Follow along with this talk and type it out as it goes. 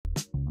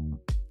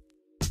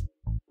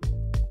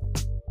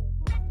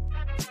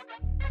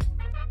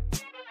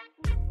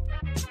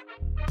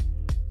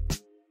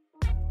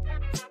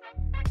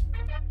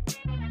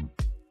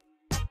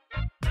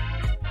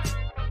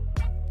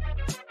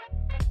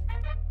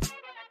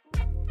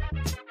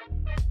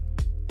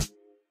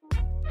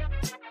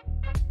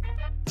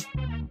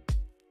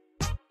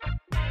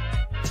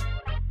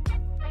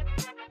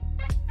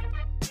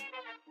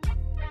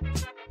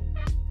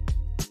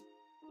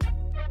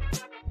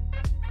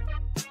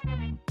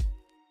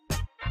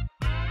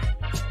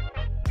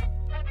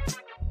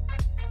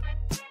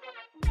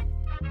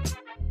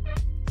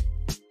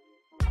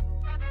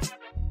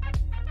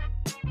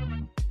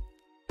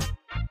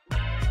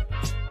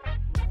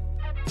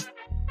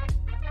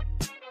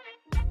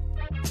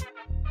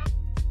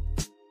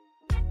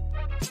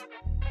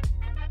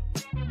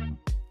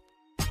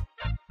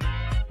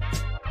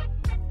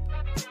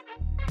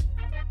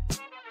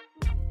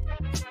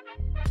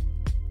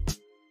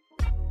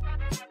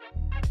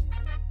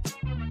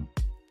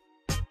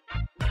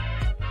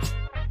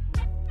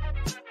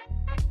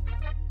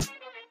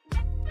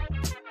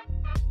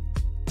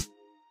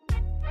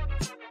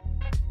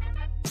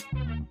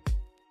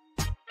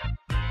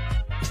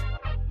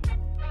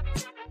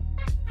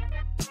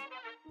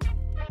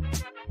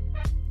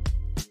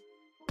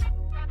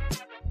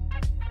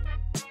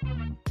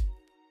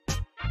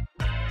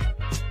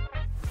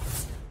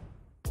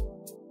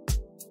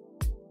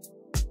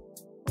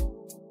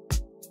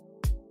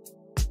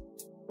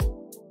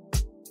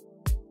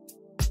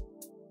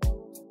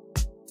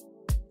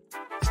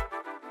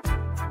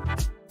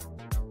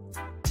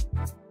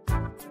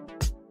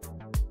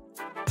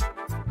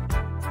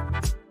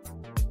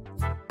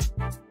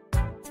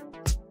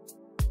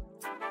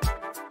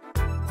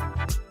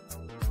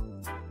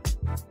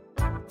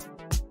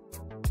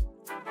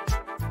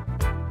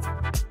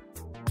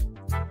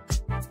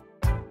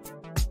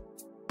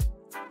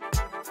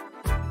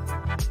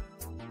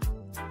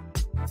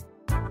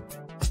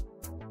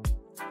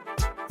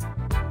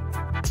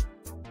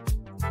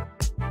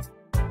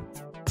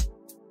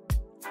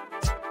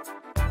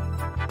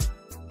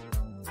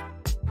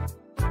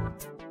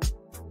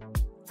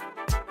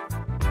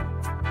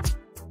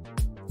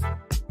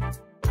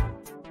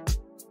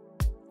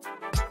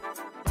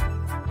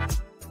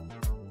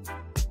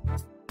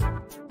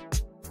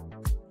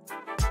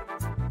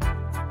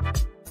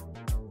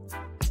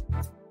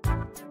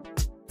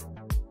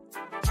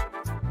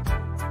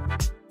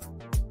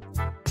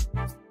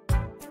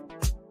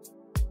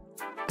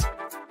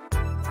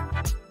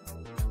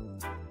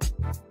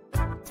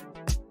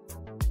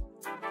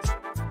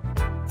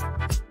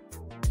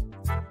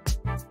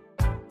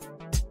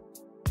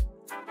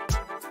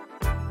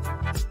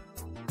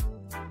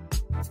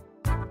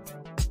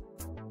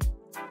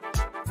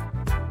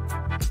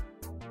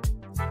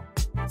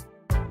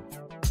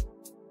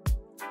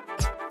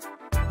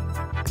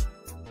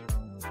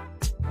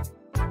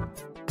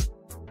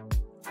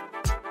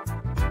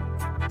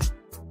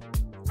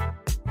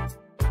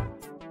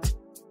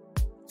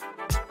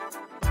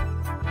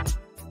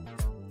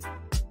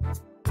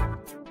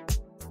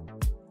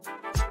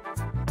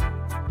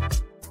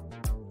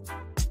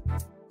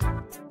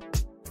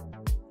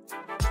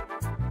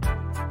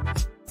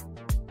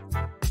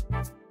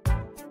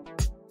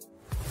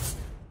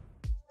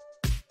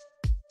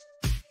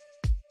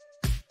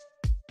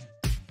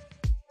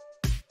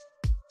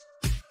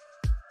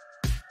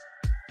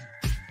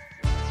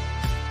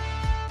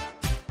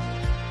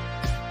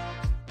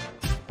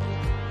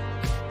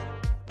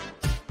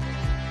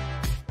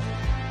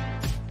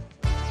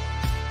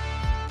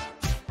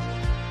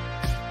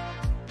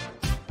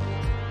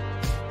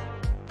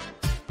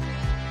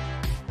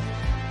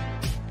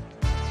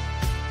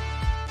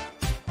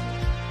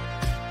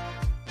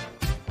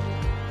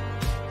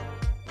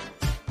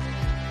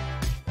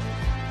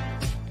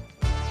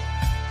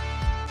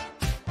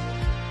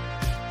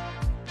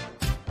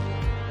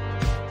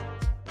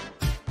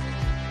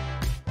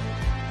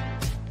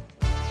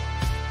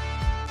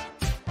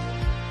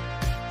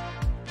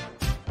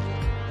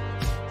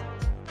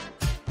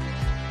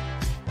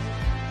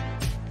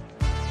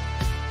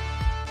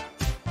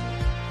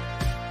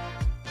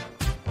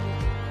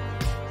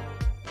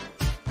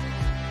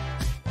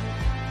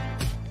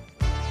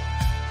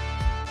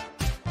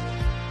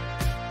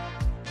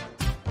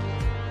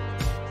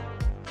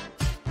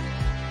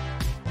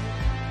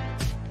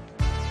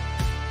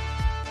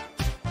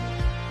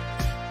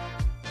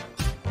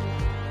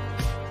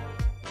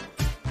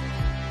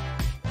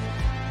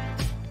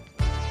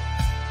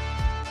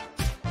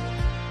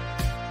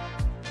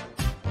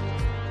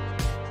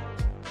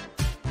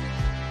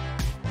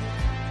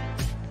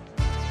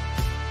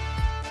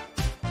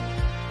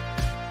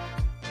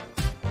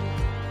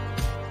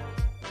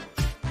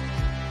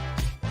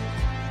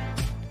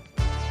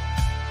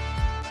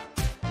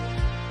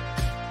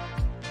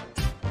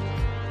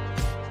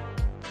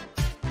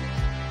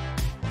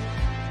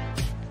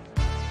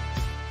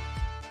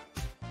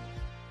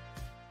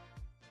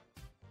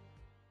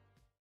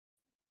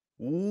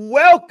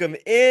Welcome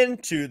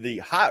into the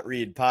Hot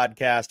Read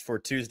podcast for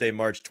Tuesday,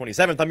 March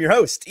 27th. I'm your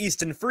host,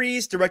 Easton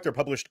Freeze, director of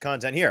published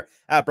content here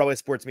at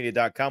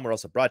BroadwaySportsMedia.com. We're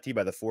also brought to you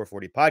by the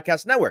 440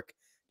 Podcast Network.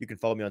 You can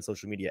follow me on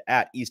social media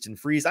at Easton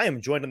Freeze. I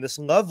am joined on this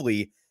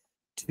lovely,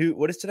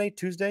 what is today?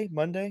 Tuesday?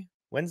 Monday?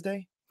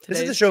 Wednesday? This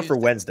is the show Tuesday. For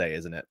Wednesday,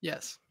 isn't it?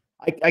 Yes.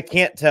 I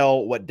can't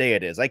tell what day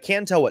it is. I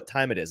can tell what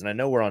time it is, and I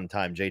know we're on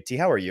time. JT,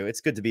 how are you?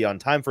 It's good to be on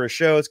time for a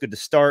show. It's good to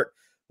start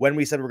when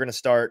we said we're going to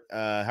start.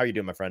 How are you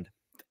doing, my friend?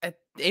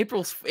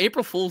 April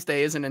Fool's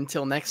Day isn't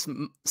until next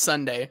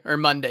Sunday or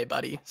Monday,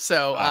 buddy.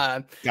 So,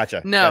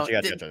 Gotcha. no,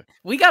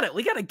 we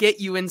gotta get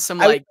you in some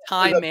like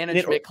time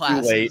management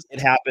classes.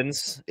 It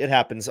happens. It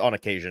happens on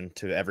occasion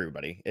to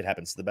everybody. It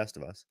happens to the best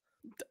of us.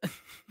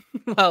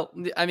 Well,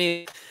 I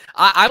mean,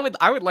 I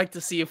would like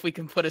to see if we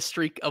can put a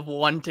streak of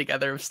one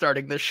together of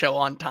starting this show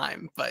on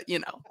time, but you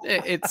know,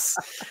 it's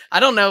I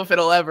don't know if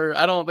it'll ever.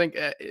 I don't think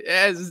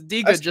as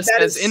D Good just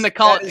says in the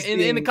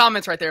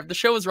comments right there. If the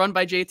show was run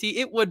by JT,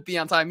 it would be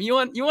on time. You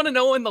want to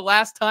know when the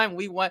last time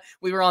we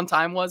were on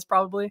time was?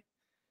 Probably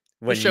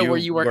when the show where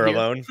you were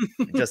alone,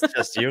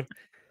 just you.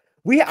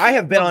 I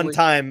have been on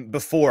time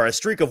before. A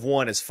streak of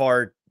one is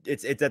far.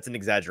 That's an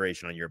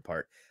exaggeration on your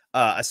part.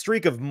 A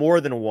streak of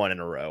more than one in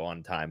a row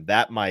on time,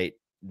 that might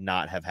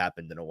not have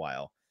happened in a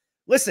while.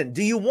 Listen,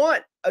 do you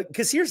want,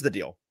 because here's the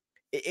deal.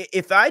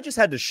 If I just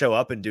had to show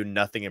up and do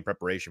nothing in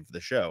preparation for the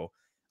show,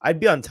 I'd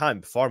be on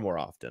time far more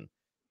often.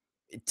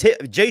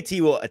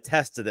 JT will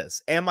attest to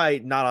this. Am I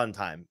not on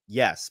time?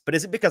 Yes. But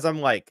is it because I'm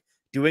like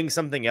doing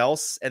something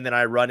else and then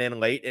I run in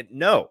late?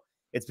 No,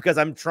 it's because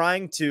I'm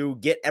trying to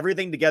get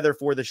everything together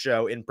for the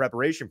show in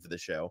preparation for the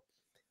show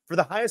for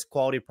the highest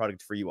quality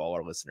product for you all,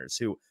 our listeners,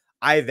 who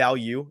I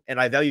value, and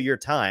I value your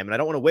time, and I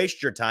don't want to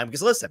waste your time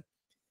because listen,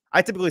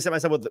 I typically set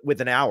myself with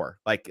an hour.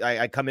 Like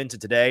I come into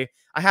today,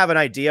 I have an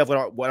idea of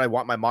what I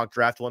want my mock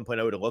draft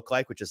 1.0 to look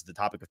like, which is the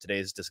topic of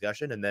today's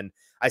discussion. And then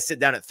I sit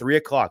down at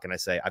 3:00 and I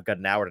say, I've got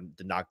an hour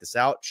to knock this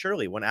out.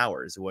 Surely 1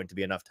 hour is going to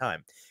be enough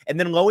time. And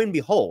then lo and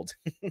behold,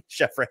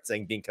 Chef Fred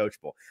saying being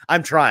coachable.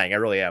 I'm trying. I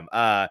really am.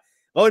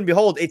 Lo and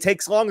behold, it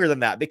takes longer than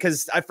that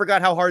because I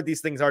forgot how hard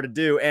these things are to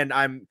do. And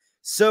I'm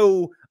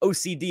so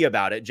OCD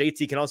about it.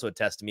 JT can also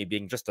attest to me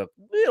being just a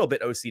little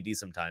bit OCD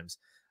sometimes.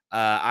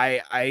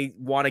 I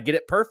want to get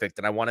it perfect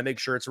and I want to make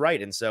sure it's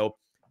right. And so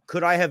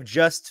could I have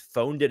just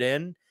phoned it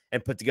in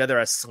and put together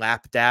a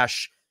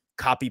slapdash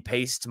copy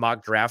paste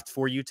mock draft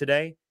for you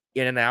today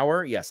in an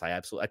hour? Yes, I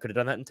could have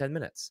done that in 10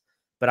 minutes.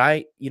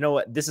 But you know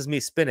what? This is me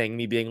spinning,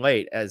 me being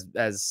late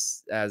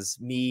as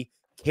me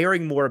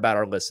caring more about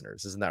our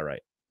listeners. Isn't that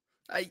right?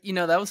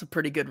 That was a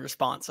pretty good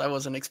response. I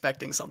wasn't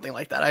expecting something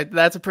like that.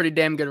 That's a pretty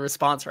damn good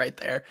response right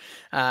there.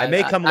 I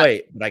may come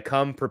late, but I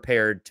come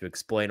prepared to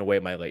explain away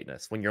my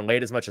lateness. When you're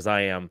late as much as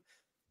I am,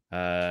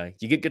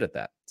 you get good at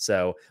that.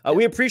 So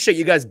we appreciate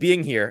you guys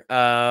being here.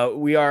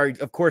 We are,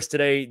 of course,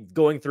 today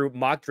going through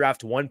mock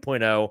draft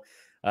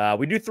 1.0.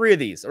 We do 3 of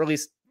these, or at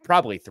least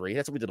probably 3.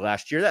 That's what we did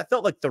last year. That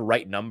felt like the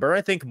right number.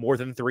 I think more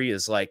than 3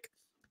 is like,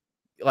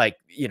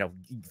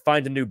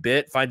 find a new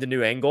bit, find a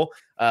new angle.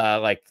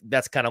 Like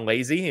that's kind of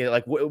lazy.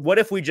 Like what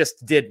if we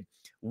just did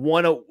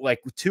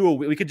 2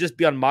 we could just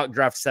be on mock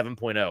draft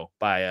 7.0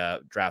 by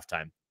draft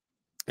time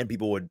and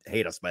people would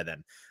hate us by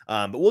then.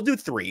 But we'll do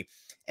 3.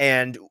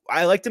 And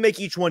I like to make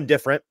each one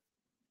different,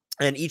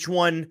 and each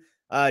one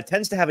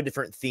tends to have a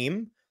different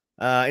theme.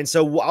 And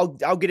so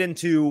I'll get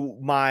into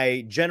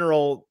my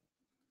general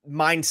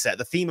mindset,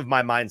 the theme of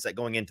my mindset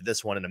going into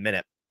this one in a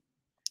minute.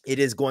 It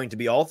is going to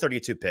be all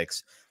 32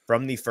 picks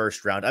from the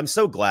first round. I'm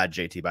so glad,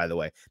 JT, by the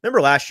way.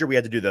 Remember last year we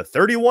had to do the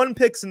 31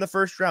 picks in the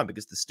first round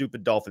because the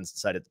stupid Dolphins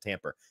decided to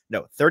tamper.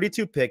 No,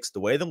 32 picks, the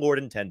way the Lord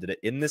intended it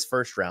in this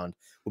first round.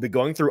 We'll be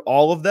going through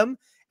all of them.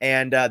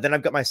 And then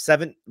I've got my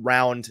 7th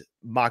round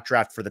mock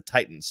draft for the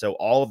Titans. So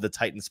all of the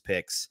Titans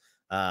picks.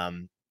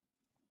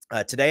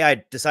 Today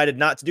I decided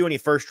not to do any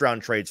first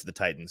round trades for the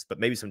Titans, but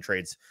maybe some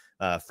trades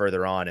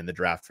further on in the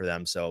draft for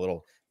them. So a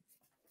little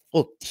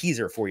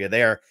teaser for you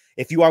there.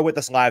 If you are with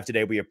us live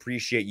today, we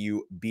appreciate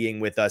you being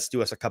with us.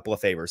 Do us a couple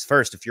of favors.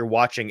 First, if you're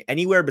watching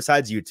anywhere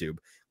besides YouTube,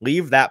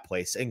 leave that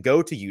place and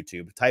go to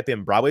YouTube. Type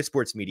in Broadway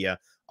Sports Media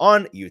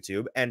on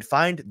YouTube and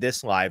find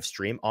this live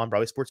stream on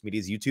Broadway Sports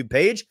Media's YouTube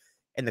page.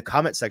 In the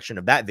comment section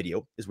of that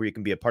video is where you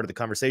can be a part of the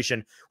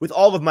conversation with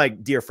all of my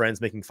dear friends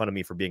making fun of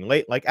me for being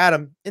late, like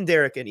Adam and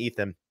Derek and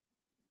Ethan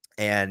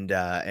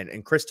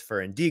and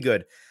Christopher and D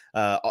Good.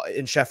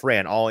 And Chef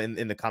Ran, all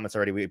in the comments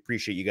already. We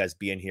appreciate you guys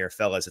being here,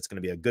 fellas. It's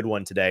going to be a good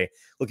one today.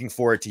 Looking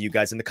forward to you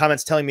guys in the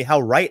comments telling me how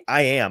right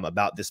I am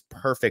about this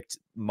perfect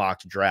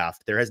mock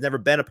draft. There has never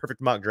been a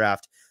perfect mock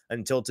draft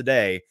until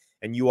today,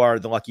 and you are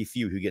the lucky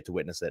few who get to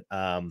witness it.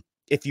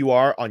 If you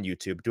are on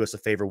YouTube, do us a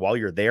favor while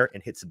you're there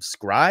and hit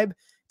subscribe.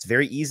 It's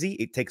very easy.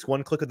 It takes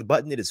one click of the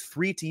button. It is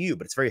free to you,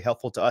 but it's very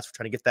helpful to us. We're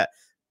trying to get that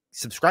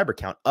subscriber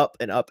count up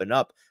and up and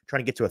up,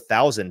 trying to get to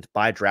 1,000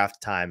 by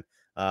draft time.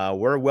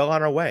 We're well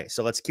on our way.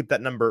 So let's keep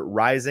that number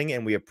rising,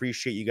 and we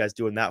appreciate you guys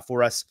doing that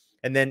for us.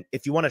 And then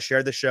if you want to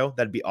share the show,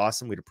 that'd be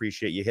awesome. We'd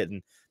appreciate you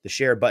hitting the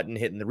share button,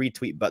 hitting the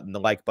retweet button,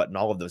 the like button,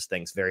 all of those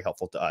things. Very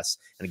helpful to us.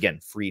 And again,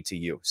 free to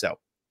you. So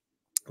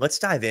let's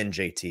dive in,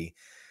 JT,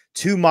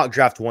 to mock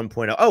draft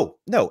 1.0. Oh,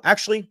 no,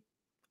 actually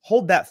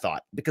hold that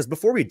thought, because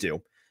before we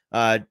do,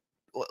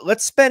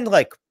 let's spend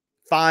like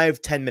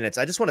 5-10 minutes.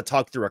 I just want to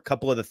talk through a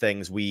couple of the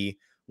things we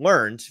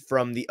learned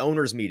from the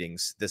owners'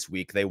 meetings this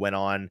week. They went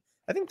on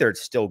I think they're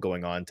still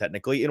going on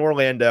technically in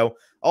Orlando.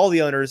 All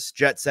the owners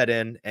jet set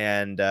in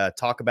and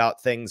talk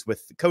about things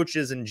with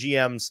coaches and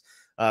GMs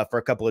for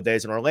a couple of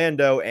days in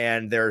Orlando.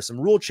 And there are some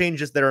rule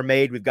changes that are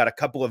made. We've got a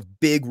couple of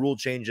big rule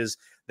changes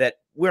that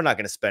we're not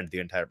going to spend the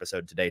entire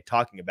episode today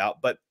talking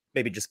about, but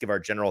maybe just give our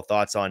general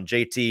thoughts on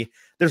JT.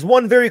 There's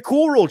one very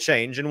cool rule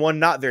change and one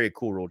not very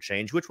cool rule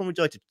change. Which one would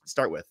you like to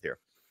start with here?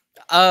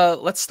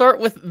 Let's start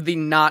with the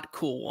not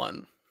cool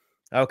one.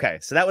 Okay,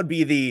 so that would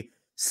be the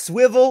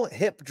swivel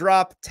hip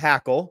drop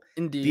tackle.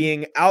 Indeed.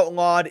 Being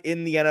outlawed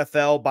in the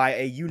NFL by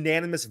a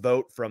unanimous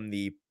vote from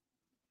the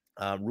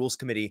rules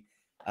committee.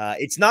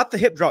 It's not the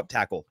hip drop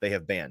tackle they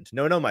have banned.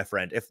 No, my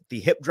friend. If the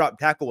hip drop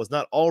tackle was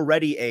not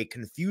already a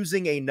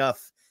confusing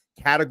enough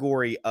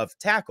category of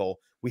tackle,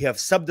 we have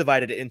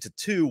subdivided it into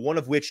two, one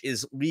of which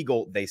is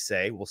legal, they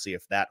say. We'll see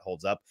if that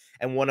holds up.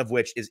 And one of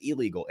which is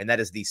illegal. And that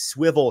is the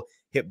swivel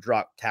hip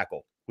drop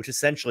tackle, which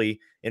essentially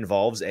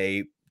involves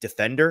a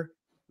defender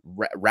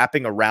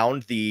wrapping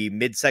around the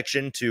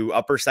midsection to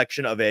upper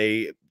section of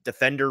a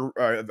defender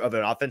or of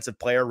an offensive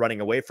player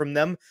running away from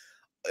them.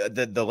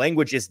 The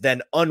language is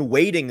then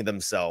unweighting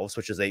themselves,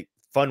 which is a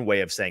fun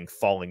way of saying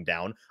falling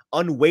down,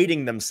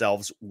 unweighting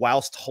themselves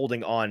whilst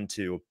holding on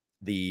to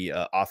the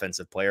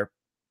offensive player,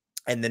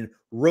 and then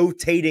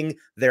rotating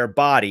their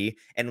body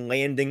and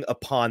landing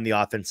upon the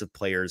offensive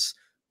player's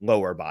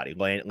lower body,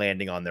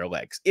 landing on their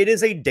legs. It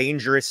is a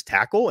dangerous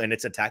tackle, and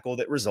it's a tackle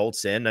that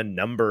results in a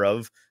number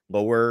of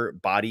lower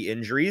body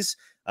injuries.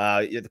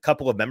 A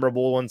couple of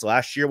memorable ones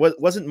last year.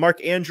 Wasn't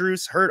Mark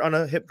Andrews hurt on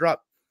a hip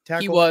drop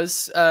tackle? He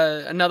was.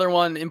 Another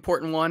one,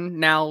 important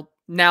one.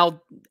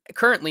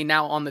 Currently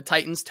on the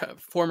Titans,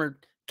 former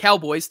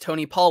Cowboys,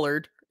 Tony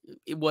Pollard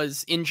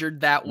was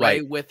injured that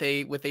way with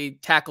a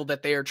tackle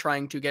that they are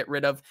trying to get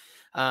rid of.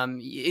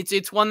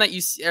 It's one that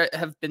you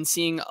have been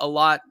seeing a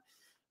lot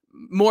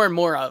more and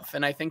more of,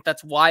 and I think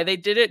that's why they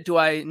did it. Do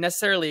I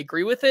necessarily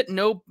agree with it?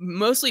 No,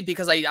 mostly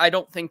because I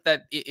don't think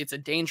that it's a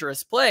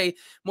dangerous play.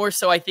 More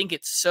so, I think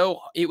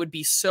it would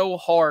be so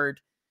hard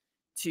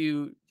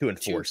to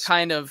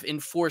kind of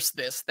enforce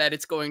this that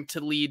it's going to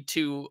lead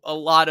to a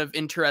lot of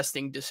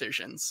interesting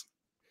decisions.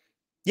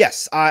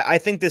 Yes, I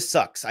think this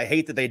sucks. I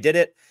hate that they did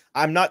it.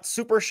 I'm not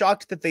super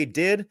shocked that they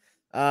did.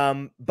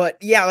 But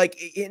yeah,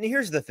 and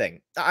here's the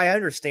thing. I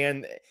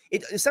understand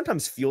it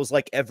sometimes feels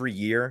like every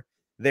year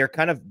they're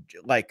kind of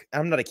like,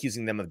 I'm not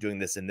accusing them of doing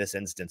this in this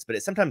instance, but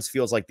it sometimes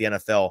feels like the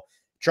NFL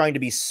trying to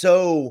be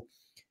so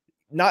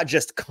not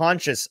just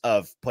conscious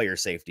of player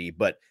safety,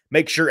 but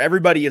make sure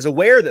everybody is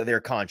aware that they're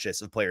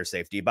conscious of player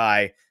safety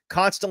by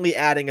constantly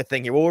adding a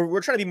thing here. Well,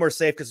 we're trying to be more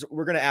safe because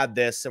we're going to add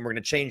this and we're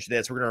going to change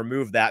this. We're going to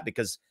remove that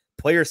because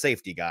player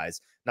safety,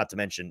 guys. Not to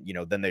mention,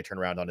 then they turn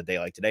around on a day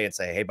like today and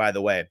say, hey, by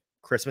the way,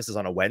 Christmas is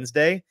on a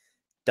Wednesday.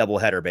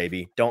 Doubleheader,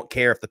 baby. Don't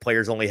care if the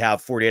players only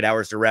have 48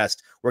 hours to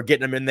rest. We're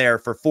getting them in there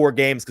for 4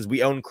 games because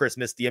we own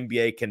Christmas. The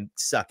NBA can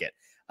suck it.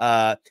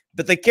 But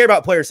they care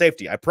about player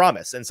safety, I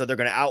promise. And so they're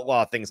going to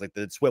outlaw things like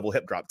the swivel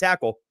hip drop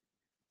tackle.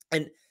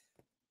 And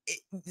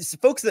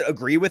folks that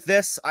agree with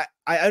this,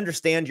 I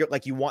understand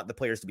you want the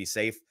players to be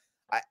safe.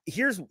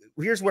 Here's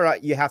where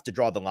you have to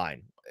draw the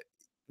line.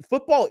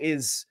 Football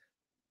is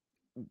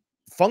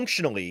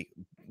functionally,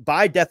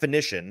 by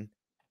definition,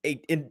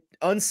 an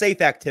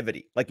unsafe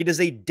activity. It is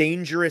a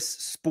dangerous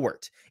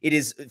sport.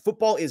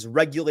 Football is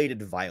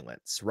regulated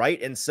violence,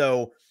 right? And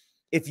so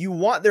if you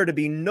want there to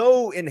be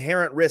no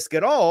inherent risk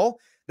at all,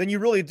 then you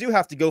really do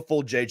have to go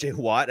full JJ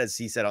Watt, as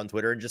he said on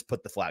Twitter, and just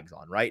put the flags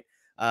on, right?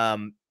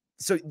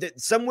 So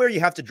somewhere you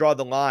have to draw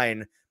the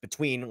line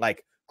between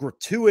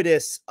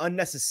gratuitous,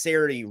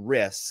 unnecessary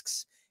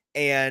risks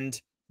and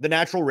the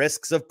natural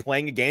risks of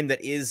playing a game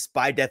that is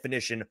by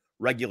definition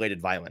regulated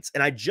violence.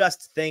 And I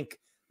just think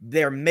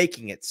they're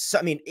making it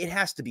so, it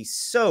has to be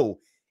so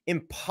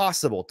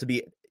impossible to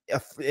be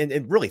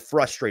and really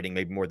frustrating,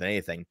 maybe more than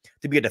anything,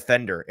 to be a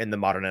defender in the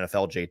modern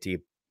NFL,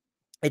 JT.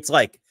 It's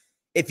like,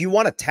 if you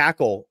want to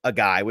tackle a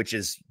guy, which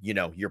is,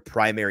 your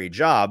primary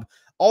job,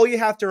 all you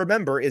have to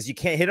remember is you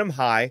can't hit him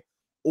high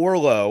or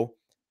low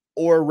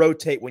or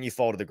rotate when you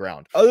fall to the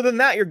ground. Other than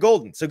that, you're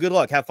golden. So good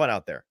luck. Have fun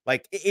out there.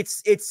 It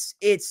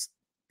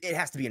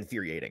has to be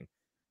infuriating.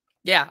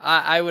 Yeah,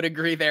 I would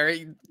agree there.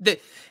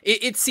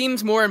 It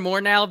seems more and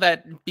more now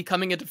that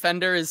becoming a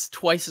defender is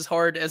twice as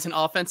hard as an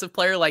offensive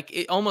player.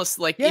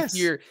 Yes.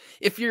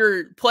 if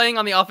you're playing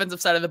on the offensive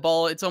side of the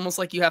ball, it's almost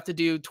like you have to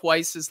do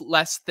twice as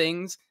less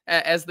things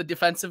as the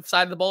defensive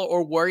side of the ball,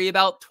 or worry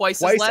about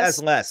twice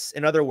as less.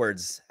 In other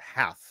words,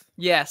 half.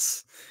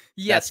 Yes.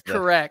 Yes,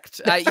 correct.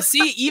 You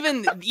see,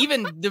 even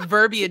the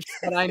verbiage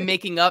that I'm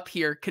making up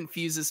here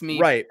confuses me.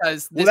 Right. Well,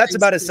 that's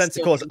about as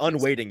sensical as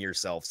unweighting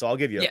yourself. So I'll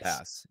give you a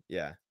pass.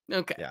 Yeah.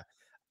 Okay.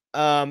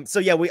 Yeah. So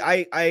yeah,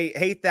 I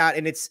hate that,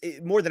 and it's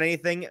more than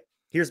anything.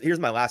 Here's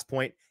my last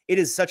point. It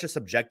is such a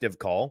subjective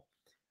call.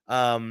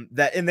 And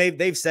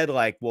they've said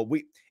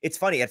it's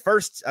funny. At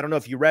first, I don't know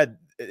if you read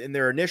in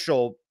their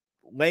initial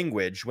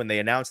language when they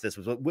announced this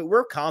was,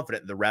 we're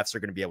confident the refs are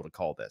going to be able to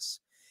call this,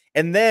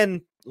 and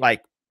then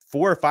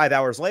 4 or 5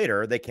 hours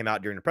later, they came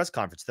out during the press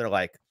conference. They're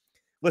like,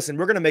 listen,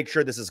 we're going to make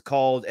sure this is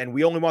called, and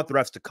we only want the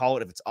refs to call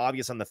it if it's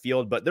obvious on the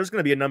field, but there's going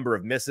to be a number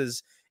of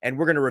misses, and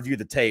we're going to review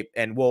the tape,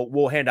 and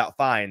we'll hand out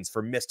fines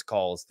for missed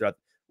calls throughout.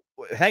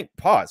 Hank,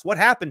 pause. What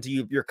happened to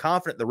you? You're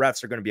confident the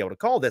refs are going to be able to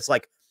call this?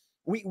 Like,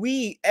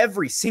 we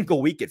every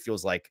single week, it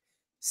feels like,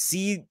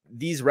 see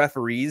these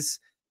referees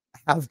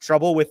have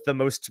trouble with the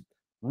most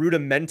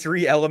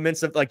rudimentary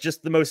elements of, like,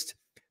 just the most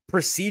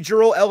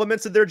procedural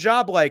elements of their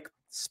job, like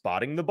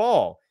spotting the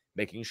ball,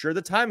 making sure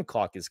the time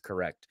clock is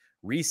correct,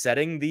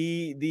 resetting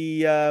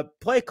the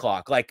play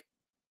clock. Like,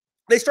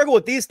 they struggle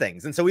with these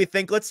things. And so we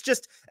think,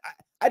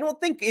 I don't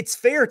think it's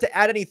fair to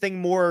add anything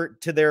more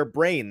to their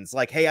brains.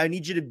 Like, hey, I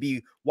need you to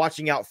be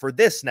watching out for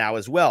this now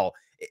as well.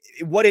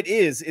 What it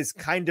is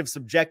kind of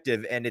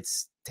subjective, and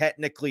it's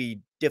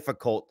technically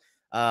difficult.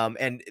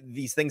 And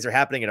these things are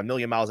happening at a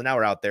million miles an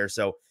hour out there.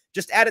 So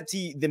just add it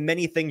to the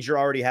many things you're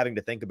already having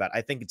to think about.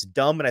 I think it's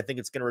dumb, and I think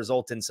it's going to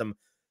result in some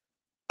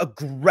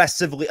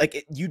aggressively,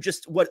 like,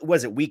 what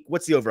was it?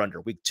 What's the over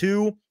under? Week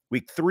 2,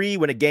 week 3,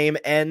 when a game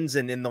ends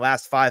and in the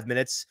last 5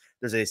 minutes,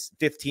 there's a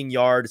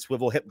 15-yard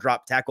swivel hip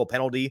drop tackle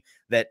penalty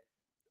that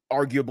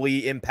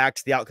arguably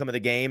impacts the outcome of the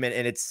game. And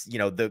it's,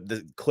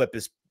 the clip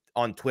is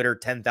on Twitter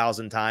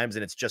 10,000 times,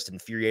 and it's just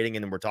infuriating.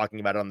 And then we're talking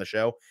about it on the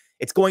show.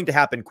 It's going to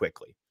happen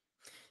quickly.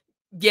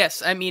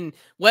 Yes, I mean,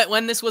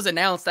 when this was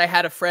announced, I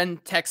had a friend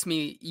text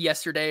me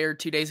yesterday or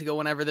 2 days ago,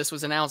 whenever this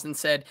was announced, and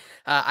said,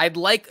 I'd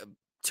like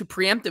to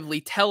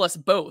preemptively tell us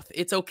both,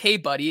 it's okay,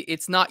 buddy,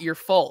 it's not your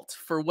fault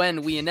for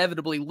when we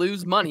inevitably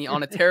lose money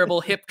on a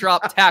terrible hip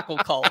drop tackle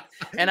call.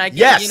 And I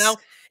yes.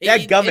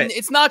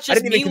 It's not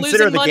just me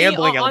losing money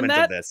on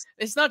that. This.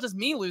 It's not just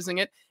me losing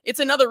it. It's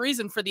another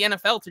reason for the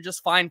NFL to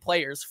just fine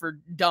players for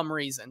dumb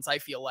reasons, I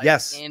feel like.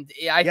 Yes. And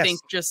I think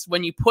just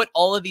when you put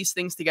all of these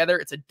things together,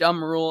 it's a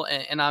dumb rule,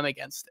 and I'm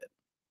against it.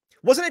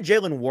 Wasn't it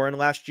Jaylen Warren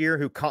last year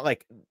who caught,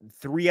 like,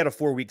 3 out of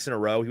 4 weeks in a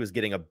row, he was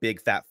getting a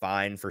big fat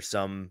fine for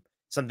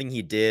something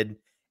he did,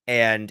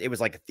 and it was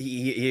like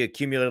he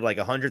accumulated like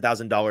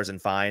 $100,000 in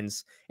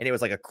fines, and it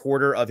was like a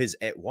quarter of his.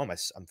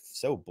 I'm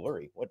so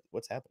blurry.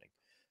 What's happening?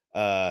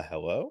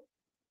 Hello?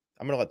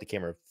 I'm gonna let the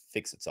camera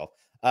fix itself.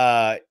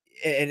 And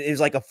it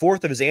was like a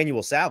fourth of his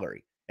annual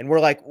salary, and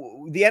we're like,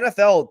 the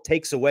NFL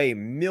takes away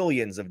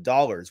millions of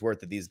dollars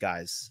worth of these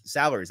guys'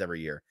 salaries every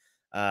year.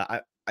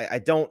 I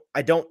don't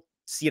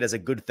see it as a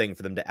good thing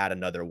for them to add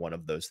another one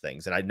of those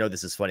things. And I know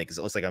this is funny because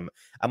it looks like I'm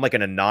like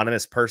an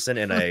anonymous person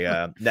in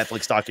a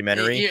Netflix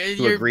documentary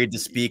who agreed to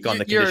speak on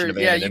the condition of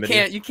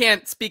anonymity. You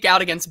can't speak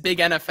out against big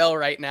NFL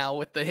right now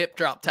with the hip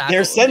drop tackle.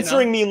 They're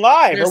censoring me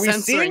live. Are we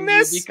seeing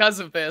this? Because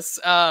of this.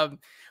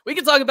 We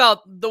can talk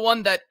about the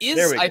one that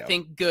is, I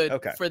think, good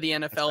for the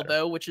NFL,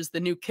 though, which is the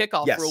new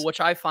kickoff rule,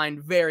 which I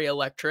find very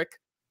electric.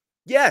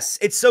 Yes,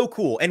 it's so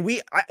cool. And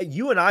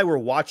you and I were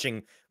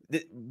watching.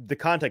 The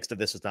context of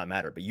this does not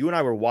matter, but you and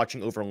I were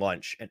watching over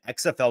lunch an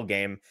XFL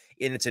game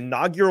in its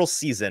inaugural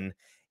season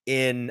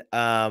in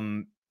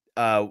where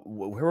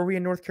were we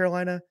in North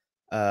Carolina?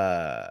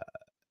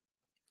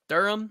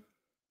 Durham.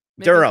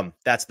 Maybe? Durham,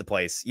 that's the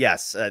place.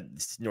 Yes,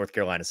 North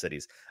Carolina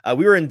cities.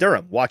 We were in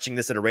Durham watching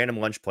this at a random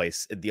lunch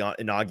place at the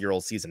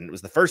inaugural season. It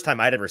was the first time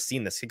I'd ever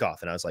seen this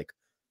kickoff, and I was like,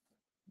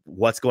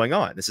 what's going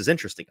on? This is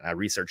interesting. And I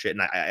researched it,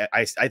 and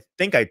I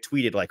think I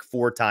tweeted like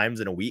 4 times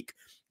in a week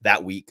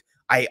that week.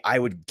 I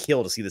would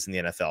kill to see this in the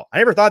NFL. I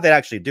never thought they'd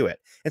actually do it.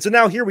 And so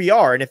now here we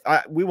are. And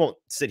we won't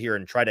sit here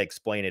and try to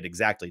explain it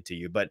exactly to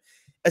you, but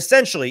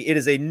essentially it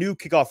is a new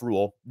kickoff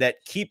rule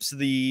that keeps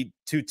the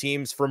two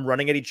teams from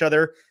running at each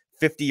other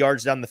 50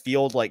 yards down the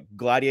field, like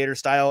gladiator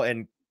style,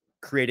 and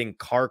creating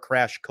car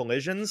crash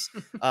collisions.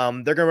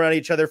 They're going to run at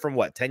each other from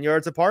 10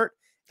 yards apart.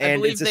 And I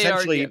believe it's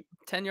essentially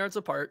 10 yards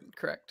apart.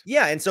 Correct.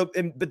 Yeah. And so,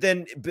 but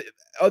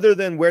other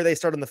than where they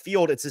start on the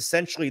field, it's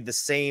essentially the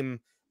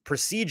same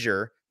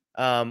procedure.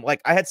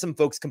 Like, I had some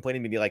folks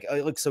complaining to me like, oh,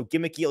 it looks so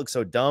gimmicky, it looks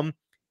so dumb.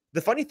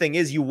 The funny thing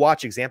is, you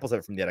watch examples of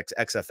it from the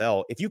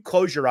XFL. If you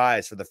close your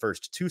eyes for the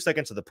first 2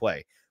 seconds of the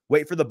play,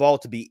 wait for the ball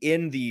to be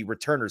in the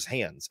returner's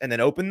hands, and then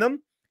open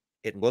them,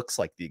 it looks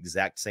like the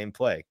exact same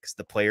play because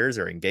the players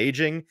are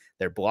engaging,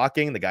 they're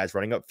blocking, the guy's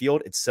running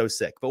upfield. It's so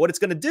sick. But what it's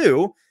going to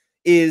do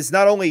is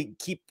not only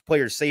keep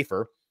players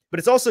safer, but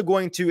it's also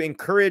going to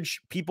encourage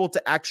people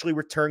to actually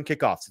return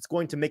kickoffs. It's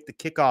going to make the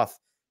kickoff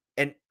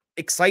an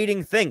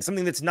exciting thing,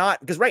 something that's not,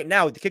 because right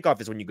now the kickoff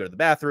is when you go to the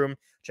bathroom,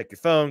 check your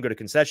phone, go to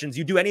concessions,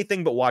 you do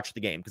anything but watch the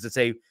game because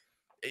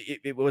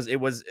it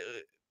was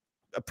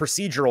a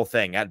procedural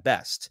thing at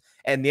best.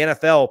 And the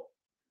NFL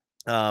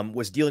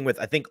was dealing with,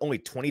 I think, only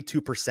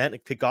 22%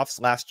 of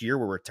kickoffs last year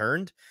were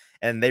returned,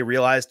 and they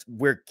realized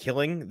we're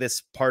killing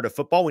this part of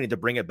football. We need to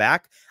bring it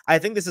back. I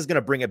think this is going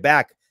to bring it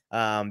back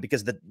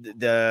because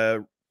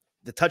the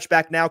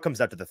touchback now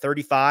comes out to the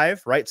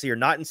 35, right? So you're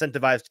not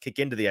incentivized to kick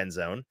into the end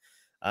zone.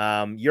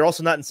 You're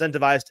also not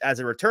incentivized as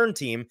a return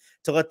team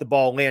to let the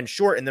ball land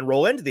short and then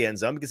roll into the end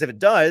zone, because if it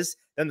does,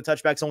 then the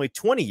touchback's only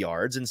 20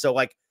 yards. And so,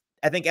 like,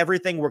 I think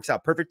everything works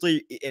out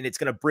perfectly, and it's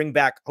going to bring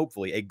back,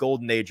 hopefully, a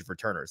golden age of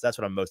returners. That's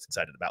what I'm most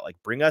excited about. Like,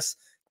 bring us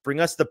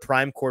the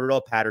prime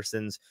Cordell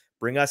Pattersons,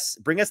 bring us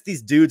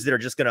these dudes that are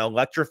just going to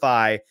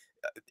electrify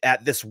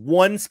at this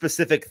one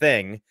specific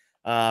thing,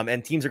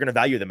 and teams are going to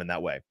value them in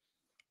that way.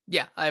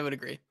 Yeah, I would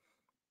agree.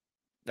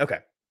 Okay.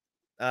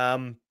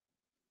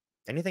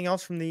 Anything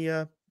else from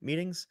the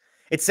meetings?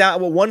 It's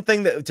one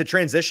thing that to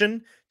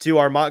transition to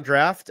our mock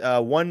draft.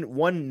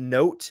 One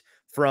note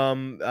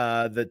from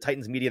the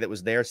Titans media that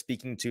was there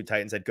speaking to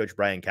Titans head coach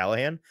Brian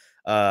Callahan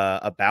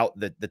about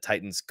the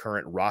Titans'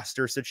 current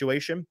roster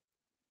situation.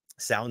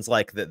 Sounds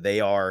like that they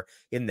are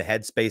in the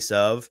headspace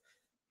of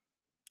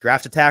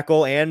draft a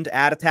tackle and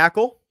add a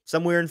tackle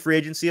somewhere in free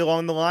agency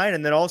along the line,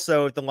 and then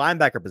also at the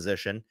linebacker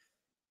position.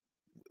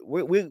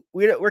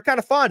 We're kind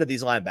of fond of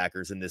these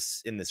linebackers in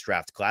this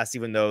draft class,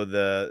 even though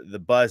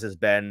the buzz has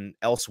been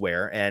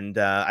elsewhere. And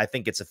I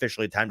think it's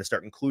officially time to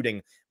start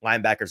including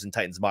linebackers in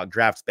Titans mock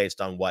drafts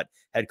based on what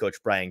head coach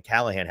Brian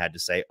Callahan had to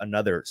say.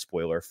 Another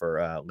spoiler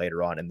for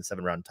later on in the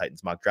 7th-round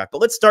Titans mock draft. But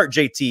let's start,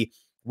 JT,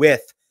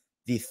 with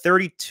the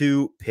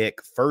 32 pick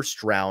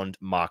first round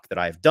mock that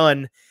I've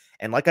done.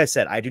 And like I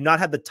said, I do not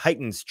have the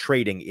Titans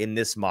trading in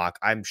this mock.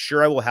 I'm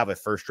sure I will have a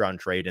first round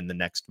trade in the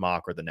next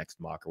mock or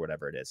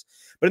whatever it is.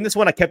 But in this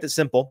one, I kept it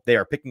simple. They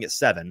are picking at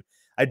 7.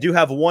 I do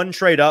have one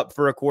trade up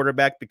for a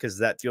quarterback because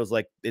that feels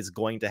like it's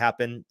going to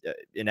happen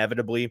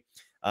inevitably.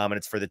 And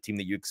it's for the team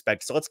that you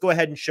expect. So let's go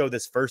ahead and show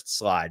this first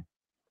slide,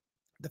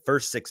 the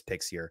first 6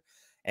 picks here.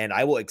 And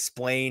I will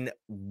explain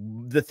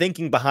the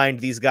thinking behind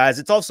these guys.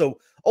 It's also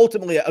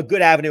ultimately a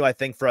good avenue, I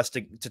think, for us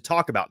to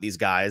talk about these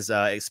guys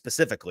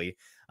specifically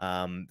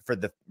for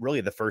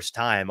the first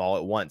time all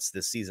at once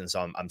this season.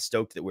 So I'm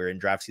stoked that we're in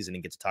draft season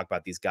and get to talk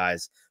about these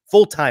guys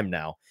full time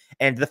now.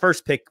 And the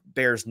first pick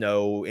bears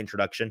no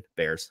introduction.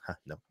 Bears,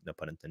 no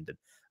pun intended.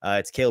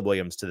 It's Caleb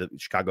Williams to the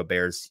Chicago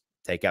Bears.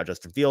 Take out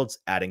Justin Fields,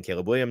 add in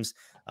Caleb Williams.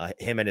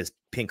 Him and his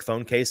pink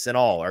phone case and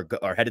all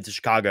are headed to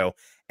Chicago.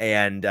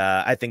 And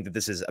I think that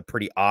this is a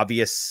pretty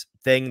obvious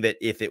thing that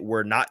if it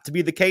were not to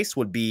be the case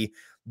would be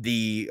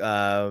the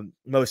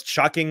most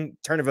shocking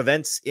turn of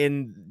events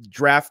in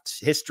draft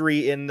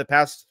history in the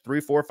past 3,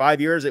 4,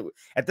 5 years.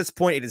 At this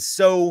point, it is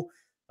so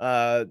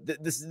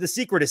the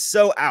secret is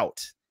so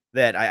out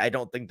that I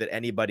don't think that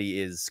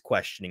anybody is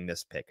questioning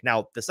this pick.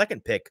 Now, the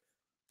second pick,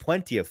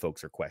 plenty of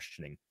folks are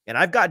questioning. And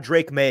I've got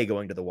Drake May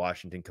going to the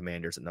Washington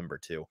Commanders at number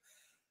 2.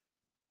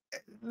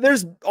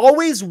 There's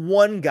always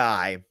one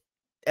guy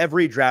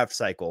every draft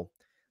cycle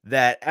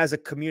that as a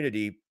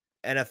community,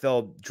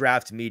 NFL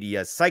draft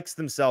media psychs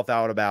themselves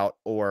out about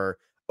or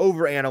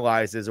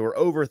overanalyzes or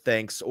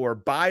overthinks or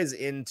buys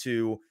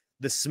into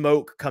the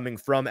smoke coming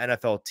from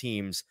NFL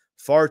teams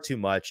far too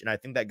much. And I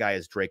think that guy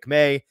is Drake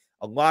May.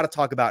 A lot of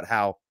talk about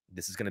how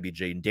this is going to be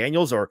Jaden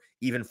Daniels, or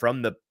even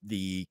from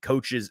the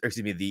coaches, or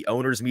excuse me, the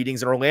owners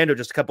meetings in Orlando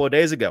just a couple of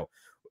days ago.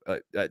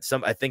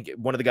 I think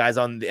one of the guys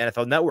on the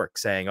NFL Network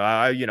saying,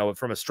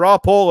 from a straw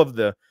poll of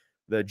the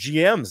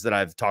GMs that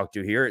I've talked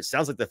to here, it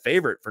sounds like the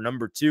favorite for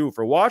number 2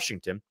 for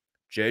Washington,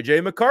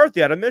 JJ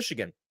McCarthy out of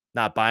Michigan.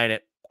 Not buying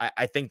it.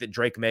 I think that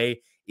Drake May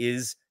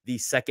is the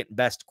second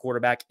best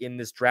quarterback in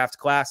this draft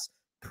class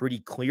pretty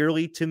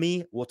clearly to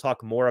me. We'll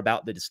talk more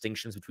about the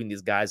distinctions between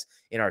these guys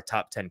in our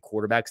top 10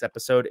 quarterbacks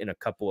episode in a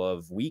couple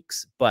of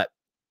weeks. But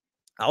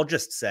I'll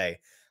just say,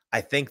 I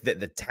think that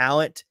the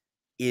talent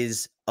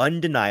is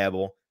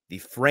undeniable. The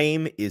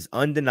frame is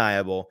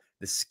undeniable.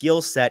 The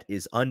skill set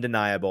is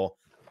undeniable.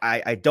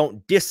 I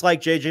don't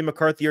dislike JJ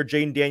McCarthy or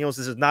Jaden Daniels.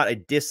 This is not a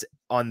diss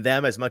on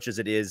them as much as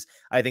it is.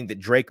 I think that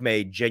Drake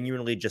May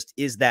genuinely just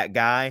is that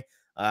guy.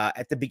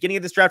 At the beginning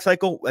of this draft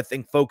cycle, I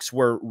think folks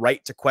were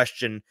right to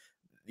question,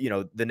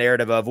 the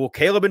narrative of, well,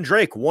 Caleb and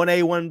Drake,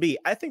 1A, 1B.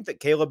 I think that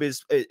Caleb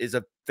is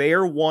a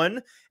fair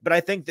one, but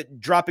I think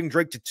that dropping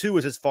Drake to 2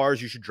 is as far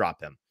as you should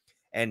drop him.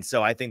 And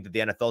so I think that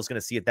the NFL is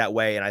going to see it that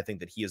way, and I think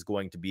that he is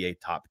going to be a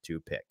top 2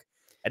 pick.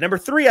 At number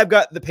 3, I've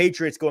got the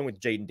Patriots going with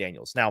Jaden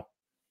Daniels. Now,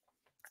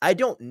 I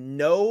don't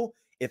know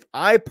if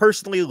I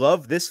personally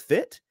love this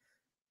fit,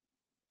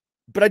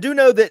 but I do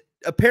know that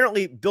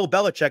apparently Bill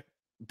Belichick,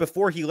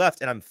 before he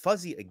left, and I'm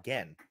fuzzy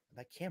again.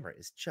 My camera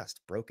is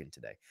just broken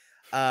today.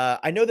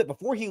 I know that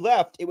before he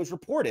left, it was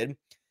reported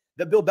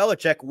that Bill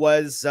Belichick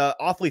was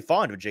awfully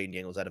fond of Jaden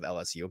Daniels out of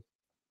LSU.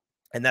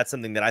 And that's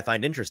something that I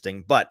find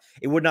interesting, but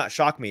it would not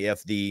shock me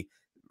if the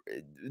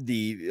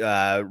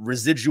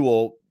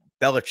residual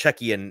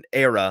Belichickian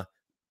era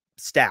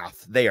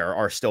staff there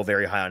are still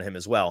very high on him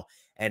as well.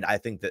 And I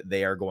think that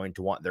they are going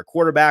to want their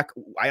quarterback.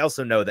 I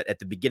also know that at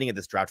the beginning of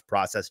this draft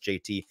process,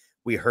 JT,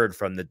 we heard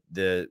from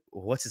the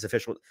what's his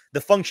official,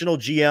 the functional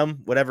GM,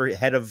 whatever,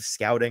 head of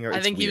scouting, or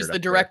I think he was the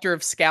director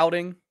of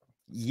scouting.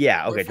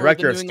 Yeah, okay,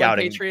 director of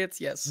scouting.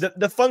 Patriots, yes.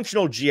 The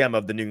functional GM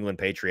of the New England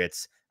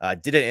Patriots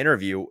did an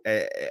interview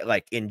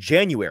like in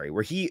January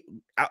where he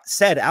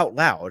said out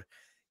loud,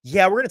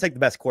 yeah, we're going to take the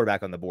best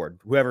quarterback on the board.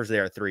 Whoever's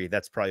there at 3,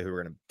 that's probably who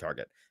we're going to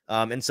target.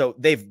 And so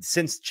they've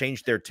since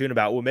changed their tune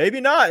about, well,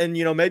 maybe not. And,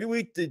 maybe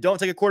we don't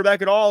take a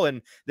quarterback at all.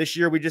 And this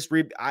year we just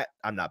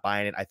I'm not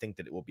buying it. I think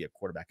that it will be a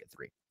quarterback at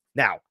 3.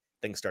 Now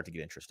things start to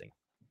get interesting.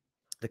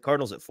 The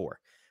Cardinals at 4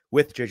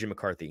 with JJ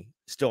McCarthy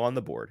still on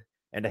the board,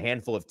 and a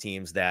handful of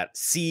teams that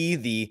see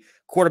the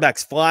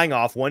quarterbacks flying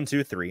off 1,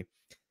 2, 3.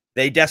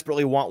 They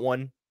desperately want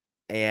one.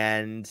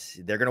 and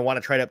they're going to want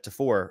to trade up to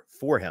 4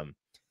 for him.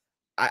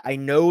 I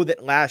know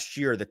that last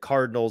year the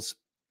Cardinals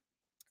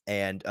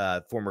and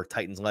former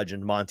Titans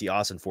legend Monty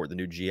Ossenfort, the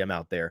new GM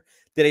out there,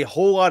 did a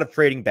whole lot of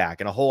trading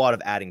back and a whole lot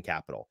of adding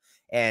capital.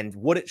 And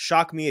would it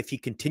shock me if he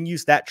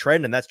continues that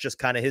trend and that's just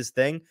kind of his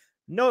thing?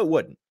 No, it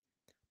wouldn't.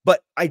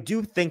 But I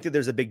do think that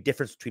there's a big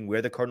difference between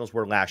where the Cardinals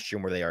were last year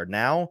and where they are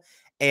now.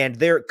 And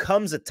there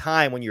comes a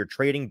time when you're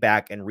trading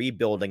back and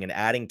rebuilding and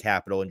adding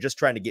capital and just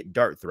trying to get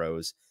dart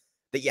throws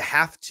that you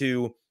have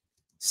to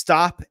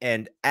stop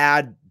and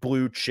add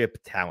blue chip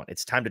talent.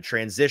 It's time to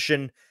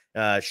transition,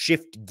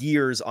 shift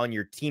gears on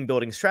your team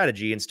building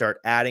strategy and start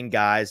adding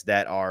guys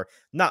that are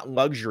not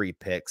luxury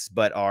picks,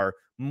 but are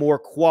more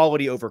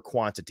quality over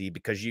quantity,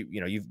 because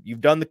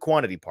you've done the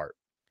quantity part.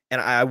 And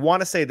I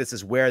want to say this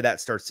is where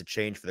that starts to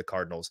change for the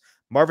Cardinals.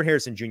 Marvin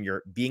Harrison Jr.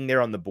 being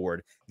there on the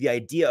board, the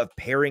idea of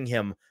pairing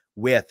him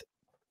with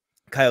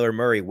Kyler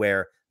Murray,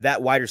 where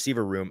that wide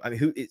receiver room, I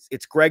mean,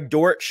 it's Greg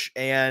Dortch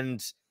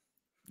and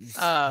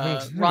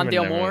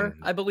Rondale Moore,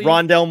 I believe.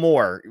 Rondale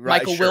Moore,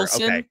 right? Michael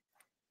Wilson, okay.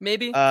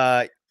 Maybe.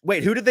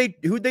 Wait, who'd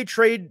they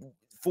trade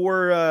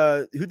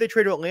for? Who'd they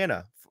trade to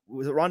Atlanta?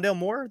 Was it Rondale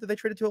Moore that they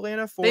traded to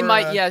Atlanta for? They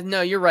might, yeah.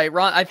 No, you're right.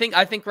 I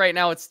think right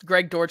now it's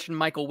Greg Dortch and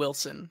Michael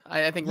Wilson.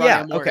 I think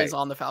Rondale Moore is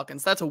on the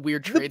Falcons. That's a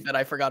weird trade that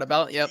I forgot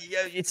about. Yep.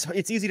 Yeah,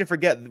 it's easy to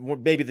forget.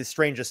 Maybe the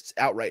strangest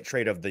outright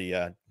trade of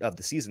the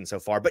season so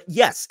far. But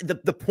yes,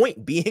 the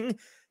point being,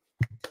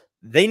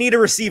 they need a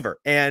receiver,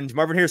 and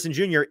Marvin Harrison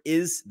Jr.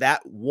 is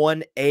that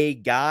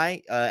 1A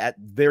guy at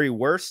very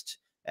worst,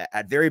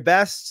 at very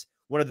best,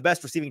 one of the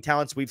best receiving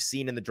talents we've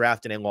seen in the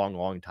draft in a long,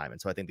 long time.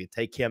 And so I think they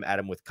take him, add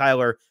him with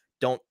Kyler.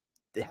 Don't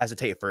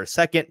hesitate for a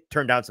second,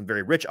 turn down some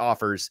very rich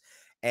offers.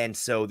 And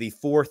so the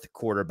 4th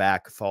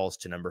quarterback falls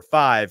to number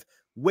 5,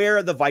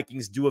 where the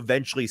Vikings do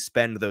eventually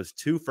spend those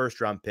 2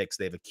 first-round picks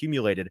they've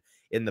accumulated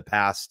in the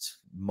past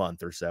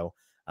month or so.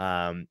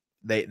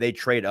 They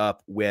trade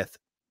up with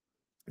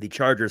the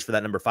Chargers for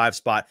that number 5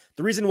 spot.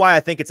 The reason why I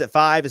think it's at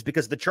 5 is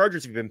because the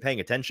Chargers, if you've been paying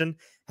attention,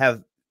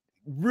 have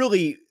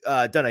really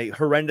done a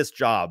horrendous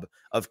job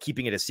of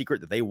keeping it a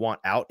secret that they want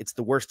out. It's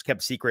the worst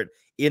kept secret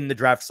in the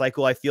draft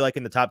cycle, I feel like,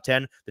 in the top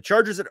 10. The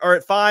Chargers are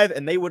at 5,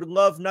 and they would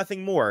love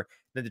nothing more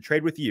than to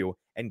trade with you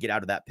and get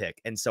out of that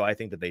pick. And so I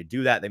think that they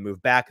do that. They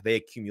move back. They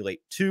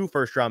accumulate 2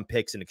 first-round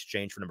picks in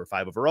exchange for number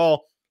 5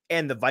 overall,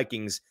 and the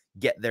Vikings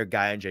get their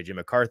guy in J.J.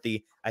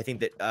 McCarthy. I think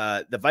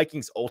that the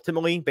Vikings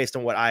ultimately, based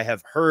on what I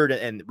have heard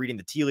and reading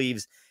the tea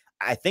leaves,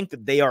 I think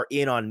that they are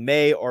in on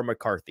May or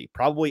McCarthy,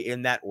 probably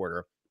in that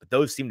order. But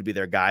those seem to be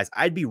their guys.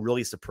 I'd be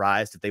really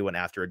surprised if they went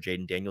after a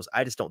Jaden Daniels.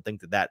 I just don't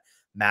think that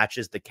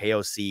matches the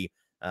KOC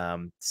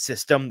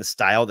system, the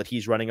style that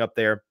he's running up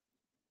there.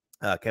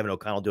 Kevin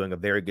O'Connell doing a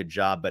very good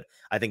job, but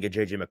I think a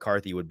JJ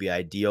McCarthy would be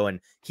ideal. And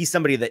he's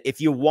somebody that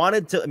if you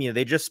wanted to,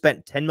 they just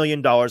spent $10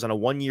 million on a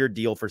 1-year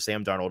deal for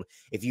Sam Darnold.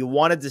 If you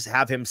wanted to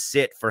have him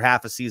sit for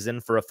half a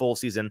season, for a full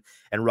season,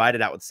 and ride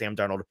it out with Sam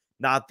Darnold,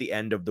 not the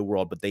end of the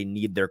world, but they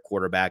need their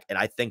quarterback. And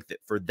I think that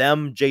for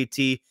them,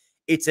 JT,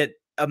 it's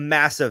a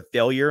massive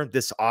failure.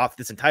 This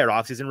entire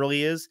offseason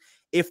really is,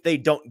 if they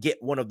don't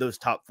get one of those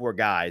top 4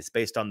 guys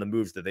based on the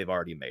moves that they've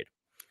already made.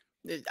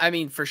 I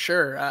mean, for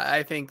sure.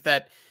 I think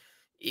that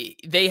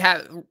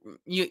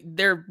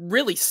they're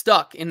really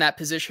stuck in that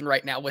position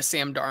right now with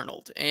Sam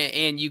Darnold,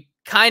 and you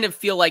kind of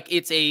feel like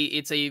it's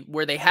a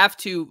where they have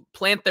to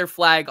plant their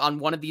flag on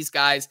one of these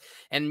guys.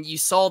 And you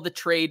saw the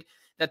trade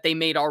that they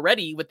made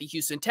already with the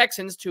Houston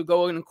Texans to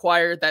go and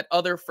acquire that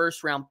other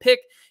 1st-round pick.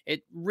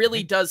 It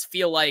really does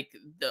feel like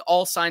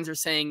all signs are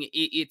saying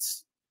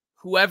it's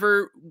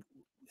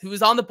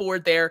who's on the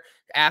board there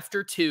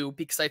after 2,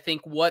 because I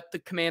think what the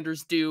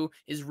Commanders do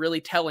is really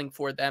telling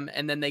for them,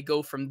 and then they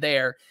go from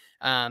there.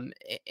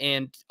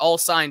 And all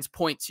signs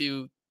point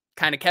to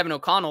kind of Kevin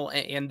O'Connell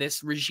and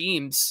this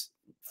regime's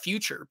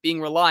future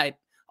being relied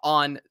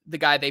on the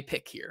guy they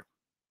pick here.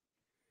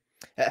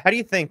 How do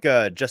you think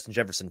Justin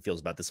Jefferson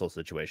feels about this whole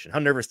situation? How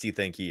nervous do you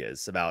think he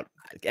is about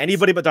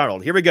anybody but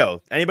Darnold? Here we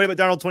go. Anybody but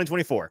Darnold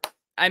 2024.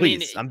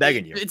 Please, I'm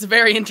begging you. It's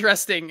very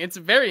interesting. It's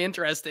very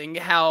interesting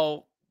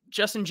how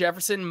Justin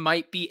Jefferson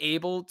might be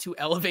able to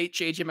elevate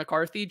JJ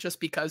McCarthy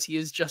just because he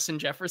is Justin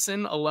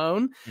Jefferson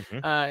alone.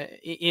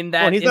 In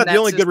that, and he's not the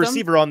only system. Good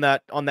receiver on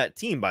that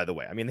team, by the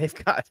way. I mean, they've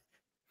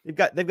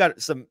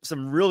got some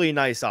really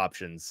nice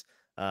options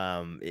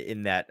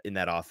in that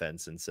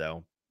offense, and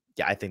so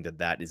yeah, I think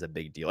that is a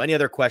big deal. Any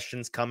other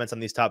questions, comments on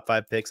these top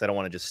 5 picks? I don't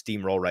want to just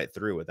steamroll right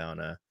through without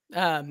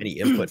any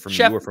input from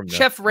you or from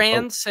Chef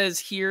Rand says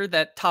here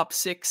that top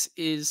 6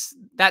 is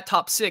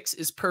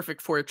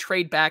perfect for a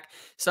trade back.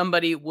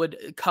 Somebody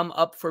would come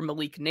up for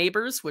Malik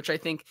Neighbors, which I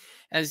think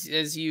as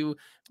you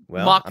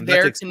mock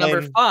there to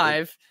number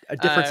 5, a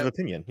difference of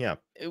opinion. Yeah,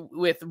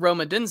 with Rome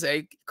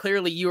Odunze,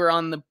 clearly you are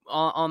on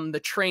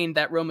the train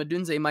that Rome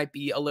Odunze might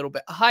be a little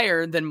bit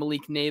higher than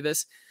Malik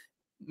Neighbors.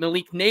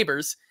 Malik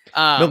Neighbors.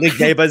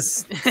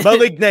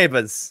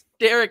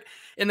 Derek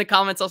in the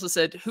comments also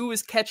said, who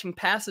is catching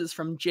passes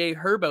from Jay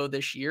Herbo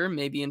this year?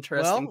 Maybe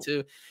interesting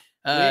to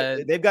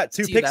They've got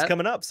 2 see picks that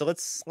coming up, so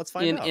let's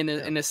find out.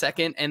 in a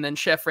second. And then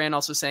Chef Ran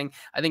also saying,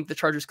 I think the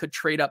Chargers could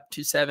trade up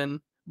to 7,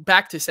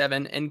 back to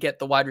 7, and get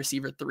the wide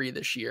receiver 3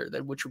 this year,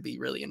 which would be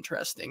really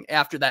interesting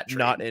after that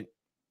trade.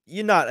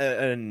 Not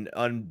an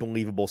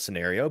unbelievable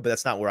scenario, but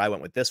that's not where I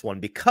went with this one,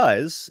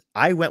 because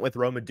I went with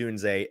Rome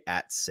Odunze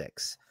at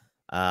 6.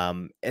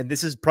 And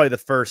this is probably the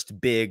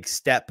first big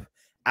step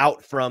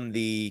out from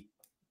the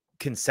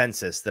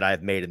consensus that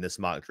I've made in this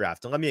mock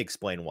draft. And let me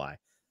explain why.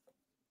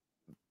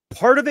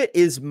 Part of it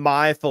is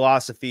my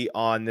philosophy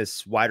on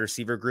this wide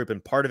receiver group,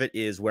 and part of it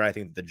is where I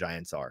think the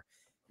Giants are.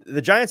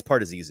 The Giants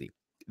part is easy.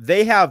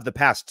 They have the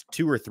past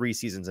 2 or 3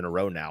 seasons in a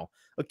row now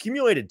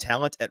accumulated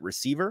talent at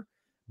receiver,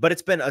 but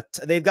it's been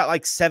they've got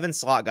like 7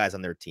 slot guys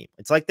on their team.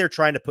 It's like they're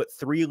trying to put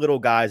 3 little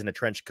guys in a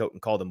trench coat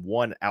and call them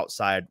one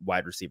outside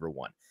wide receiver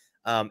 1.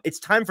 It's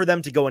time for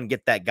them to go and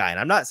get that guy. And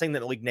I'm not saying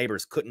that Malik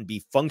Neighbors couldn't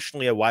be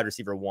functionally a wide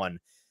receiver 1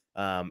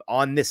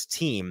 on this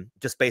team,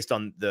 just based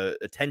on the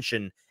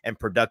attention and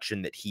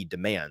production that he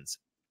demands.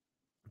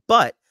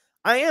 But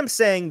I am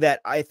saying that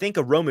I think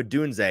a Rome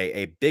Odunze,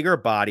 a bigger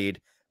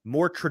bodied,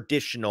 more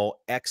traditional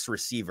X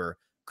receiver,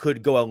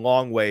 could go a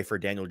long way for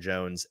Daniel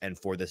Jones and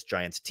for this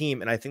Giants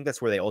team. And I think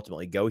that's where they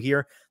ultimately go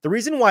here. The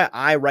reason why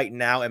I right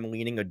now am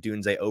leaning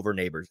Odunze over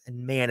Neighbors,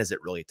 and man, is it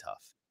really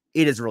tough.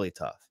 It is really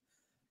tough.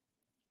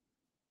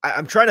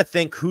 I'm trying to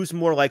think who's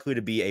more likely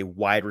to be a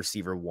wide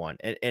receiver 1,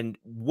 and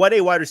what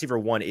a wide receiver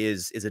 1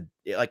 is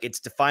it's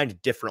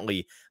defined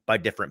differently by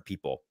different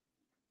people.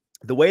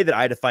 The way that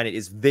I define it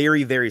is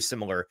very, very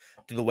similar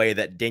to the way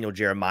that Daniel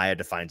Jeremiah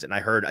defines it. And I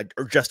heard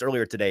just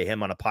earlier today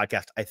him on a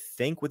podcast, I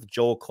think with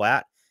Joel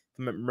Klatt,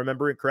 if I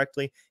remember it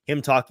correctly,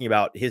 him talking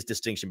about his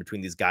distinction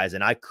between these guys,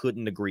 and I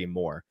couldn't agree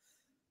more.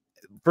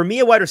 For me,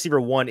 a wide receiver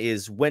 1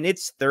 is when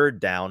it's 3rd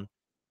down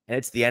and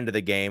it's the end of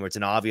the game, or it's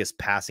an obvious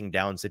passing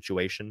down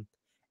situation,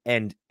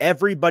 and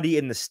everybody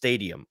in the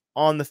stadium,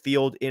 on the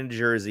field, in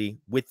jersey,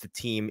 with the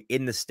team,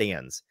 in the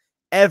stands,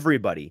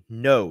 everybody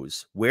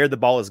knows where the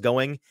ball is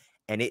going,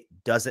 and it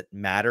doesn't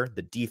matter.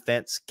 The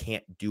defense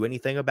can't do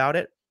anything about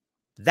it.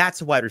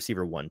 That's a wide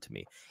receiver 1 to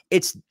me.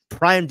 It's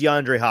prime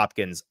DeAndre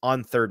Hopkins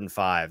on 3rd and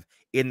 5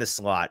 in the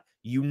slot.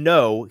 You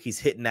know he's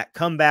hitting that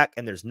comeback,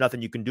 and there's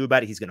nothing you can do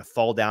about it. He's going to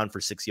fall down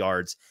for 6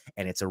 yards,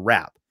 and it's a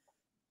wrap.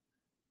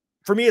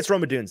 For me, it's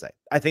Rome Odunze.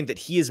 I think that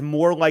he is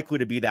more likely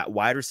to be that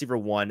wide receiver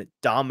 1,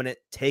 dominant,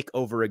 take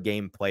over a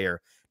game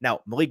player. Now,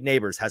 Malik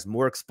Neighbors has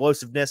more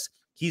explosiveness.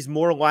 He's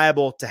more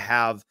liable to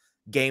have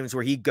games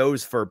where he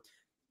goes for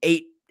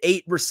eight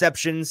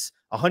receptions,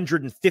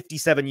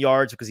 157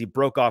 yards, because he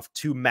broke off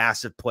 2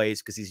 massive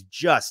plays, because he's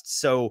just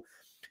so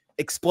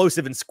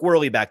explosive and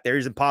squirrely back there.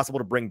 He's impossible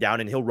to bring down,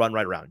 and he'll run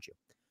right around you.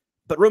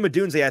 But Rome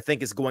Odunze, I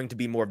think, is going to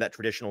be more of that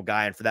traditional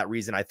guy. And for that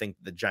reason, I think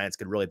the Giants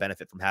could really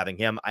benefit from having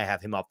him. I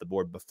have him off the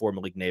board before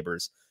Malik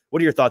Neighbors. What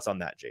are your thoughts on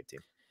that, JT?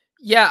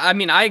 Yeah, I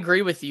mean, I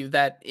agree with you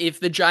that if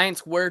the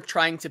Giants were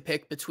trying to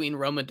pick between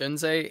Rome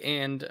Odunze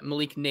and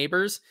Malik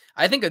Neighbors,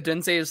 I think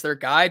Odunze is their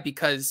guy,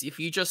 because if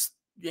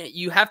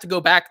you have to go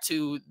back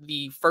to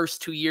the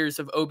first 2 years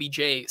of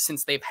OBJ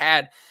since they've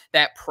had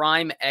that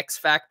prime X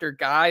factor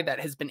guy that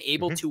has been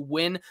able to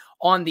win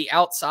on the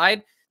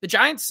outside. The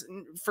Giants,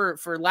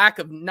 for lack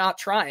of not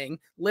trying,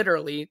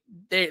 literally,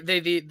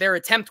 their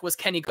attempt was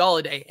Kenny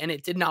Golladay, and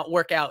it did not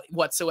work out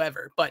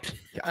whatsoever. But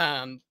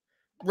Rome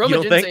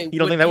Odunze you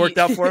don't think that worked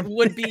out for him?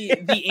 would be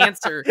the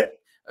answer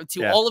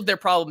to all of their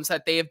problems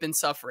that they have been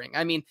suffering.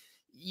 I mean,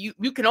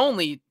 you can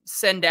only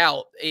send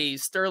out a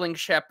Sterling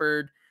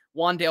Shepard,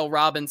 Wan'Dale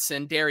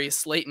Robinson, Darius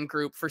Slayton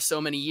group for so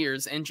many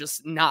years and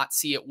just not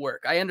see it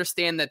work. I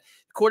understand that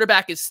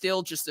quarterback is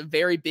still just a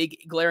very big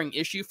glaring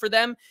issue for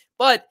them,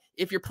 but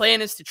if your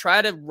plan is to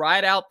try to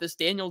ride out this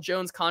Daniel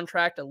Jones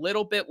contract a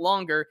little bit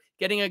longer,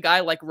 getting a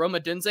guy like Rome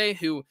Odunze,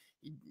 who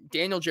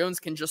Daniel Jones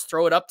can just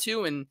throw it up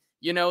to, and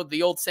you know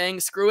the old saying,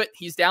 screw it,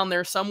 he's down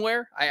there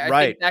somewhere. I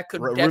think that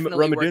could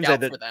definitely work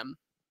out for them.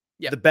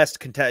 The best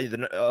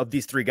contested of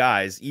these 3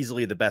 guys,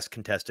 easily the best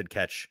contested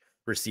catch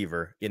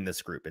receiver in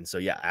this group. And so,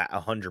 yeah,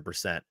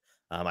 100%.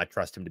 I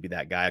trust him to be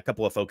that guy. A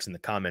couple of folks in the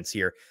comments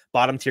here,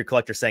 bottom tier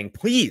collector saying,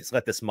 please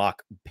let this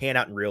mock pan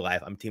out in real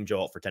life. I'm Team Joe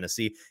Alt for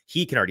Tennessee.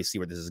 He can already see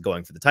where this is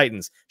going for the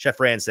Titans. Chef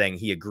Rand saying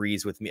he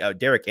agrees with me.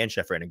 Derek and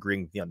Chef Rand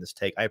agreeing with me on this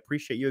take. I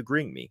appreciate you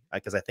agreeing with me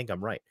because I think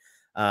I'm right.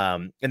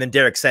 And then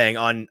Derek saying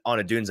on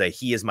Odunze,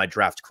 he is my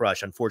draft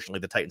crush. Unfortunately,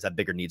 the Titans have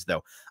bigger needs,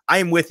 though. I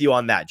am with you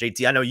on that,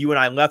 JT. I know you and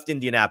I left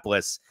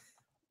Indianapolis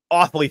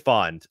awfully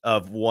fond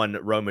of one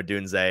Rome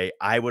Odunze.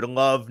 I would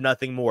love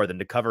nothing more than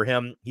to cover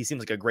him. He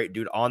seems like a great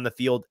dude on the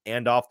field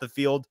and off the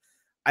field.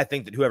 I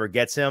think that whoever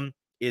gets him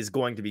is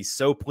going to be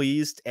so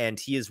pleased, and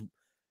he is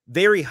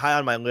very high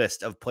on my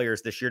list of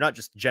players this year, not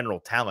just general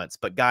talents,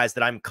 but guys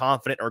that I'm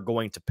confident are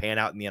going to pan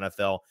out in the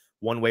NFL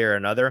one way or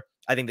another.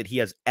 I think that he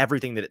has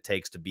everything that it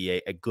takes to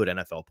be a good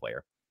NFL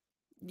player.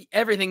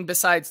 Everything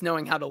besides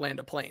knowing how to land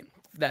a plane.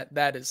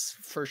 That is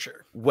for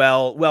sure.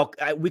 Well,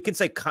 we can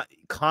say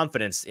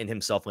confidence in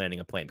himself landing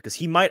a plane, because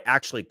he might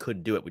actually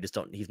could do it. We just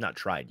don't. He's not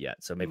tried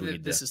yet, so maybe we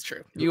need This is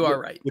true. You are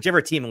right.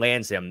 Whichever team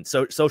lands him,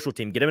 social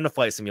team, get him in a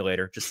flight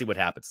simulator. Just see what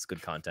happens. It's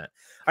good content.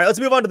 All right, let's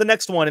move on to the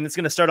next one, and it's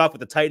going to start off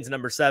with the Titans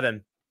number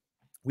 7.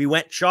 We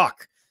went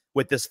chalk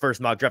with this first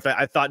mock draft.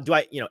 I thought,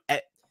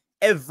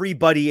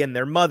 everybody and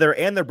their mother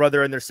and their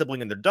brother and their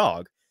sibling and their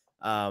dog,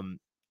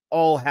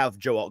 all have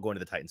Joe Alt going to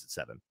the Titans at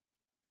 7.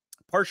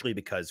 Partially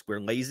because we're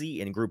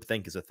lazy and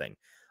groupthink is a thing.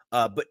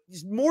 But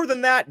more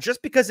than that,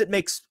 just because it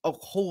makes a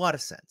whole lot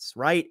of sense,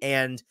 right?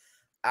 And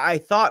I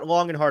thought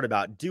long and hard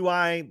about, do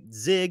I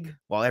zig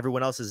while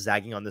everyone else is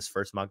zagging on this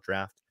first mock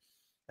draft?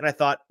 And I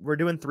thought, we're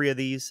doing 3 of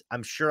these.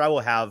 I'm sure I will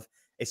have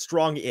a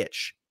strong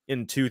itch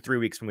in 2-3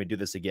 weeks when we do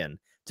this again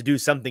to do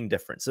something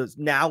different. So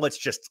now let's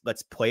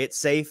play it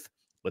safe.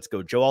 Let's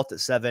go Joe Alt at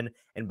 7.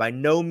 And by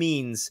no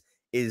means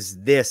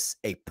is this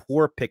a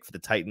poor pick for the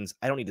Titans.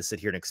 I don't need to sit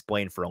here and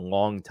explain for a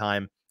long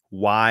time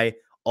why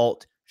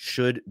Alt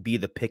should be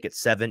the pick at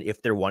 7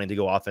 if they're wanting to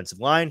go offensive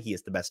line. He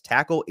is the best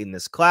tackle in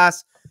this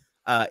class.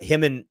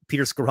 Him and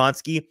Peter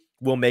Skoronski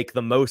will make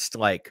the most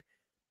like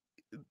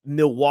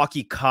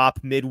Milwaukee cop,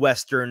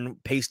 Midwestern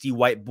pasty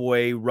white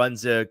boy,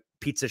 runs a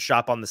pizza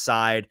shop on the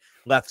side,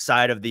 left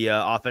side of the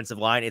offensive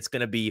line. It's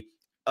going to be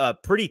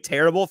pretty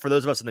terrible for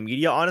those of us in the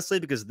media, honestly,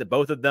 because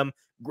both of them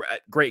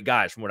great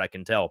guys from what I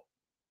can tell,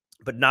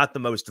 but not the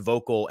most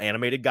vocal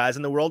animated guys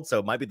in the world. So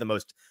it might be the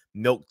most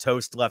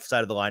milquetoast left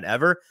side of the line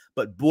ever,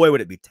 but boy,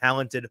 would it be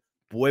talented.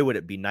 Boy, would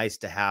it be nice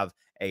to have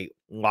a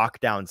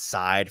lockdown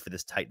side for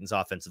this Titans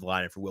offensive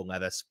line and for Will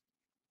Levis.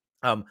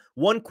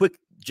 One quick,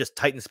 just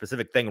Titans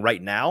specific thing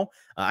right now.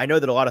 I know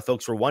that a lot of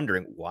folks were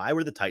wondering, why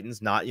were the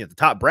Titans not, the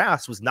top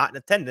brass was not in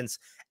attendance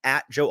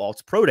at Joe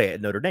Alt's pro day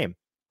at Notre Dame.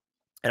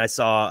 And I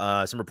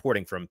saw some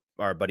reporting from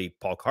our buddy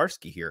Paul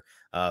Karski here,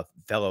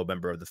 fellow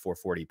member of the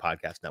 440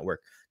 podcast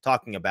network,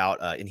 talking about,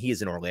 and he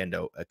is in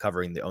Orlando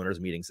covering the owners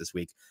meetings this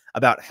week,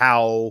 about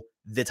how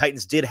the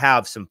Titans did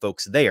have some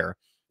folks there,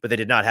 but they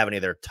did not have any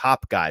of their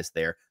top guys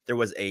there. There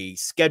was a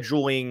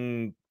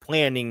scheduling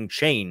planning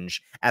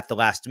change at the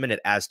last minute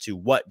as to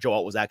what Joe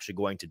Alt was actually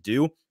going to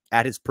do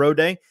at his pro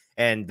day.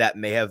 And that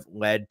may have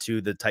led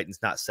to the Titans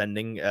not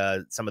sending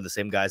some of the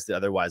same guys that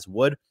otherwise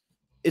would.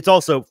 It's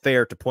also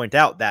fair to point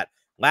out that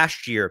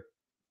last year,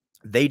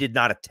 they did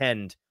not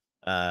attend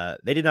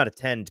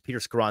Peter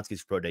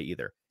Skoronski's pro day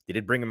either. They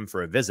did bring him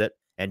for a visit,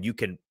 and you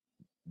can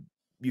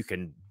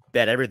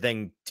bet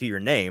everything to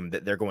your name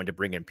that they're going to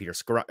bring in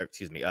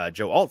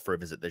Joe Alt for a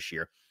visit this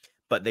year.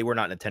 But they were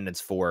not in attendance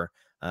for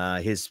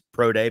his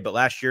pro day. But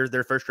last year,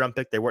 their first round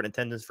pick, they weren't in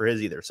attendance for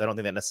his either. So I don't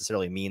think that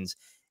necessarily means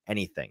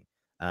anything.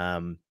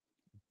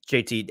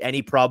 JT,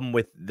 any problem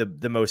with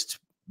the most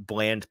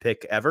bland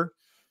pick ever?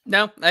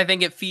 No, I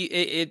think it's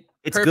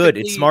good.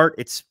 It's smart.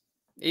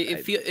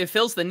 It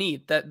fills the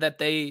need that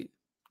they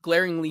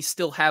glaringly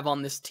still have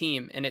on this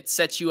team, and it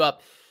sets you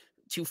up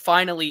to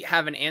finally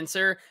have an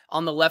answer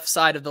on the left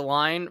side of the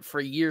line for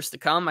years to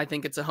come. I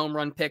think it's a home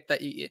run pick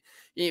that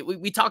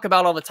we talk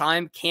about all the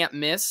time. Can't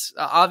miss.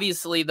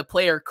 Obviously, the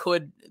player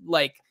could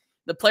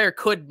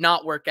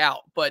not work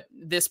out, but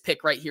this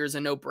pick right here is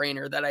a no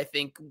brainer. That I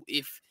think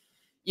if.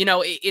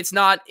 It's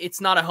not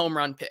a home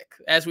run pick,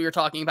 as we were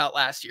talking about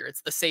last year.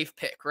 It's the safe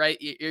pick, right?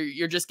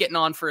 You're just getting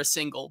on for a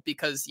single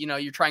because,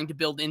 you're trying to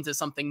build into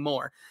something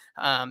more.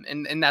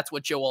 And that's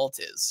what Joe Alt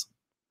is.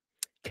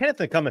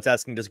 Kenneth in the comments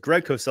asking, does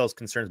Greg Cosell's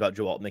concerns about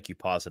Joe Alt make you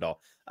pause at all?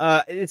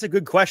 It's a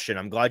good question.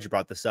 I'm glad you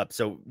brought this up.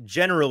 So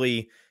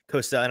generally,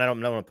 Cosell, and I don't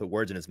want to put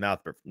words in his mouth,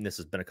 but this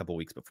has been a couple of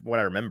weeks, but from what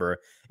I remember,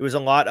 it was a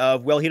lot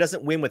of, he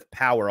doesn't win with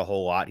power a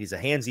whole lot. He's a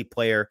handsy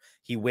player.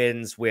 He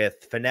wins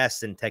with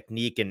finesse and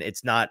technique, and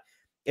it's not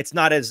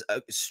as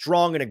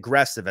strong and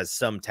aggressive as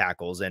some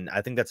tackles. And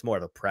I think that's more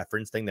of a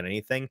preference thing than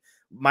anything.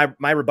 My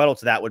rebuttal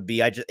to that would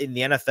be, in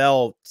the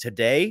NFL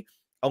today,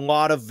 a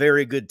lot of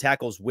very good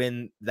tackles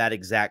win that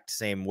exact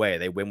same way.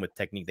 They win with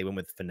technique. They win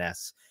with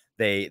finesse.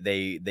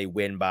 They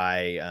win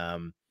by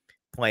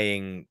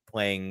playing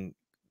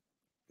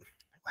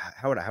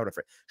how would I phrase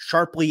it?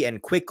 Sharply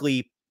and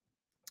quickly,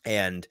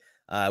 and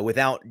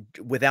without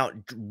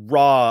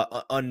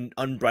raw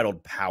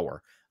unbridled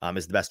power.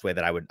 Is the best way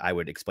that I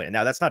would explain it.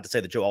 Now, that's not to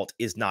say that Joe Alt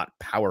is not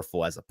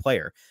powerful as a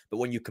player, but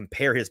when you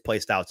compare his play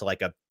style to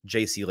like a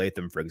J.C.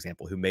 Latham, for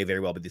example, who may very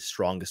well be the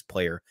strongest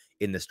player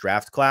in this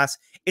draft class,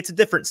 it's a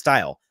different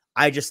style.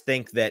 I just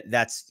think that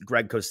that's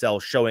Greg Cosell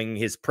showing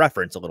his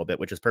preference a little bit,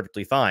 which is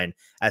perfectly fine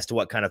as to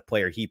what kind of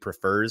player he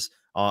prefers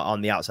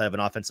on the outside of an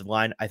offensive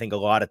line. I think a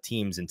lot of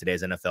teams in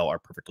today's NFL are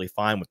perfectly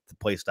fine with the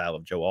play style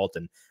of Joe Alt,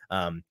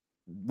 and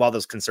while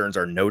those concerns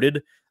are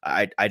noted,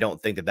 I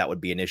don't think that would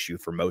be an issue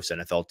for most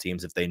NFL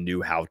teams if they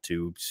knew how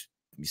to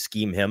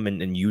scheme him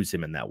and use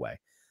him in that way.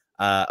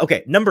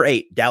 Okay, number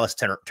 8, Dallas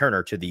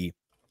Turner to the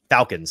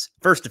Falcons.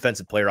 First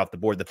defensive player off the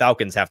board. The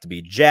Falcons have to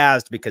be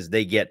jazzed because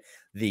they get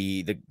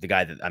the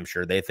guy that I'm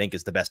sure they think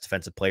is the best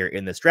defensive player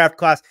in this draft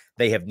class.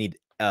 They have need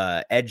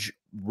edge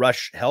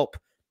rush help.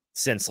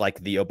 since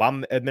like the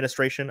Obama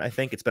administration. I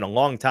think it's been a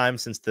long time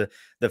since the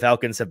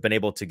Falcons have been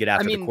able to get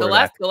after the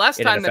quarterback the last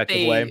in an time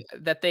effective way.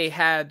 that they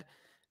had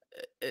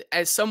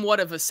as somewhat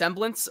of a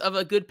semblance of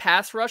a good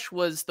pass rush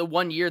was the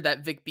one year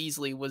that Vic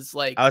Beasley was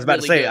like I was about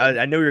really to say, good.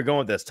 I know you're going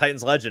with this.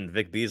 Titans legend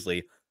Vic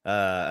Beasley,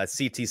 a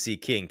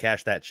CTC king,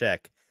 cash that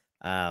check.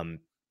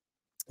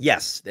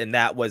 Yes, and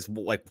that was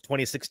like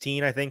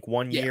 2016, I think,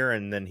 one year,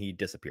 and then he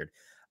disappeared.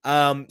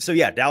 So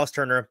yeah, Dallas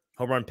Turner,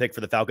 home run pick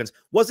for the Falcons.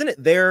 Wasn't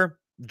it their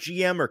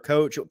GM or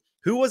coach?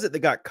 Who was it that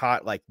got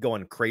caught like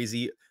going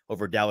crazy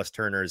over Dallas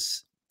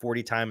Turner's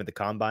 40 time at the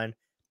combine?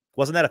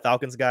 Wasn't that a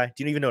Falcons guy?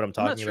 Do you even know what I'm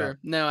I'm not talking sure. about?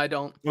 No, I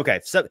don't.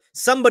 Okay, so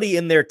somebody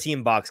in their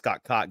team box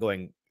got caught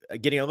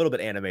getting a little bit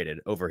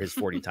animated over his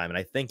 40 time, and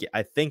I think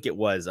it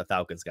was a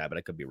Falcons guy, but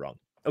I could be wrong.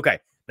 Okay,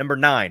 number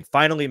 9.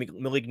 Finally,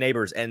 Malik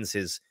Neighbors ends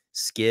his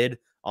skid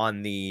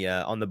on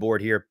the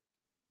board here.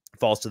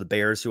 Falls to the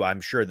Bears, who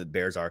I'm sure the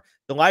Bears are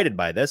delighted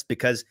by this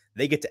because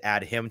they get to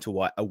add him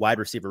to a wide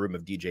receiver room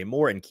of DJ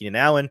Moore and Keenan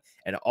Allen,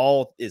 and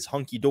all is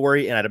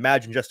hunky-dory. And I'd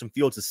imagine Justin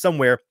Fields is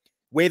somewhere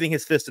waving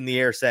his fist in the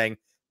air saying,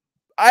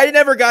 I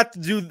never got to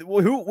do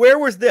where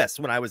was this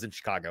when I was in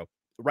Chicago?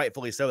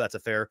 Rightfully so. That's a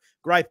fair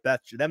gripe.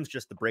 Them's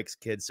just the breaks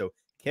kids. So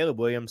Caleb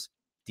Williams,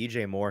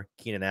 DJ Moore,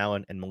 Keenan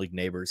Allen, and Malik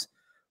Neighbors.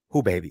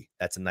 Who baby?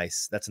 That's a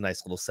nice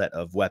little set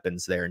of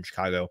weapons there in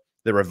Chicago.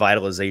 The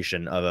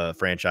revitalization of a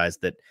franchise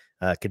that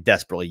could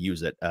desperately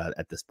use it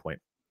at this point.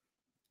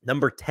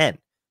 Number 10,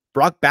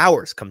 Brock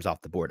Bowers comes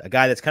off the board. A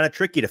guy that's kind of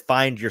tricky to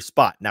find your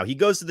spot. Now he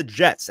goes to the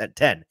Jets at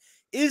 10.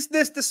 Is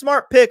this the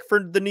smart pick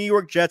for the New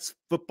York Jets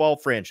football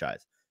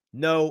franchise?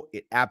 No,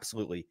 it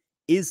absolutely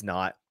is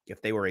not.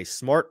 If they were a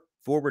smart,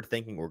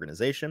 forward-thinking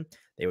organization,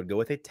 they would go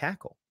with a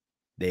tackle.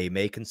 They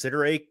may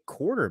consider a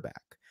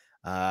quarterback.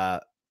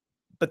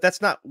 But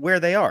that's not where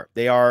they are.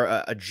 They are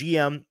a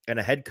GM and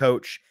a head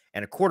coach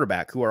and a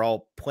quarterback who are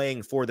all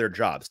playing for their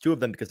jobs. 2 of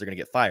them because they're going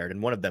to get fired,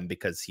 and one of them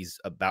because he's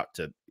about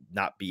to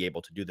not be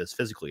able to do this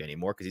physically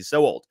anymore because he's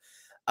so old,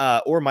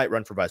 or might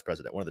run for vice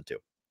president, one of the 2.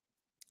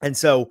 And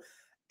so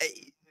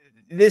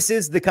this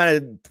is the kind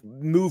of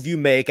move you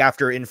make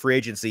after in free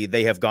agency.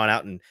 They have gone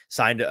out and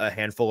signed a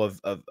handful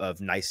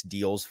of nice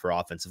deals for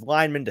offensive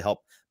linemen to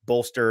help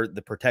bolster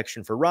the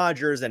protection for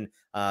Rodgers. And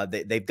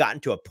they've gotten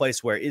to a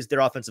place where, is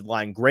their offensive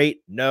line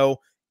great? No.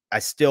 I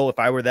still, if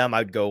I were them,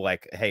 I'd go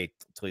like, hey,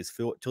 Talisa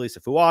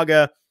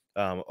Fuaga,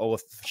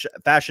 Olaf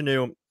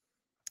Fashanu,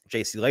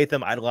 JC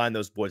Latham, I'd line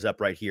those boys up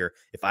right here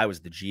if I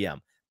was the GM.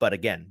 But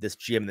again, this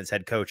GM and this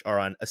head coach are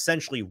on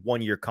essentially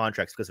 1-year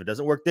contracts because if it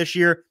doesn't work this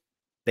year,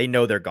 they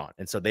know they're gone.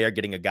 And so they are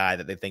getting a guy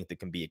that they think that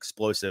can be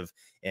explosive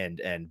and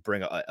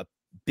bring a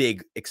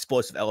big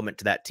explosive element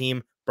to that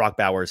team. Brock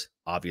Bowers,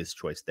 obvious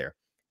choice there.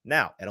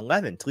 Now at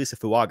 11, Talisa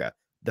Fuaga,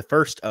 the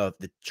first of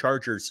the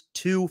Chargers'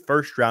 2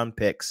 first-round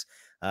picks.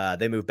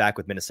 They move back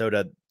with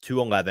Minnesota to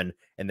 11,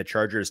 and the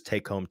Chargers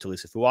take home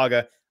Talisa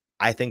Fuaga.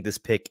 I think this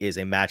pick is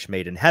a match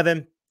made in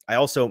heaven. I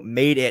also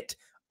made it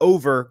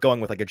over going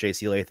with like a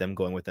JC Latham,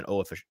 going with an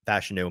Olaf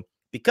Fashanu,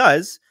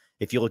 because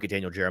if you look at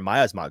Daniel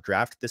Jeremiah's mock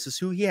draft, this is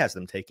who he has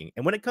them taking.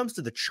 And when it comes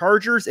to the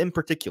Chargers in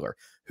particular,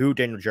 who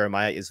Daniel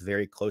Jeremiah is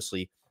very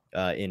closely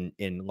in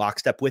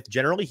lockstep with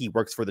generally, he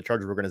works for the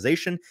Chargers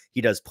organization.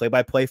 He does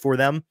play-by-play for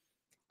them.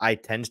 I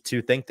tend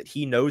to think that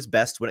he knows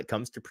best when it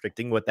comes to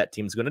predicting what that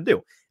team's going to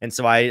do. And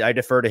so I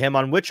defer to him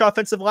on which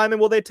offensive lineman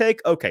will they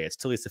take. Okay, it's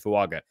Talisa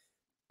Fuaga.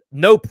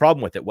 No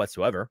problem with it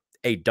whatsoever.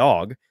 A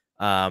dog.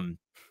 Our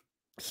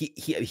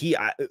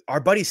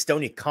buddy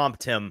Stoney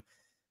comped him.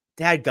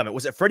 Dadgummit.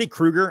 Was it Freddy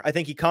Krueger? I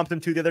think he comped him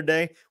to the other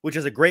day, which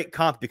is a great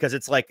comp because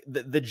it's like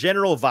the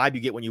general vibe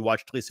you get when you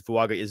watch Talisa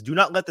Fuaga is do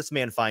not let this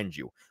man find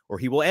you or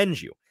he will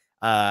end you.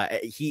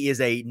 He is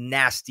a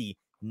nasty,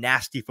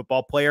 nasty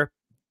football player.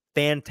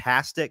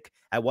 Fantastic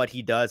at what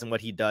he does, and what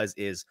he does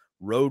is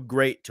road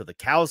great till the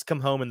cows come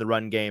home in the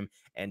run game,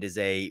 and is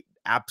a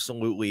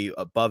absolutely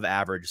above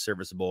average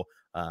serviceable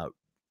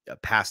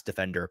pass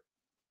defender.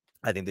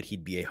 I think that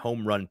he'd be a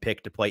home run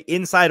pick to play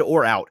inside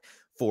or out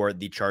for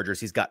the Chargers.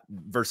 He's got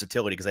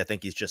versatility because I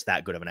think he's just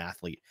that good of an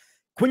athlete.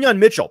 Quinyon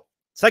Mitchell,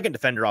 second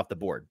defender off the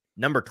board,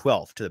 number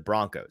 12 to the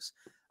Broncos.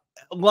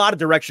 A lot of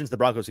directions the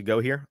Broncos could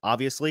go here,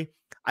 obviously.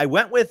 I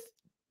went with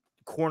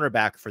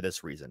cornerback for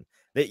this reason.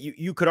 That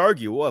you could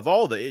argue of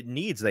all the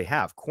needs they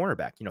have,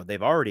 cornerback. You know,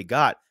 they've already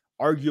got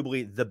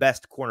arguably the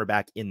best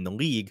cornerback in the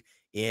league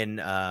in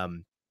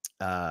totally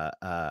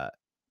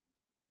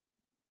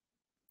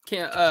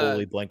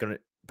blank on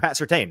it. Pat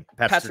Surtain.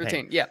 Pat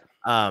Surtain, yeah.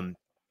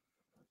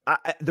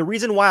 The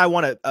reason why I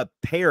want to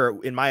pair,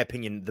 in my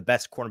opinion, the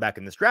best cornerback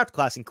in this draft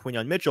class in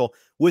Quinyon Mitchell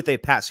with a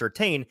Pat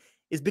Surtain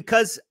is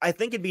because I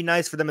think it'd be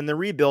nice for them in the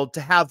rebuild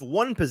to have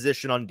one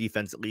position on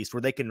defense, at least,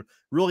 where they can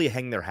really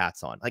hang their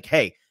hats on. Like,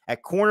 hey,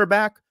 at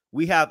cornerback,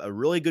 we have a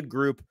really good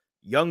group,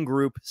 young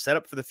group, set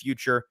up for the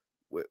future.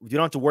 You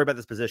don't have to worry about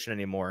this position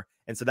anymore.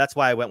 And so that's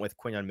why I went with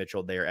Quinyon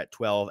Mitchell there at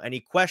 12.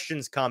 Any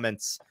questions,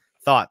 comments,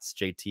 thoughts,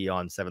 JT,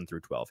 on 7 through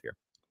 12 here?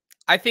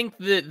 I think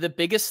the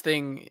biggest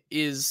thing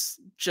is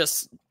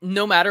just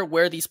no matter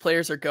where these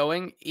players are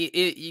going,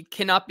 it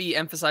cannot be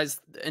emphasized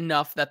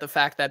enough that the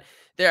fact that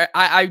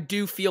I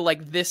do feel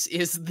like this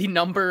is the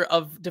number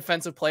of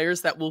defensive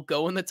players that will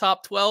go in the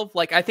top 12.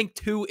 Like, I think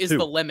 2 is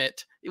the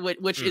limit,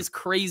 which is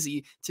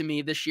crazy to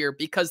me this year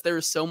because there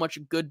is so much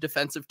good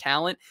defensive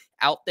talent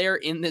out there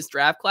in this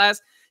draft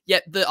class.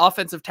 Yet the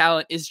offensive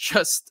talent is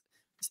just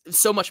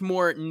so much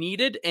more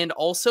needed and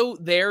also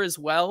there as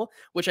well,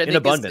 which I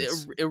think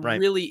is a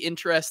really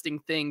interesting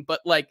thing.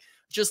 But like,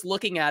 just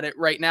looking at it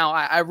right now,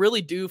 I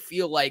really do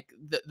feel like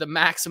the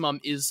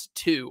maximum is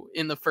 2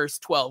 in the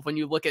first 12 when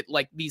you look at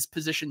like these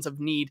positions of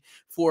need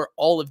for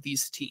all of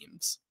these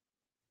teams.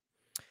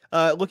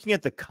 Looking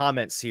at the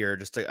comments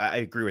here, I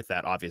agree with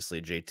that,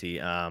 obviously,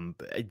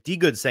 JT. D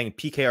Good saying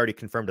PK already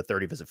confirmed a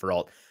 30 visit for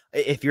alt.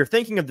 If you're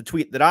thinking of the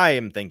tweet that I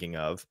am thinking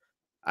of,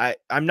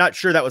 I'm not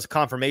sure that was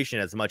confirmation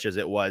as much as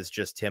it was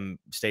just him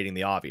stating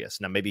the obvious.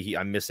 Now, maybe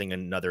I'm missing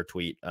another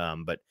tweet,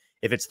 but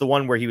if it's the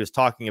one where he was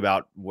talking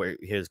about where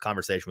his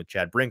conversation with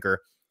Chad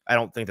Brinker, I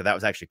don't think that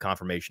was actually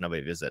confirmation of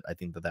a visit. I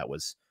think that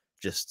was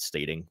just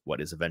stating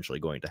what is eventually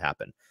going to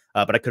happen.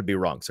 But I could be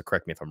wrong, so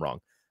correct me if I'm wrong.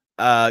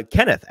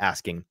 Kenneth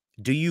asking,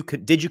 did you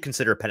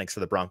consider Penix for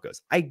the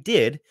Broncos? I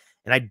did,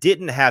 and I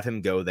didn't have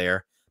him go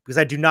there because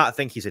I do not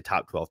think he's a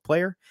top 12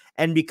 player.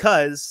 And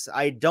because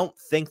I don't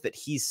think that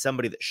he's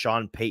somebody that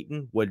Sean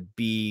Payton would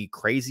be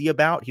crazy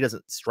about. He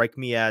doesn't strike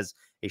me as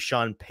a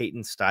Sean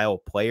Payton style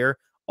player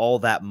all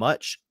that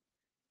much.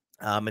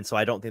 And so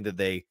I don't think that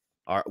they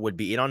would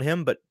be in on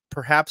him, but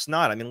perhaps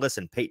not. I mean,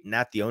 listen, Payton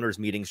at the owners'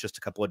 meetings just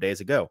a couple of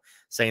days ago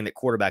saying that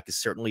quarterback is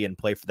certainly in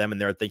play for them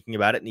and they're thinking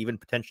about it and even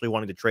potentially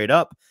wanting to trade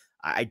up.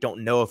 I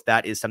don't know if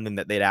that is something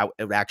that they'd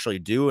actually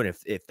do and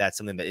if that's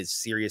something that is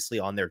seriously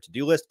on their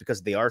to-do list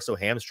because they are so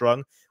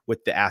hamstrung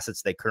with the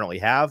assets they currently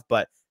have,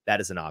 but that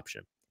is an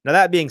option. Now,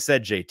 that being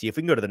said, JT, if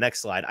we can go to the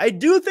next slide, I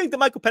do think that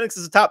Michael Penix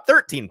is a top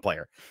 13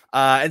 player.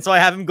 And so I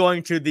have him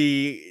going to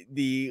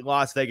the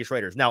Las Vegas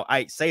Raiders. Now,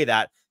 I say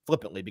that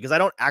flippantly because I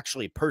don't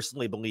actually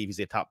personally believe he's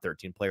a top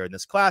 13 player in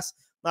this class.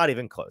 Not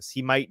even close.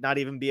 He might not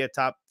even be a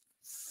top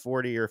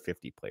 40 or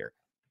 50 player.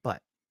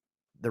 But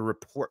the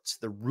reports,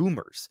 the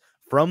rumors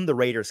from the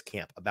Raiders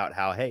camp about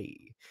how, hey,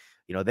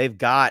 you know, they've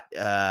got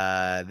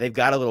a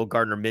little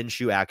Gardner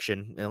Minshew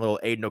action and a little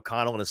Aiden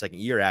O'Connell in a second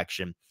year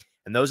action.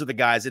 And those are the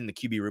guys in the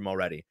QB room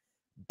already.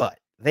 But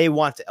they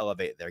want to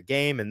elevate their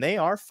game, and they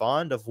are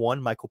fond of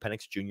one Michael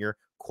Penix Jr.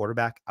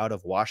 quarterback out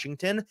of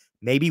Washington.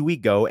 Maybe we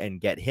go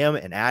and get him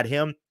and add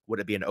him. Would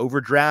it be an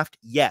overdraft?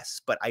 Yes.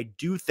 But I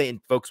do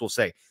think folks will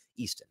say,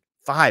 Easton,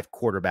 5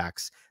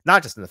 quarterbacks,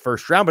 not just in the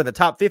first round, but in the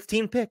top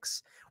 15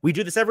 picks. We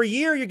do this every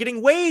year. You're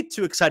getting way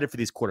too excited for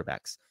these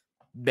quarterbacks.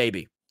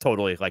 Maybe.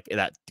 Totally. Like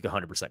that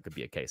 100% could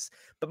be a case.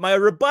 But my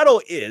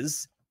rebuttal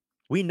is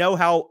we know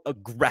how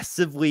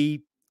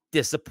aggressively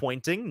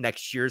disappointing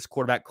next year's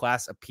quarterback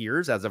class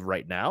appears as of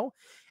right now.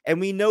 And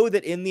we know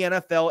that in the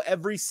NFL,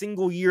 every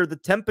single year, the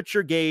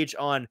temperature gauge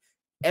on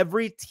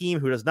every team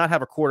who does not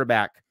have a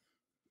quarterback,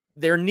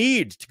 their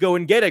need to go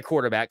and get a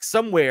quarterback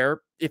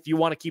somewhere, if you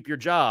want to keep your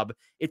job,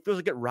 it feels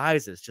like it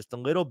rises just a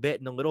little bit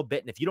and a little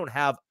bit. And if you don't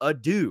have a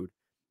dude,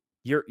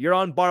 you're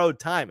on borrowed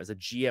time as a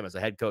GM, as a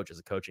head coach, as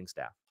a coaching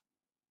staff.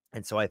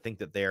 And so I think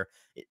that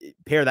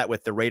pair that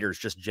with the Raiders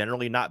just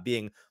generally not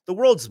being the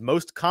world's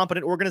most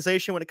competent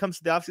organization when it comes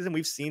to the offseason.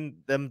 We've seen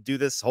them do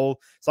this whole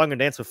song and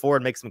dance before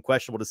and make some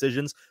questionable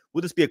decisions.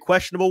 Would this be a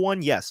questionable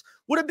one? Yes.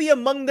 Would it be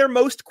among their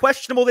most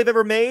questionable they've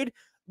ever made?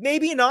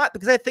 Maybe not,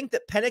 because I think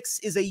that Penix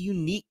is a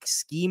unique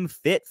scheme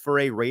fit for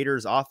a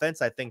Raiders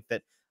offense. I think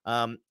that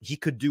he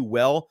could do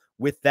well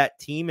with that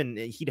team and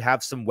he'd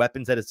have some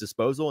weapons at his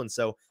disposal. And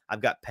so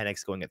I've got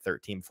Penix going at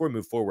 13. Before we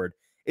move forward,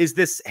 is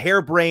this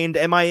harebrained?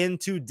 Am I in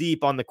too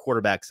deep on the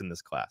quarterbacks in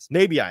this class?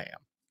 Maybe I am.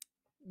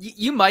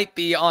 You might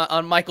be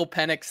on Michael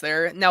Penix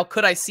there. Now,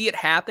 could I see it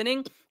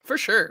happening? For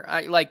sure.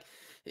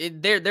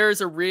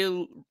 There's a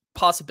real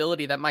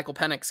possibility that Michael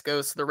Penix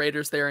goes to the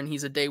Raiders there and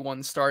he's a day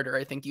one starter.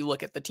 I think you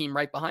look at the team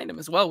right behind him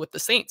as well with the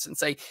Saints and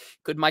say,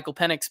 could Michael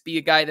Penix be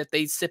a guy that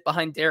they sit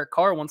behind Derek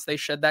Carr once they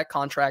shed that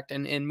contract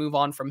and move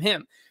on from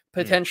him?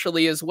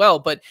 Potentially as well.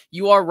 But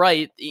you are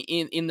right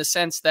in the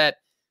sense that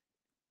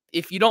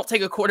if you don't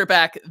take a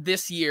quarterback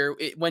this year,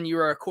 when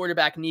you're a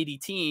quarterback needy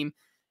team,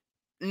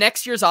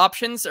 next year's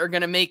options are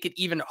going to make it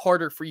even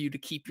harder for you to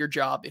keep your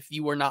job if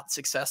you are not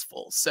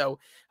successful. So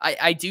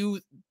I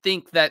do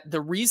think that the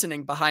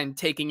reasoning behind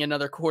taking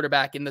another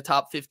quarterback in the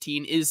top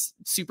 15 is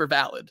super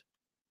valid.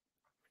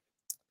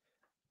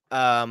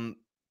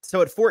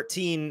 So at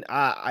 14,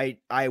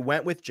 I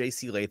went with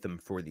JC Latham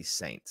for the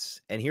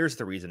Saints. And here's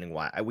the reasoning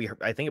why.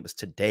 I think it was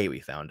today we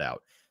found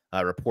out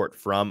a report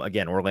from,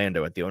 again,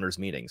 Orlando at the owners'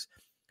 meetings.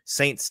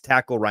 Saints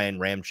tackle Ryan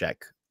Ramczyk,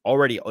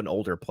 already an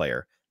older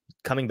player,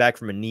 coming back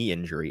from a knee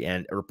injury.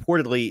 And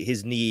reportedly,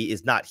 his knee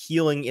is not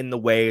healing in the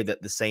way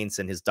that the Saints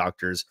and his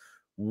doctors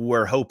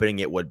were hoping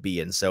it would be.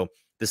 And so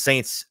the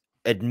Saints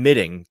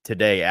admitting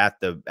today at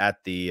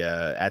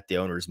the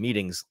owners'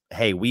 meetings,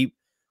 hey, we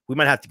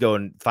might have to go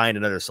and find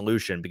another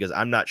solution because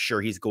I'm not sure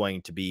he's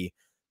going to be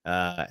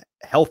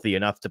healthy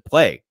enough to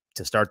play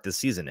to start this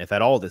season, if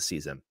at all this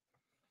season.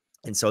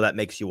 And so that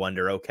makes you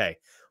wonder, okay,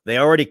 they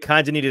already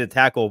kind of needed a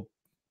tackle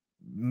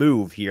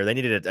move here. They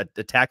needed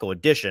a tackle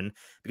addition,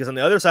 because on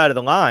the other side of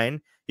the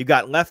line, you've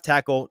got left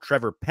tackle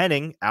Trevor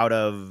Penning out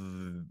of,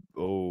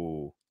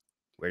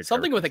 where's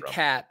something with a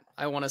cat,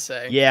 I want to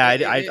say. Yeah,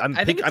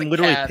 I'm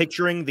literally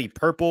picturing the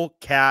purple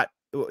cat.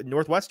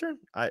 Northwestern?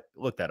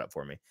 Look that up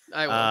for me.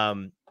 I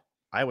will.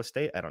 Iowa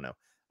State? I don't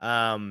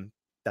know.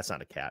 That's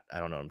not a cat. I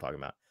don't know what I'm talking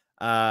about.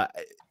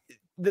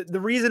 The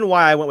reason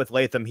why I went with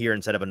Latham here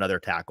instead of another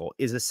tackle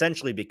is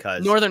essentially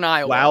because Northern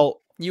Iowa.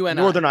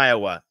 Northern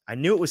Iowa. I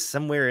knew it was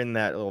somewhere in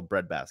that little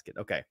breadbasket.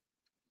 Okay.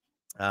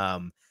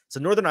 So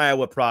Northern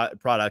Iowa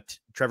product,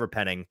 Trevor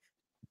Penning,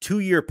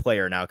 2-year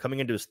player now, coming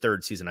into his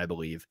 3rd season, I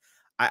believe.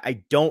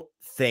 I don't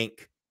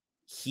think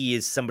he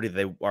is somebody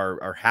they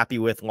are happy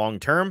with long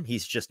term.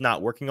 He's just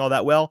not working all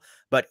that well,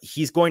 but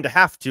he's going to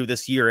have to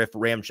this year if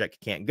Ramczyk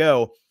can't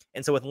go.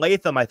 And so with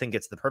Latham, I think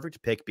it's the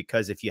perfect pick,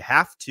 because if you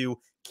have to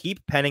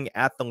keep Penning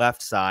at the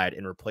left side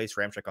and replace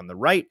Ramczyk on the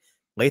right,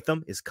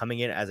 Latham is coming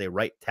in as a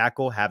right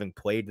tackle, having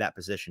played that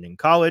position in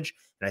college.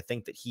 And I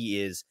think that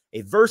he is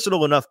a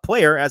versatile enough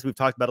player, as we've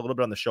talked about a little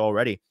bit on the show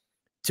already,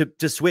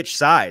 to switch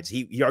sides.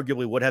 He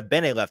arguably would have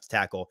been a left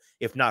tackle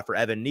if not for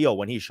Evan Neal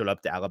when he showed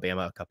up to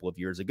Alabama a couple of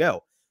years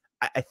ago.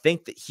 I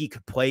think that he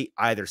could play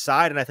either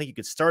side, and I think you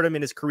could start him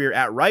in his career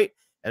at right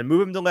and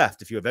move him to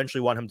left if you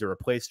eventually want him to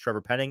replace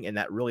Trevor Penning, and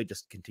that really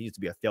just continues to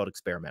be a failed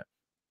experiment.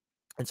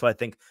 And so I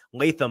think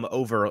Latham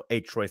over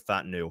a Troy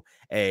Fontenot,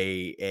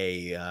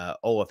 a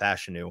Olaf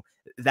Ashanu,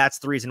 that's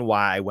the reason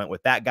why I went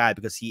with that guy,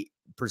 because he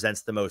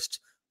presents the most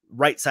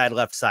right side,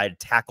 left side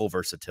tackle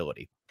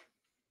versatility.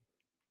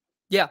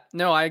 Yeah,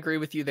 no, I agree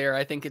with you there.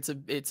 I think it's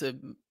a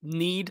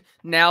need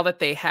now that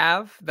they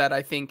have, that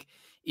I think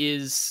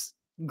is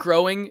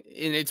growing,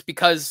 and it's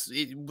because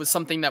it was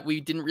something that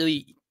we didn't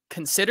really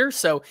consider.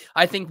 So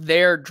I think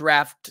their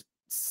draft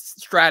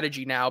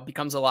strategy now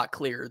becomes a lot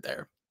clearer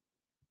there.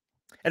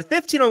 At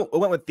 15, I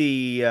went with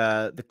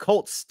the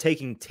Colts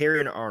taking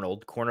Terrion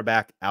Arnold,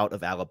 cornerback out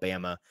of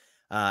Alabama.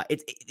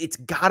 It's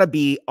got to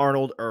be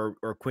Arnold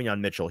or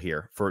Quinyon Mitchell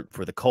here for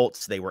the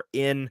Colts. They were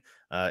in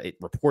it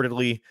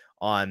reportedly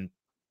on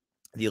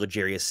the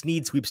L'Jarius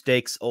Sneed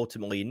sweepstakes,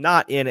 ultimately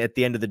not in at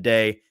the end of the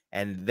day,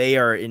 and they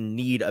are in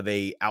need of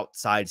a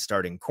outside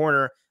starting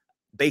corner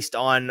based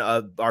on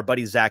our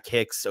buddy Zach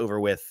Hicks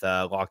over with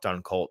Locked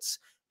On Colts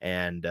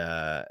and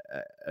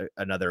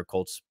another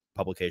Colts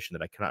publication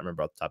that I cannot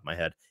remember off the top of my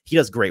head. He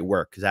does great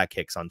work, Zach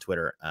Hicks on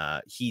Twitter.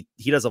 He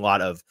does a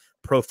lot of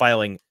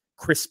profiling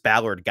Chris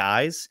Ballard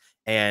guys,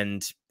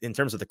 and in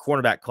terms of the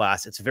cornerback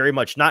class, it's very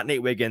much not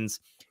Nate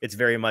Wiggins. It's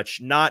very much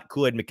not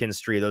Kool-Aid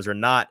McKinstry. Those are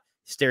not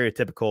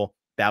stereotypical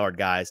Ballard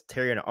guys.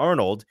 Terrion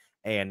Arnold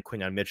and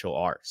Quinyon Mitchell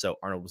are. So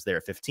Arnold was there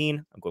at 15.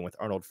 I'm going with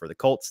Arnold for the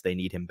Colts. They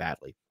need him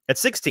badly. At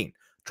 16,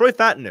 Troy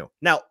Fontenot.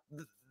 Now,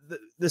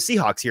 the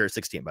Seahawks here at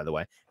 16, by the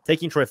way,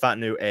 taking Troy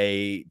Fontenot,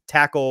 a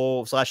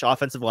tackle /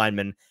 offensive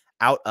lineman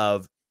out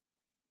of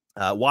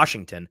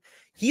Washington.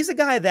 He's a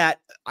guy that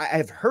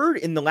I've heard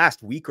in the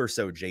last week or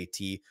so,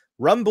 JT,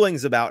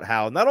 rumblings about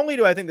how not only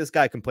do I think this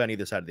guy can play on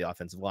either side of the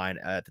offensive line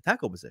at the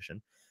tackle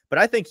position, but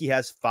I think he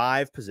has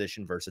 5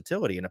 position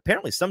versatility. And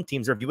apparently some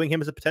teams are viewing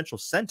him as a potential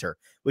center,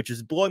 which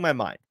is blowing my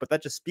mind. But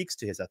that just speaks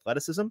to his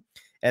athleticism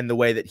and the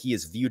way that he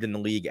is viewed in the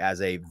league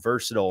as a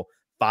versatile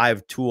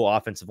 5-tool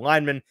offensive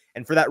lineman.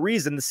 And for that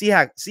reason, the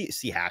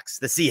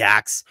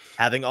Seahawks,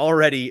 having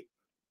already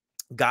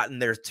gotten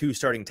their 2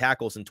 starting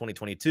tackles in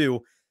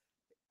 2022,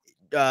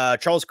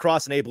 Charles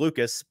Cross and Abe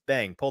Lucas,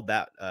 pulled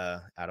that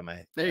out of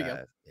my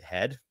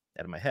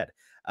head.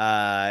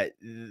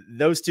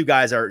 Those 2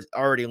 guys are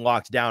already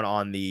locked down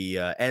on the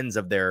ends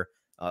of their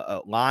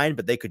line,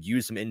 but they could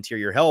use some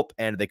interior help,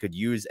 and they could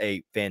use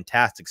a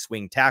fantastic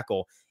swing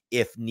tackle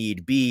if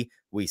need be.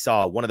 We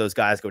saw one of those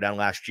guys go down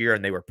last year,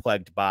 and they were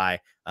plagued by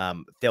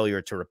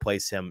failure to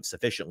replace him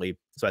sufficiently.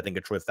 So I think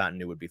a Troy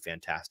Fontenot would be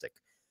fantastic.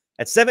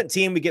 At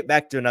 17, we get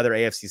back to another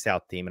AFC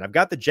South team, and I've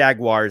got the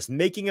Jaguars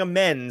making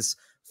amends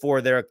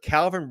for their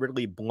Calvin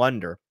Ridley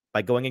blunder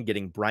by going and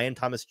getting Brian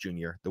Thomas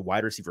Jr., the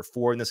wide receiver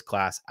 4 in this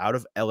class, out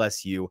of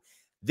LSU.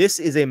 This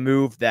is a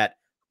move that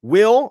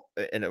will,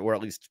 or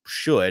at least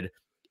should,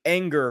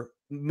 anger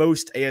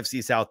most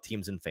AFC South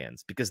teams and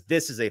fans, because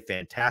this is a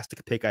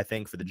fantastic pick, I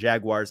think, for the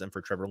Jaguars and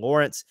for Trevor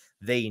Lawrence.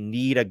 They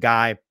need a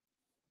guy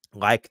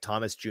like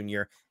Thomas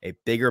Jr., a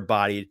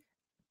bigger-bodied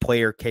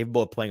player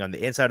capable of playing on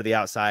the inside or the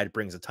outside,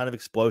 brings a ton of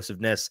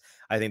explosiveness.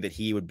 I think that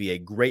he would be a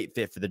great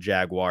fit for the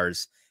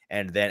Jaguars.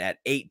 And then at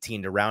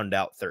 18 to round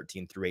out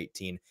 13 through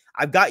 18,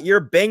 I've got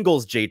your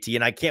Bengals, JT,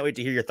 and I can't wait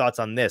to hear your thoughts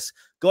on this.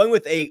 Going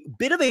with a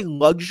bit of a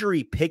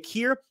luxury pick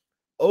here,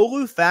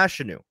 Olu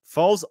Fashanu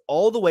falls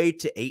all the way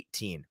to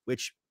 18,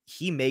 which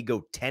he may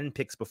go 10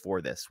 picks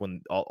before this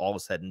when all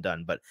is said and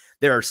done. But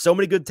there are so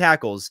many good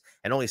tackles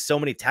and only so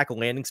many tackle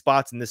landing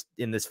spots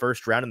in this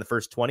first round, in the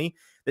first 20,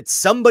 that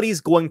somebody's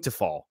going to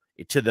fall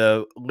to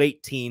the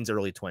late teens,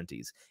 early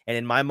 20s. And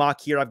in my mock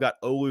here, I've got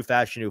Olu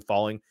Fashanu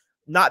falling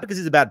not because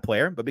he's a bad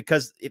player, but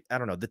because I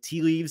don't know, the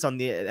tea leaves on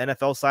the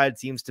NFL side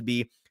seems to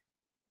be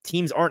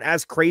teams aren't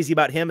as crazy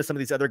about him as some of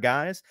these other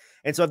guys.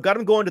 And so I've got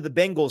him going to the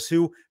Bengals,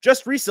 who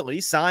just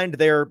recently signed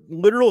their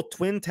literal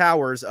twin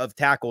towers of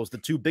tackles, the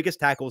two biggest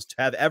tackles to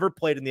have ever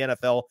played in the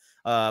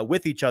NFL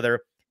with each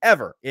other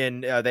ever.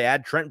 They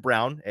add Trent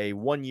Brown, a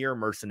 1-year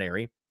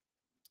mercenary.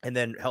 And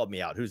then help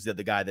me out. Who's the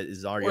guy that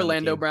is already Orlando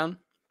on the team? Brown.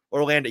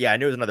 Orlando. Yeah, I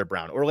knew it was another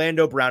Brown.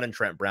 Orlando Brown and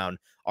Trent Brown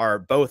are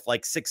both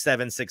like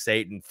 6'7",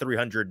 6'8", and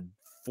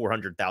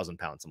 400,000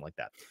 pounds, something like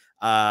that.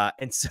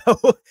 And so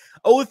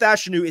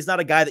Olufashinu is not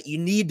a guy that you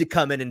need to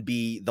come in and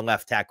be the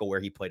left tackle where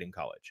he played in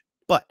college,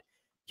 but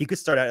he could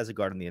start out as a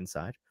guard on the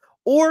inside,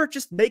 or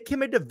just make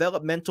him a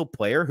developmental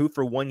player who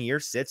for 1 year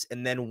sits.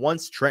 And then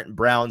once Trent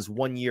Brown's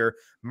 1-year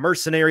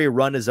mercenary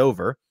run is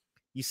over,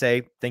 you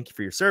say, thank you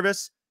for your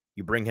service.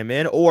 You bring him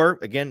in, or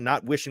again,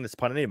 not wishing this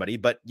upon anybody,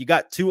 but you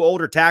got two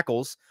older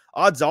tackles.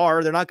 Odds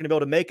are they're not going to be able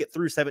to make it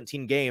through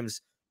 17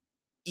 games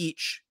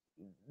each.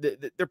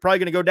 They're probably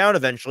going to go down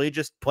eventually,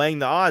 just playing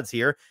the odds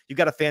here. You've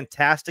got a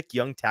fantastic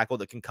young tackle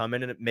that can come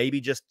in and maybe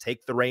just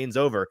take the reins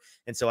over.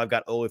 And so I've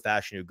got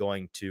Olufashinu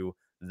going to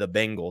the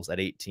Bengals at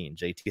 18.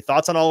 JT,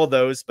 thoughts on all of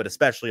those, but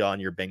especially on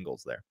your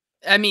Bengals there?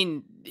 I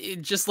mean,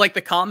 just like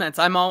the comments,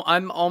 I'm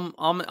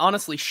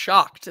honestly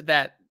shocked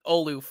that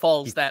Olu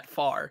falls that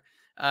far.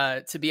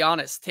 To be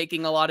honest,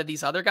 taking a lot of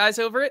these other guys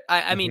over it.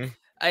 I mean,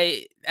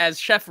 as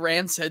Chef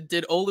Rand said,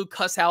 did Olu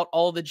cuss out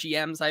all the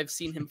GMs? I've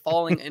seen him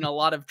falling in a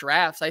lot of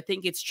drafts. I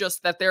think it's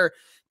just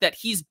that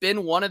he's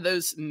been one of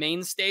those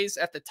mainstays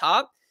at the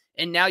top.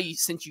 And now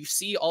since you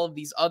see all of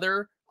these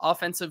other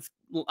offensive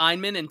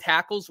linemen and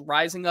tackles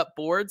rising up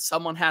boards,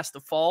 someone has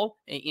to fall,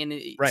 and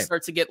it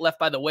starts to get left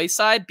by the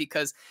wayside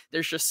because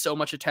there's just so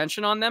much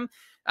attention on them.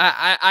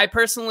 I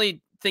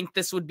personally think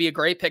this would be a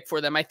great pick for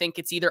them. I think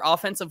it's either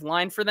offensive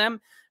line for them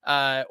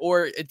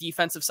or a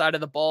defensive side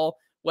of the ball,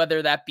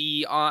 whether that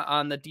be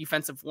on the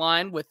defensive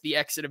line with the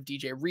exit of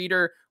DJ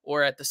Reader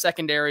or at the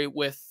secondary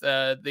with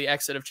the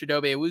exit of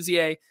Chidobe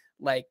Awuzie.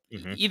 Like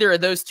either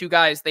of those two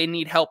guys, they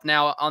need help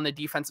now on the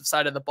defensive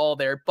side of the ball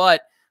there.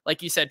 But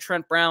like you said,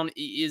 Trent Brown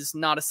is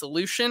not a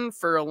solution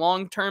for a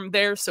long term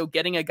there. So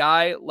getting a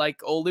guy like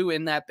Olu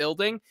in that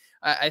building,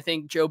 I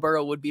think Joe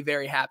Burrow would be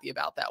very happy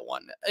about that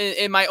one.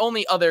 And my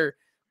only other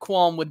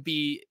qualm would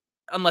be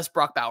unless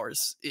Brock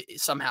Bowers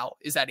somehow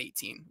is at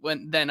 18,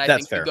 then I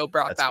think you go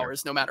Brock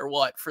Bowers no matter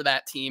what for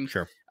that team.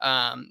 Sure.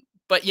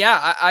 But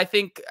yeah, I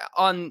think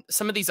on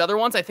some of these other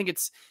ones, I think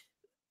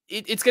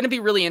it's going to be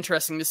really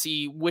interesting to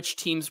see which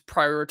teams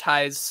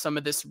prioritize some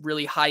of this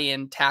really high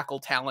end tackle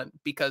talent,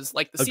 because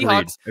like the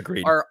Seahawks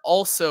are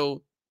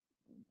also,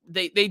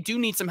 they do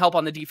need some help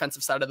on the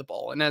defensive side of the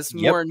ball. And as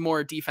more and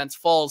more defense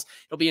falls,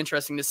 it'll be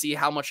interesting to see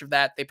how much of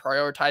that they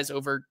prioritize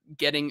over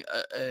getting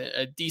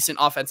a decent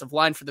offensive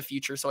line for the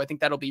future. So I think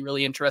that'll be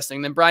really interesting.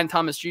 And then Brian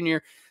Thomas Jr.,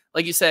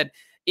 like you said,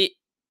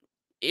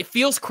 it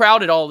feels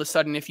crowded all of a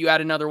sudden if you add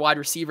another wide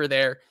receiver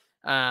there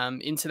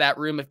into that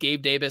room of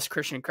Gabe Davis,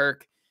 Christian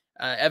Kirk,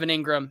 Evan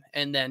Ingram,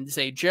 and then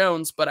Zay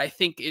Jones. But I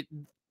think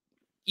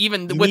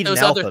even with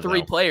those other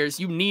three players,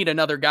 you need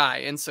another guy.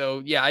 And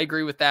so, yeah, I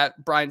agree with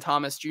that. Brian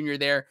Thomas Jr.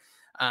 there.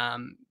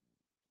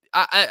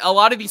 A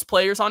lot of these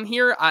players on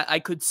here, I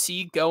could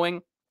see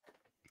going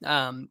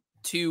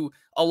to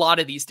a lot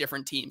of these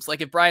different teams.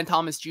 Like if Brian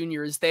Thomas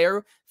Jr. is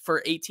there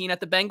for 18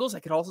 at the Bengals, I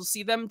could also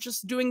see them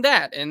just doing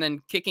that and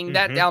then kicking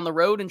that down the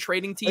road and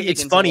trading T.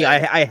 It's funny.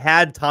 I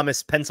had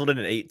Thomas penciled in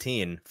at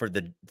 18 for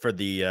the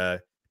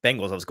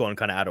Bengals. I was going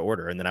kind of out of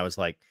order. And then I was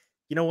like,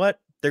 you know what?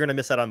 They're going to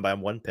miss out on by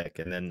one pick.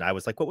 And then I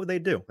was like, what would they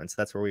do? And so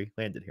that's where we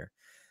landed here.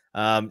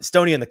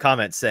 Stoney in the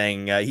comments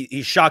saying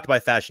he's shocked by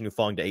Fashanu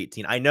falling to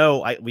 18. I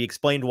know we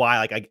explained why.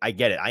 Like, I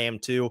get it. I am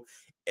too.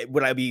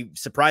 Would I be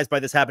surprised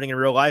by this happening in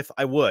real life?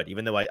 I would,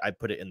 even though I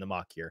put it in the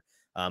mock here.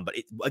 But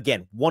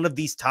again, one of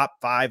these top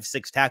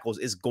 5-6 tackles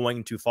is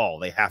going to fall.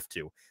 They have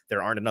to.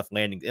 There aren't enough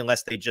landing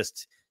unless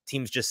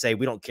teams just say,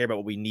 we don't care about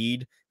what we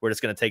need. We're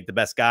just going to take the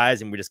best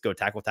guys and we just go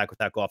tackle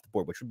off the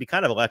board, which would be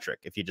kind of electric.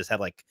 If you just had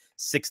like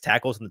 6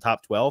 tackles in the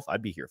top 12,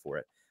 I'd be here for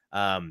it.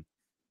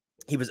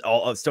 He was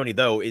Stoney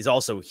though is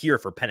also here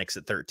for Penix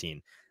at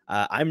 13.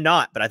 I'm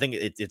not, but I think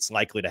it's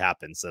likely to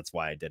happen. So that's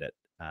why I did it.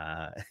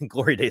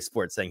 Glory Day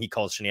Sports saying he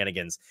calls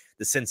shenanigans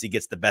since he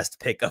gets the best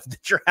pick of the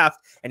draft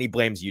and he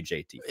blames you,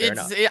 JT.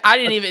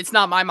 It's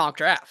not my mock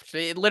draft.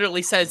 It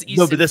literally says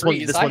Easton but this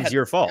Freeze. one's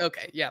your fault.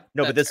 Okay, yeah.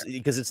 No, but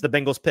because it's the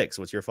Bengals pick,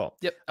 so it's your fault.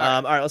 Yep.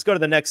 All right, let's go to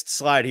the next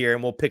slide here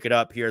and we'll pick it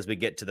up here as we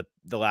get to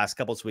the last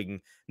couple so we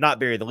can not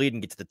bury the lead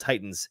and get to the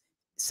Titans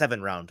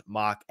 7-round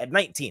mock at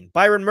 19.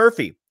 Byron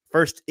Murphy,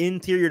 first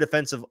interior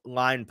defensive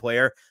line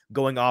player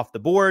going off the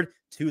board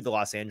to the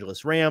Los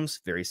Angeles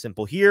Rams. Very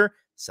simple here.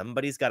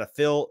 Somebody's got to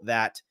fill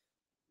that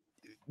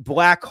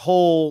black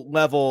hole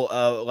level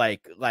of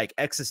like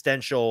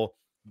existential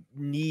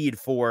need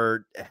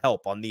for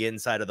help on the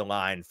inside of the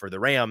line for the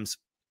Rams.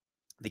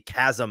 The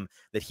chasm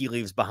that he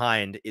leaves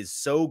behind is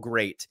so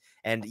great.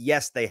 And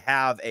yes, they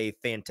have a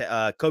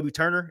Kobe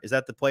Turner. Is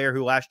that the player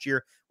who last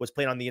year was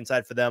playing on the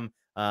inside for them?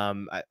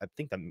 I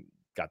think I'm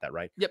got that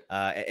right. Yep.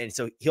 And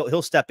so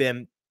he'll step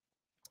in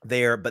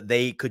there, but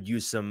they could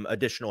use some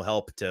additional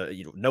help to,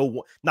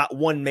 not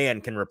one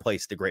man can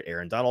replace the great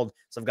Aaron Donald.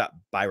 So I've got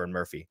Byron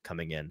Murphy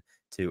coming in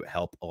to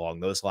help along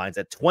those lines.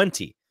 At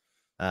 20,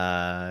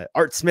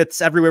 Art Smith's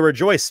Everywhere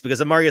Rejoice,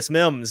 because Amarius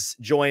Mims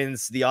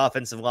joins the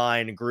offensive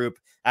line group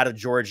out of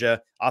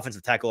Georgia.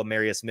 Offensive tackle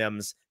Amarius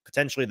Mims,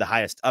 potentially the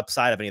highest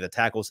upside of any of the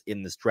tackles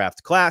in this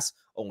draft class.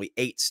 Only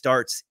 8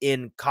 starts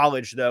in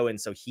college, though, and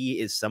so he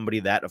is somebody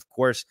that, of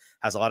course,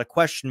 has a lot of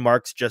question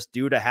marks just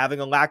due to having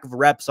a lack of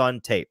reps on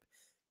tape.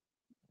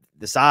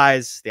 The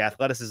size, the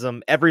athleticism,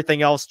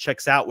 everything else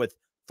checks out with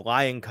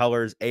flying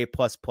colors, A++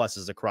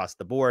 across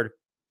the board.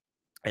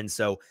 And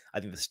so I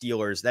think the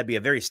Steelers, that'd be a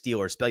very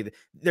Steelers play.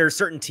 There are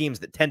certain teams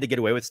that tend to get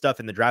away with stuff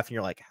in the draft, and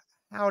you're like,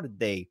 how did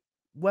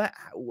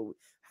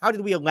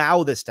we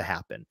allow this to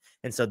happen?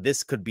 And so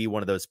this could be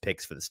one of those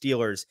picks for the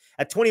Steelers.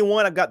 At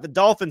 21, I've got the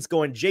Dolphins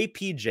going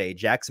JPJ,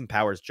 Jackson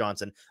Powers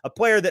Johnson, a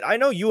player that I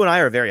know you and I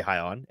are very high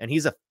on, and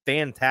he's a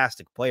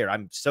fantastic player.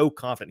 I'm so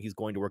confident he's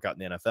going to work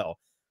out in the NFL.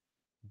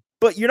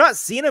 But you're not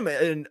seeing him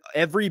in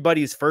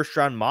everybody's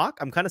first-round mock.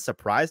 I'm kind of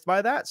surprised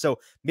by that. So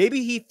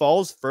maybe he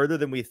falls further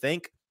than we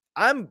think.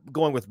 I'm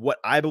going with what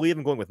I believe.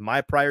 I'm going with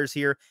my priors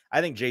here.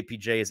 I think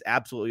JPJ is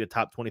absolutely a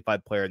top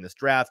 25 player in this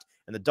draft,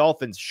 and the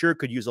Dolphins sure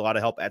could use a lot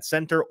of help at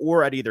center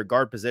or at either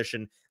guard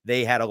position.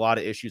 They had a lot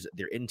of issues at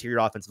their interior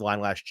offensive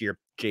line last year.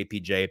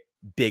 JPJ,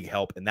 big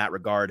help in that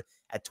regard.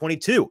 At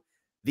 22,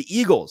 the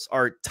Eagles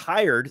are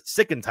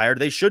sick and tired.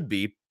 They should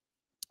be,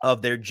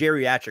 of their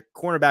geriatric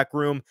cornerback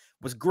room.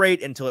 Was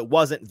great until it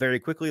wasn't. Very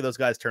quickly, those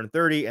guys turn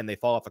 30 and they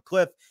fall off a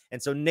cliff.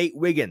 And so Nate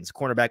Wiggins,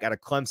 cornerback out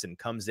of Clemson,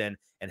 comes in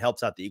and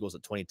helps out the Eagles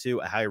at 22,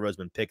 a Howie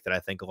Roseman pick that I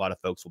think a lot of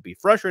folks will be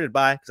frustrated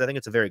by because I think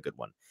it's a very good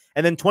one.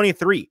 And then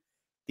 23,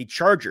 the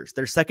Chargers,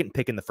 their second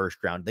pick in the first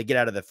round. They get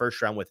out of the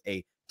first round with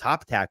a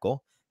top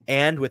tackle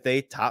and with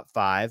a top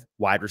 5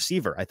 wide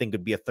receiver. I think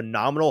it'd be a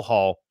phenomenal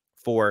haul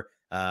for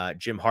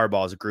Jim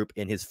Harbaugh's group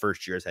in his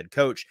first year as head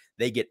coach.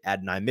 They get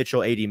Adonai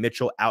Mitchell, AD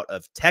Mitchell out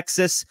of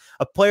Texas,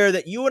 a player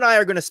that you and I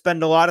are going to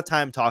spend a lot of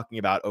time talking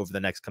about over the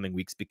next coming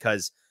weeks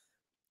because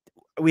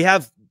we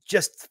have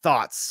just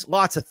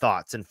lots of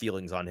thoughts and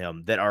feelings on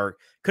him that are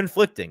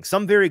conflicting.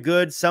 Some very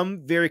good,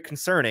 some very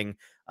concerning.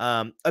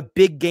 A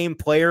big game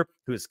player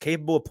who is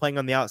capable of playing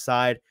on the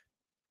outside.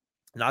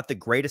 Not the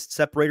greatest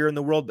separator in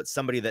the world, but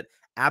somebody that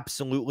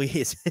absolutely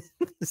is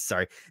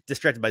sorry,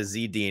 distracted by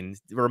Z Dean,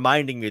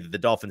 reminding me that the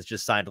Dolphins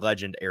just signed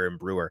legend Aaron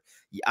Brewer.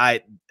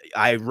 I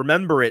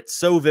remember it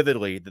so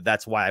vividly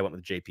that's why I went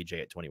with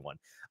JPJ at 21.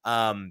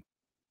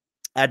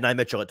 Adonai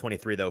Mitchell at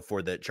 23, though,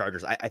 for the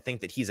Chargers. I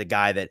think that he's a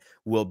guy that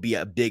will be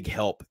a big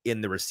help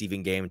in the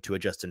receiving game to a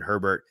Justin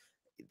Herbert.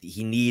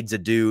 He needs a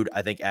dude.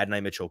 I think Adonai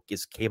Mitchell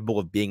is capable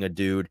of being a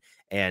dude,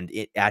 and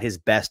at his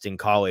best in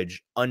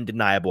college,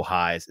 undeniable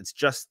highs. It's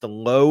just the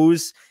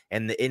lows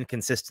and the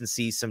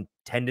inconsistency, some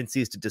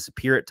tendencies to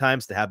disappear at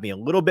times to have me a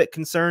little bit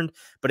concerned.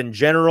 But in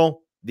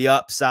general, the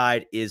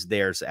upside is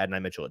there. So Adonai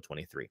Mitchell at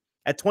 23.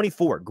 At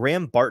 24,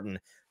 Graham Barton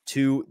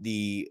to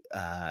the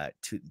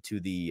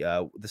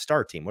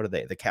star team. What are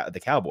they? The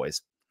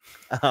Cowboys.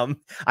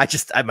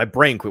 My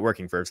brain quit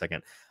working for a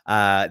second.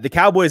 The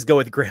Cowboys go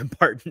with Graham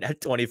Barton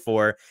at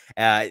 24.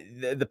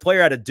 The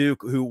player out of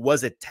Duke who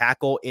was a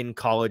tackle in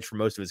college for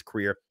most of his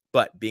career,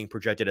 but being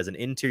projected as an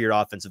interior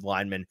offensive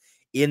lineman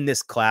in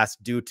this class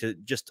due to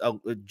just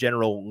a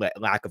general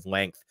lack of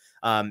length.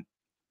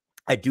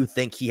 I do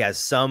think he has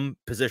some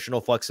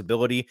positional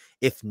flexibility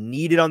if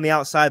needed on the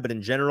outside, but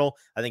in general,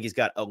 I think he's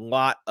got a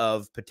lot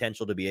of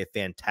potential to be a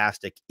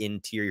fantastic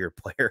interior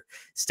player.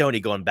 Stoney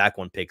going back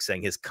one pick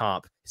saying his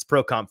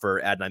pro comp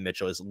for Adonai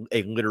Mitchell is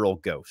a literal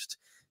ghost.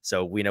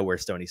 So we know where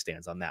Stoney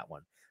stands on that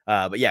one.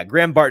 But yeah,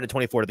 Graham Barton at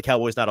 24 to the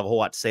Cowboys, not a whole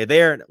lot to say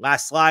there.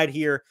 Last slide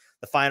here,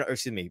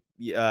 last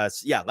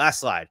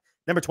slide.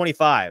 Number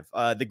 25,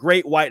 the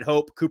great white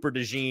hope, Cooper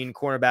DeJean,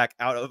 cornerback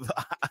out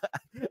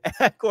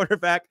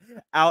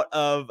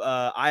of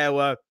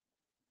Iowa,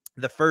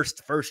 the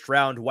first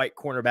round white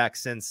cornerback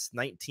since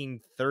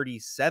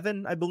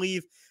 1937, I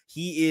believe.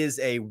 He is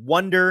a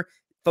wonder.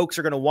 Folks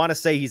are going to want to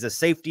say he's a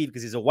safety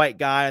because he's a white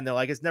guy, and they're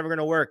like, it's never going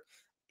to work.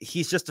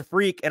 He's just a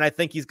freak, and I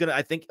think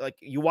like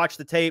you watch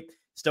the tape,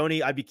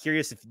 Stoney, I'd be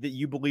curious if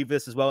you believe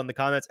this as well in the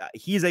comments.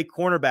 He's a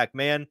cornerback,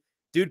 man.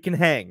 Dude can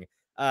hang.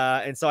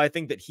 And so I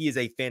think that he is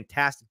a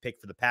fantastic pick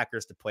for the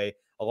Packers to play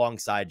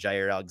alongside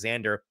Jair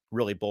Alexander,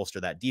 really bolster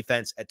that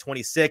defense. At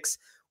 26,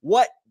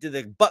 what do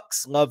the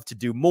Bucs love to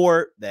do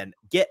more than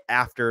get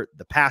after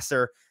the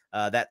passer?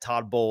 That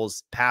Todd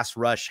Bowles pass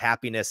rush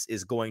happiness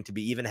is going to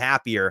be even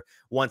happier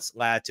once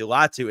Laiatu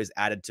Latu is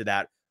added to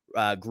that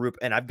group.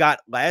 And I've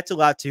got Laiatu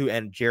Latu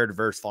and Jared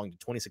Verse falling to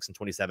 26 and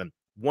 27.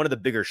 One of the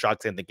bigger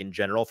shocks, I think, in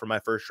general for my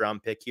first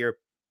round pick here.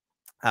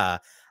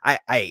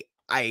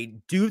 I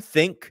do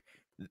think,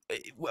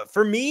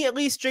 for me at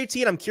least, JT,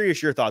 and I'm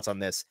curious your thoughts on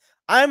this.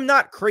 I'm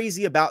not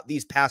crazy about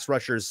these pass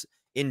rushers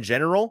in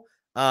general.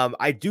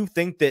 I do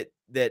think that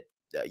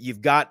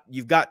you've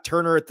got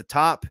Turner at the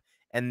top,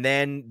 and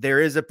then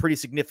there is a pretty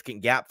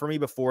significant gap for me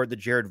before the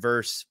Jared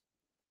Verse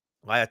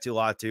Laiatu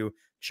Latu,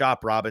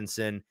 Chop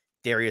Robinson,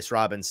 Darius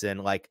Robinson.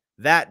 Like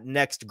that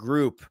next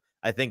group,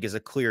 I think, is a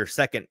clear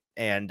second.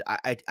 And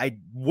I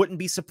wouldn't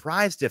be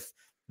surprised if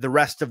the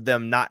rest of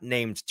them not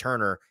named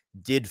Turner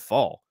did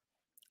fall.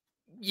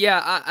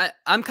 Yeah,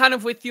 I'm kind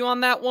of with you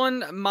on that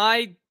one.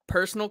 My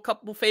personal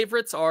couple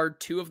favorites are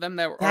two of them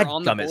that are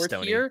on the board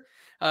here.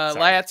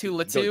 Laiatu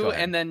Latu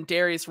and then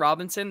Darius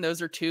Robinson.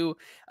 Those are two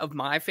of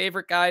my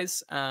favorite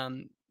guys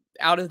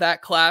out of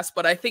that class.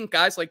 But I think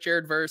guys like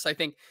Jared Verse, I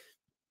think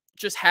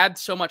just had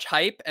so much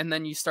hype. And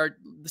then you start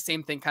the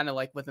same thing kind of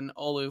like with an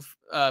Olu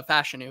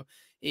Fashanu.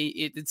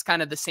 It's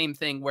kind of the same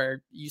thing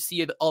where you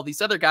see all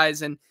these other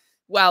guys and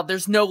wow,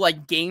 there's no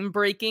like game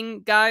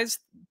breaking guys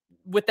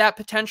with that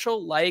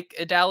potential like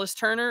a Dallas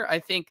Turner. I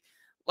think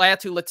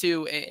Laiatu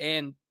Latu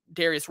and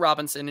Darius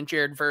Robinson and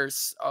Jared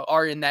Verse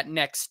are in that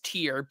next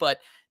tier, but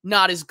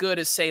not as good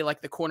as say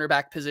like the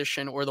cornerback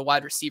position or the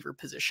wide receiver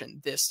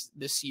position this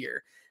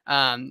year.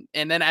 And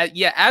then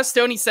as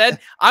Stoney said,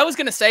 I was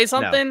going to say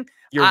something. No,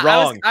 you're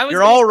wrong.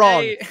 You're all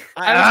wrong.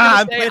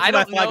 I'm planting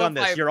my flag on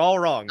this. You're all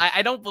wrong.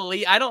 I don't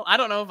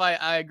know if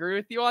I agree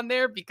with you on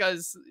there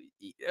because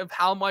of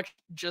how much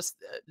just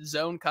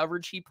zone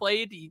coverage he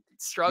played. He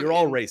struggled. You're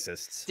all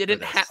racists.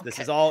 Didn't have. This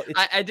is all.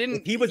 I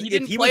didn't. He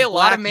didn't play a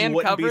lot of man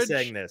coverage. Be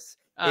saying this.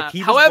 If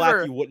he was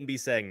black, you wouldn't be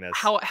saying this.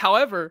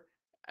 However,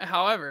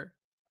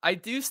 I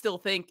do still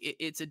think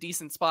it's a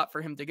decent spot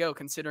for him to go,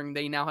 considering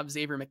they now have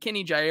Xavier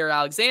McKinney, Jair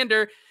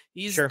Alexander.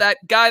 He's that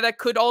guy that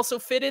could also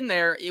fit in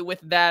there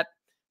with that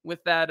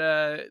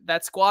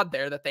squad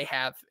there that they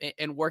have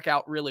and work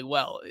out really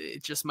well.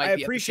 It just might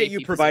be. I appreciate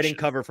you providing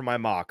cover for my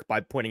mock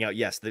by pointing out,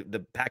 yes,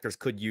 the Packers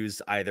could use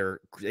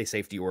either a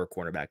safety or a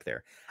cornerback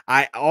there.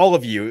 All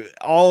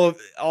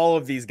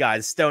of these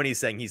guys, Stoney's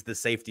saying he's the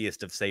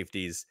safetiest of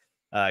safeties.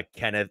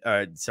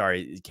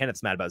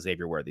 Kenneth's mad about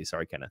Xavier Worthy.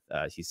 Sorry, Kenneth.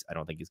 I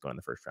don't think he's going in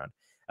the first round.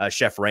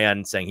 Chef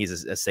Rand saying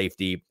he's a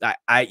safety.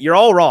 You're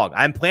all wrong.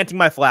 I'm planting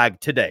my flag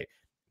today.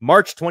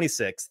 March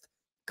 26th.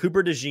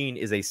 Cooper DeJean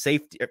is a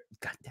safety.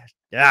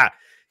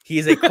 He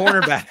is a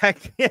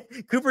cornerback.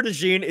 Cooper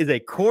DeJean is a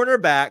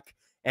cornerback,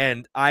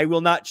 and I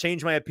will not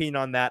change my opinion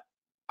on that.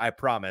 I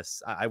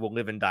promise. I will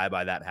live and die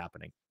by that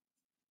happening.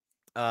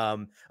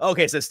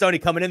 Okay, so Stoney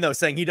coming in though,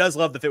 saying he does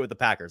love the fit with the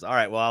Packers. All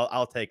right, well,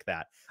 I'll take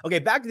that. Okay,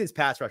 back to these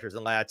pass rushers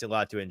and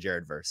Laiatu and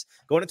Jared Verse.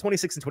 Going at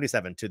 26 and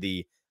 27 to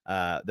the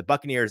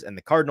Buccaneers and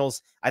the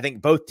Cardinals. I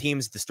think both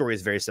teams, the story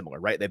is very similar,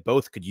 right? They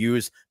both could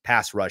use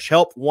pass rush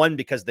help. One,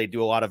 because they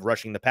do a lot of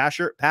rushing the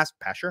passer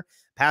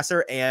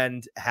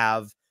and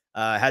have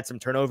had some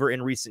turnover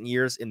in recent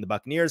years in the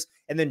Buccaneers.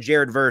 And then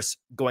Jared Verse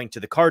going to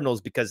the Cardinals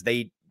because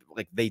they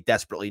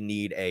desperately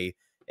need a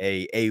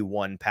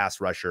A1 pass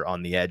rusher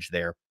on the edge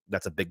there.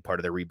 That's a big part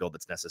of their rebuild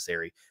that's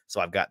necessary. So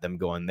I've got them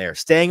going there.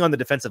 Staying on the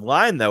defensive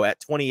line, though, at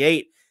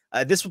 28,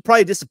 this will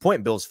probably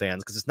disappoint Bills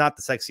fans because it's not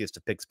the sexiest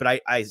of picks,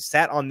 but I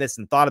sat on this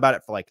and thought about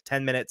it for like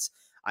 10 minutes.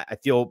 I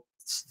feel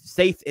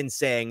safe in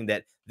saying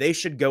that they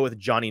should go with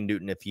Johnny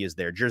Newton if he is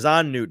there.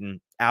 Jerzon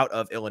Newton out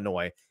of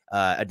Illinois,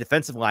 a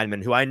defensive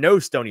lineman who I know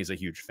Stoney is a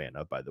huge fan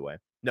of, by the way.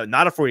 No,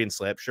 not a Freudian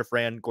slip.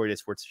 Shafran, Corey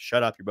Sports,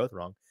 shut up. You're both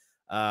wrong.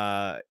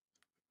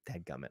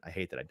 Dadgummit. I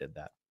hate that I did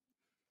that.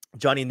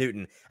 Johnny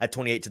Newton at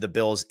 28 to the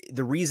Bills.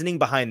 The reasoning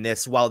behind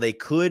this, while they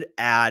could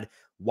add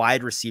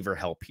wide receiver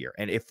help here,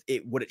 and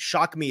would it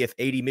shock me if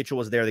A.D. Mitchell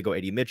was there? They go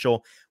A.D.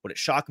 Mitchell. Would it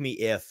shock me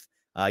if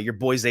your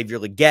boy Xavier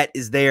Legette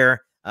is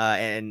there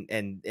and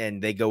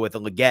they go with a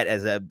Legette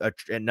as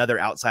another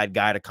outside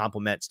guy to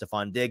complement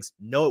Stephon Diggs?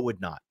 No, it would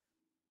not.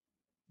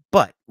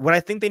 But what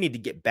I think they need to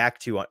get back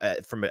to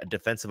from a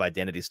defensive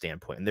identity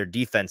standpoint, and their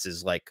defense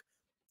is like,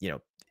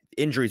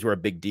 injuries were a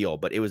big deal,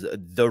 but it was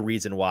the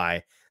reason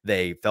why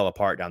they fell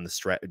apart down the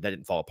stretch. They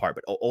didn't fall apart,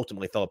 but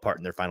ultimately fell apart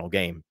in their final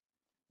game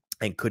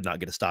and could not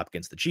get a stop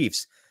against the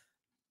Chiefs.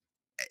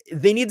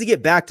 They need to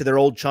get back to their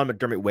old Sean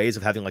McDermott ways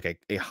of having like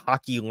a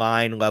hockey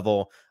line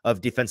level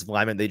of defensive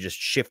linemen. They just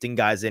shifting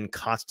guys in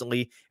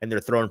constantly and they're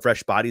throwing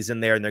fresh bodies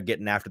in there and they're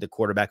getting after the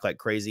quarterback like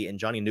crazy. And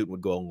Johnny Newton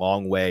would go a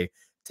long way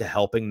to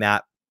helping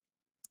that.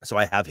 So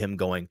I have him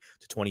going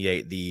to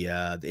 28,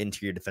 the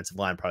interior defensive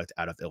line product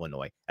out of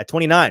Illinois. At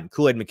 29,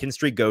 Kool-Aid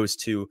McKinstry goes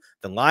to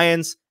the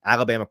Lions,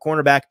 Alabama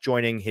cornerback,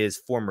 joining his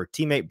former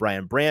teammate,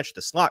 Brian Branch,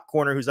 the slot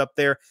corner who's up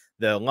there.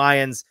 The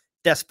Lions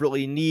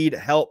desperately need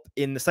help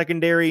in the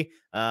secondary.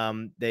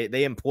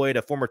 They employed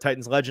a former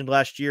Titans legend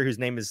last year whose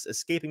name is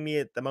escaping me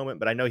at the moment,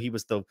 but I know he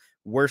was the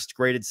worst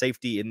graded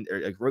safety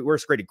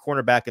worst graded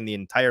cornerback in the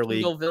entire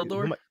league.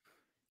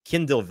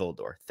 Kindle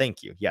Vildor.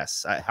 Thank you.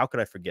 Yes. How could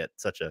I forget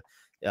such a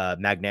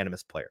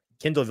magnanimous player?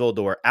 Kindle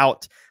Vildor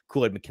out,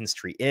 Kool-Aid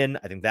McKinstry in.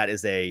 I think that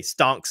is a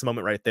stonks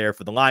moment right there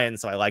for the Lions,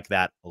 so I like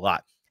that a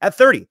lot. At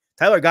 30,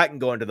 Tyler Guyton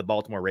going to the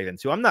Baltimore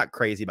Ravens, who I'm not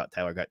crazy about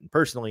Tyler Guyton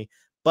personally,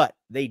 but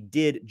they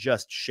did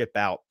just ship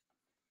out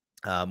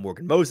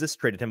Morgan Moses,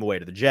 traded him away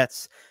to the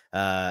Jets,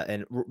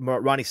 and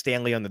Ronnie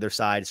Stanley on the other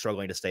side,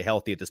 struggling to stay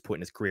healthy at this point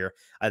in his career.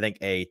 I think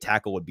a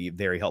tackle would be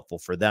very helpful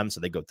for them, so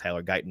they go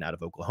Tyler Guyton out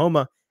of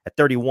Oklahoma. At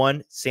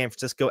 31, San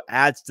Francisco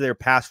adds to their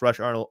pass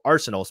rush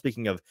arsenal.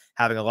 Speaking of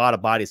having a lot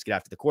of bodies get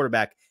after the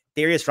quarterback,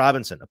 Darius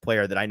Robinson, a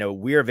player that I know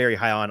we're very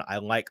high on, I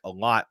like a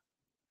lot.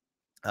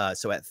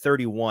 So at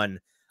 31,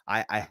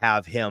 I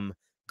have him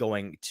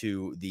going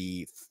to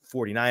the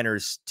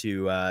 49ers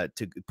to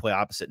play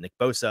opposite Nick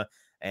Bosa.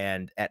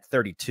 And at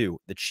 32,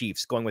 the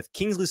Chiefs going with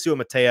Kingsley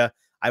Suamataia.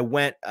 I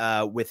went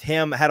with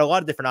him. Had a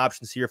lot of different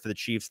options here for the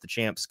Chiefs. The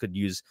champs could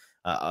use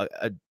a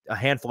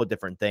handful of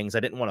different things. I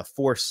didn't want to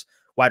force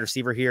wide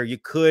receiver here. You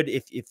could,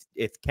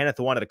 if Kenneth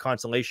wanted a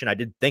consolation, I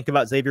did think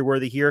about Xavier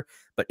Worthy here,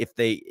 but if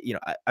they,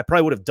 I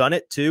probably would have done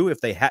it too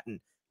if they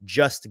hadn't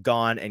just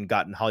gone and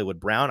gotten Hollywood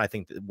Brown. I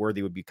think that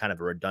Worthy would be kind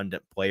of a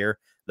redundant player.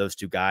 Those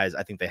two guys,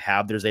 I think they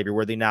have their Xavier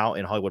Worthy now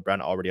and Hollywood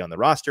Brown already on the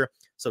roster.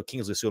 So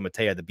Kingsley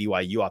Suamataia, the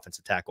BYU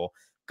offensive tackle,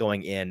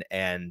 going in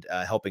and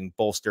helping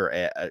bolster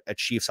a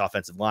Chiefs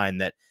offensive line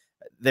that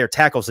their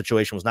tackle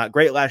situation was not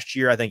great last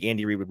year. I think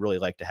Andy Reid would really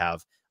like to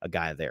have a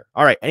guy there.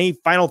 All right. Any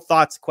final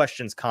thoughts,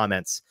 questions,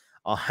 comments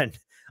on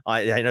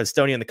I know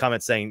Stoney in the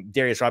comments saying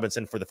Darius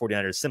Robinson for the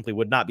 49ers simply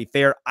would not be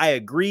fair. I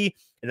agree.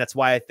 And that's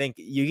why I think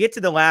you get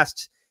to the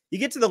last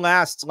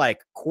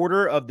like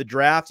quarter of the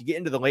draft, you get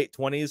into the late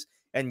 20s,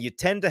 and you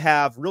tend to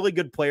have really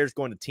good players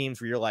going to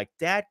teams where you're like,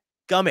 dad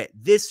gummit,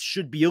 this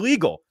should be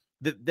illegal.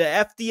 The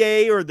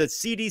FDA or the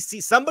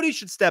CDC, somebody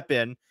should step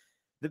in.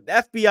 The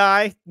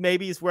FBI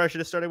maybe is where I should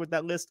have started with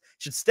that list,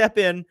 should step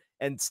in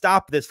and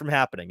stop this from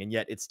happening. And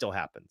yet it still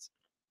happens.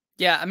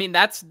 Yeah, I mean,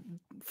 that's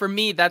for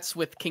me, that's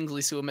with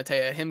Kingsley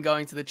Suamataia, him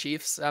going to the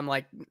Chiefs. I'm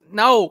like,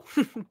 no,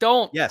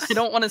 don't. Yes. I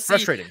don't want to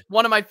see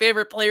one of my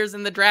favorite players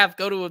in the draft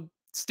go to a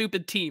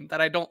stupid team that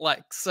I don't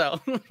like.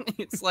 So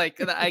it's like,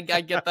 I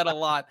get that a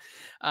lot.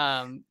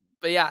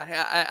 But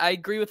yeah, I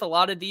agree with a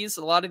lot of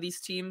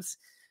these teams.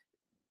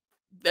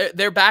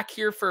 They're back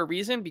here for a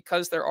reason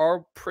because there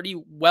are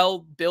pretty well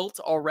built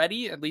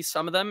already, at least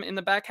some of them in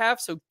the back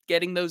half. So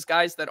getting those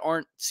guys that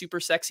aren't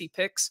super sexy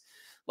picks,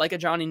 like a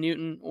Johnny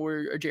Newton or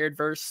a Jared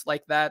Verse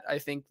like that, I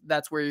think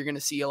that's where you're going to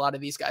see a lot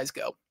of these guys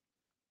go.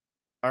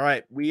 All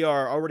right, we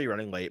are already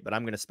running late, but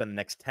I'm going to spend the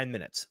next 10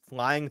 minutes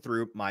flying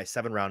through my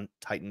 7-round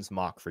Titans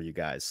mock for you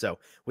guys. So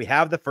we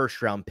have the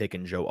first round pick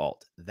in Joe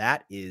Alt.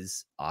 That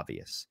is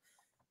obvious.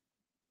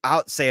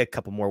 I'll say a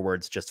couple more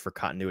words just for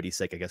continuity's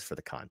sake, I guess, for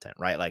the content,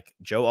 right? Like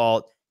Joe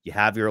Alt, you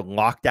have your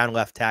lockdown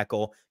left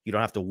tackle. You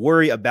don't have to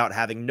worry about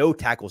having no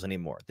tackles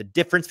anymore. The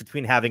difference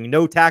between having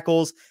no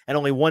tackles and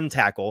only one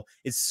tackle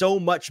is so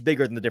much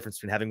bigger than the difference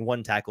between having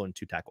one tackle and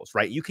two tackles,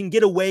 right? You can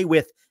get away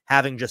with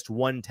having just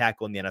one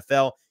tackle in the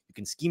NFL. You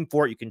can scheme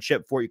for it. You can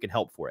chip for it. You can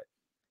help for it.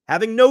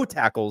 Having no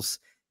tackles,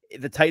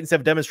 the Titans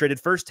have demonstrated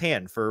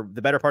firsthand for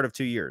the better part of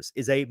 2 years,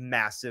 is a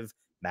massive,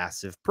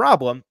 massive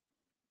problem.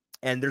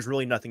 And there's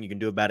really nothing you can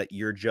do about it.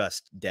 You're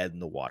just dead in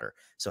the water.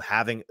 So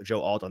having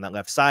Joe Alt on that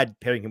left side,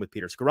 pairing him with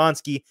Peter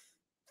Skoronski,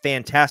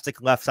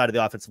 fantastic left side of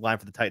the offensive line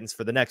for the Titans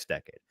for the next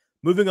decade.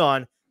 Moving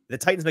on, the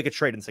Titans make a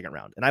trade in the second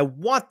round. And I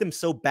want them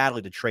so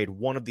badly to trade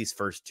one of these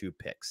first two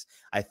picks.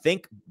 I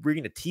think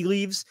reading the tea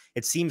leaves,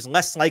 it seems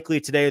less likely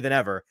today than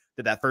ever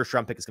that first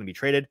round pick is going to be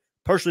traded,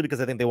 partially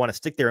because I think they want to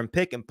stick there and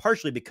pick, and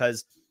partially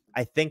because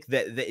I think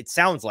that it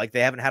sounds like they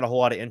haven't had a whole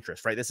lot of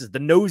interest, right? This is the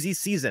nosy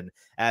season,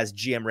 as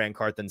GM Rand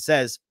Carthen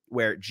says,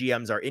 where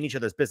GMs are in each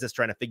other's business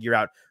trying to figure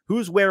out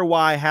who's where,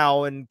 why,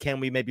 how, and can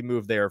we maybe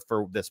move there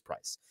for this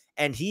price.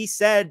 And he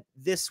said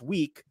this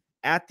week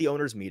at the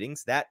owners'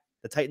 meetings that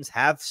the Titans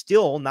have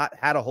still not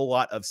had a whole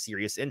lot of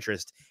serious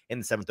interest in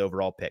the 7th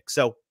overall pick.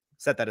 So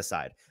set that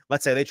aside.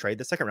 Let's say they trade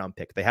the second round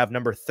pick. They have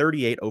number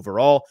 38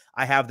 overall.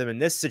 I have them in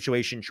this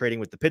situation trading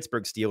with the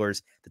Pittsburgh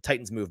Steelers. The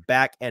Titans move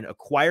back and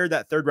acquire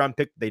that third round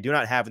pick they do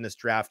not have in this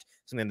draft,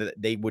 something that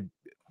they would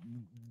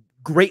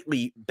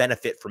greatly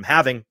benefit from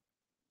having.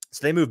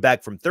 So they move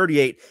back from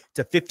 38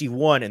 to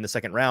 51 in the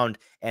second round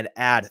and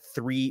add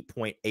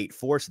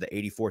 3.84, so the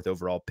 84th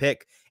overall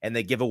pick. And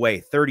they give away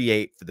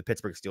 38 for the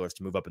Pittsburgh Steelers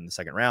to move up in the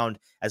second round,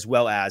 as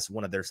well as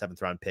one of their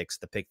 7th round picks,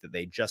 the pick that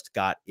they just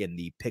got in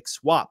the pick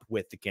swap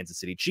with the Kansas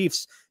City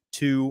Chiefs,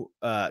 to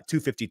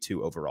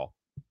 252 overall.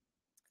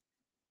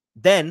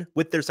 Then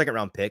with their second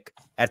round pick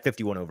at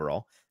 51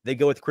 overall, they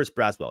go with Chris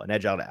Braswell, an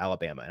edge out of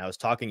Alabama. And I was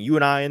talking, you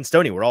and I and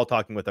Stoney, we're all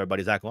talking with our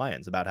buddy Zach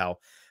Lyons about how,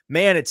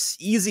 man, it's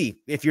easy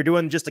if you're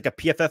doing just like a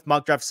PFF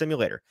mock draft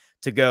simulator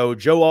to go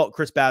Joe Alt,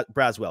 Chris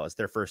Braswell as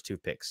their first two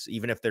picks,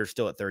 even if they're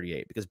still at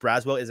 38, because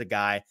Braswell is a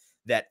guy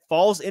that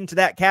falls into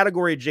that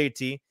category,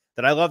 JT,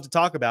 that I love to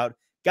talk about.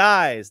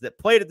 Guys that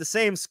played at the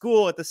same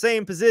school, at the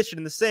same position,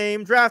 in the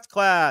same draft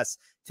class.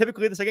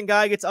 Typically, the second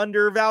guy gets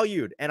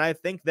undervalued. And I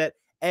think that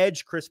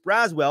edge Chris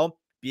Braswell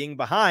being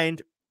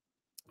behind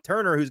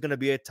Turner, who's going to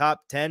be a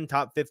top 10,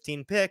 top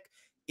 15 pick,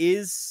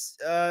 is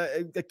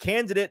a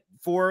candidate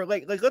for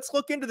like let's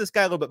look into this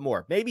guy a little bit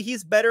more. Maybe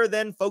he's better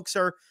than folks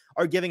are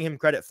giving him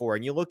credit for.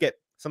 And you look at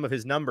some of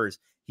his numbers,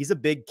 he's a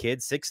big kid,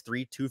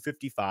 6'3",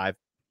 255,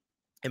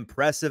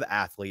 impressive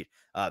athlete,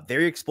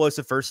 very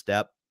explosive first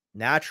step,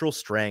 natural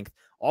strength,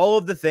 all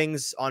of the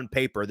things on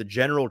paper, the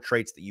general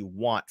traits that you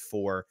want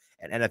for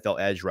an NFL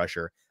edge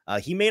rusher.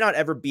 He may not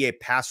ever be a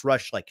pass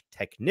rush like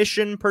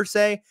technician per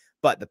se,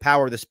 but the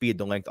power, the speed,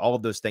 the length, all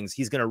of those things,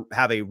 he's going to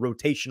have a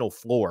rotational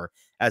floor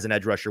as an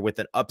edge rusher with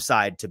an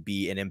upside to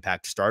be an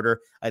impact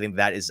starter. I think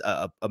that is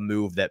a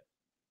move that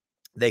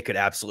they could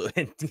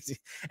absolutely,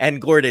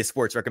 and Glory Day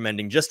Sports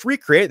recommending just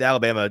recreate the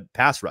Alabama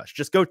pass rush.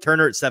 Just go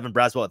Turner at 7,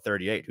 Braswell at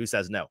 38. Who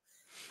says no?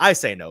 I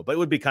say no, but it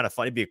would be kind of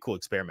fun. It'd be a cool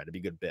experiment. It'd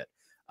be a good bit.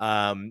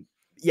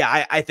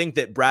 Yeah, I think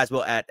that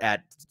Braswell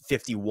at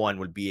 51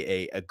 would be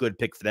a good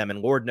pick for them,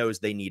 and Lord knows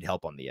they need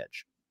help on the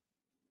edge.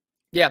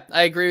 Yeah,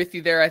 I agree with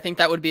you there. I think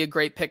that would be a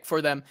great pick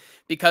for them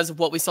because of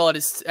what we saw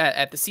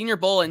at the Senior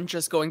Bowl, and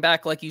just going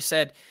back, like you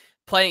said,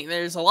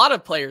 there's a lot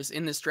of players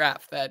in this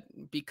draft that,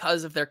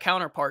 because of their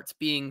counterparts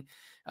being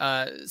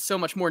so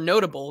much more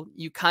notable,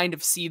 you kind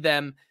of see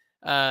them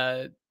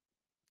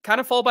kind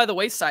of fall by the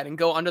wayside and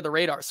go under the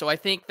radar. So I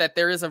think that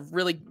there is a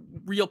really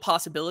real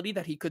possibility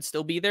that he could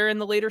still be there in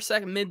the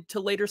mid to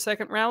later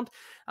second round.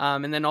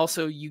 And then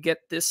also you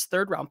get this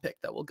 3rd round pick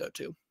that we'll go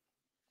to.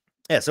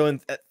 Yeah, so in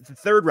the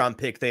 3rd round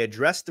pick, they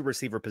addressed the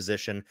receiver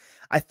position.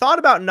 I thought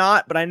about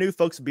not, but I knew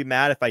folks would be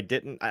mad if I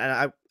didn't. And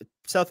I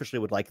selfishly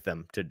would like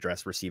them to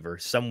address receiver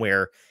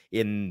somewhere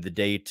in the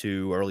day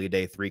 2, early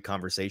day 3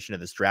 conversation of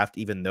this draft,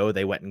 even though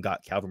they went and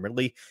got Calvin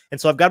Ridley. And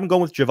so I've got him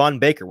going with Javon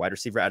Baker, wide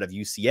receiver out of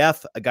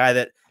UCF, a guy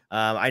that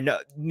I know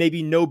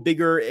maybe no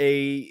bigger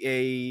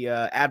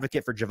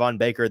advocate for Javon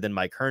Baker than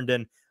Mike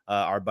Herndon.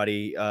 Our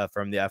buddy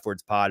from the F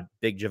Words pod,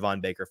 big Javon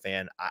Baker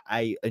fan.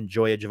 I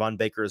enjoy a Javon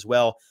Baker as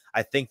well.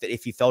 I think that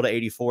if he fell to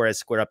 84, as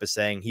Square Up is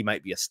saying, he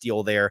might be a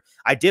steal there.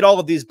 I did all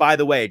of these, by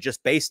the way,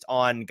 just based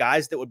on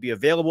guys that would be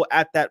available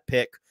at that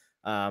pick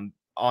on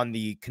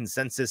the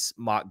consensus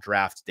mock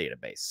draft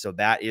database. So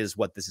that is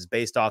what this is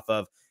based off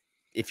of.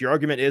 If your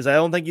argument is, I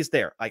don't think he's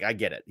there, like, I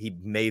get it. He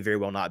may very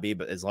well not be,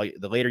 but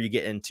the later you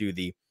get into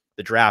the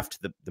draft,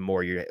 the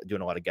more you're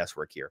doing a lot of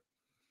guesswork here.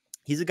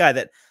 He's a guy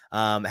that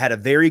had a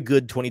very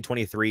good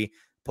 2023,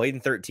 played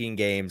in 13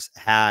 games,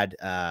 had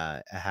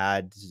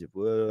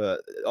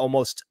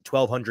almost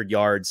 1,200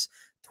 yards,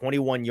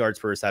 21 yards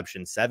per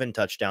reception, 7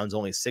 touchdowns,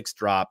 only 6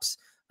 drops.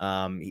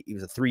 He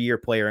was a 3-year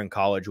player in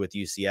college with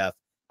UCF.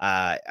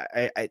 I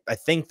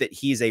think that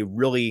he's a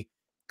really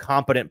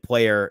competent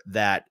player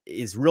that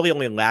is really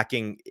only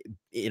lacking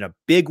in a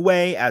big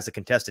way as a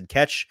contested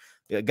catch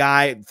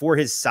guy for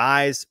his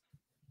size.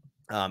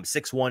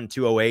 6'1",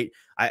 208.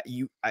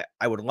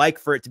 I would like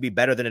for it to be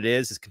better than it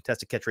is. His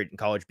contested catch rate in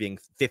college being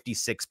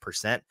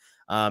 56%.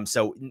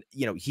 So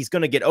he's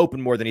going to get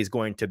open more than he's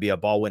going to be a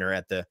ball winner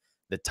at the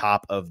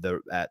top of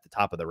the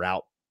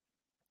route.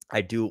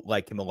 I do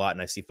like him a lot,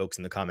 and I see folks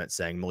in the comments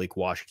saying Malik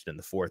Washington in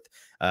the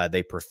 4th.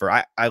 They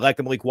prefer. I like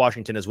Malik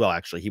Washington as well.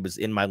 Actually, he was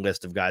in my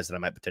list of guys that I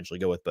might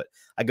potentially go with, but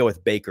I go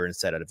with Baker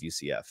instead out of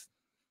UCF.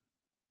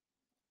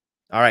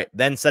 All right,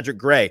 then Cedric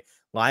Gray,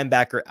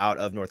 linebacker out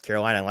of North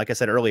Carolina. And like I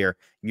said earlier,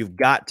 you've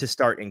got to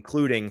start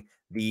including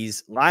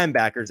these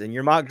linebackers in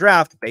your mock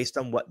draft based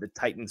on what the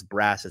Titans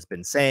brass has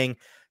been saying.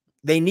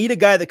 They need a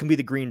guy that can be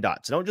the green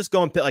dot. So don't just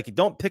go and pick,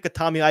 don't pick a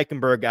Tommy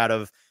Eichenberg out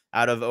of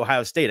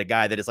Ohio State, a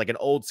guy that is like an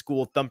old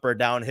school thumper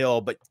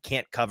downhill, but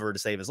can't cover to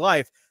save his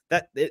life.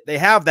 That they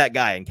have that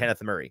guy in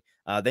Kenneth Murray.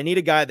 They need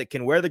a guy that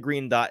can wear the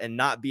green dot and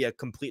not be a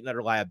complete and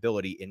utter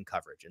liability in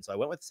coverage. And so I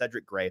went with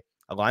Cedric Gray,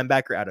 a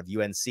linebacker out of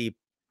UNC.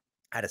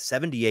 Had a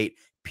 78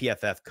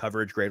 PFF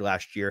coverage grade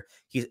last year.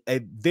 He's a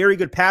very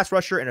good pass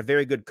rusher and a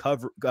very good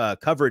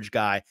coverage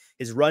guy.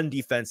 His run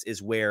defense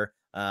is where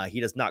he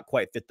does not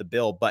quite fit the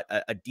bill, but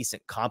a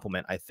decent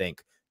compliment, I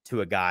think,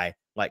 to a guy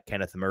like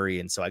Kenneth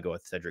Murray. And so I go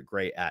with Cedric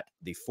Gray at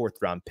the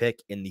 4th round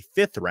pick. In the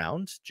 5th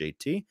round,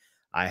 JT,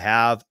 I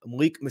have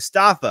Malik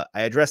Mustafa.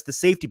 I addressed the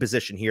safety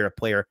position here, a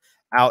player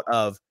out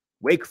of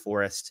Wake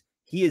Forest.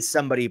 He is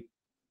somebody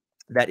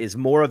that is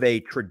more of a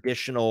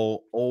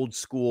traditional old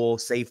school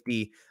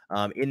safety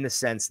in the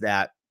sense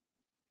that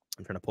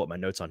I'm trying to pull up my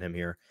notes on him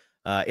here.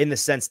 In the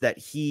sense that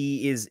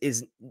he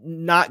is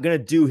not going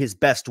to do his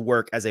best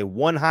work as a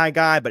 1-high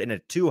guy, but in a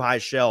 2-high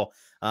shell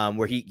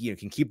where he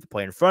can keep the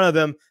play in front of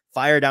him,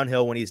 fire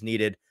downhill when he's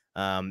needed,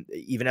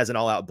 even as an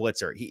all-out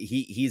blitzer.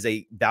 He's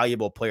a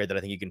valuable player that I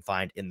think you can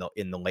find in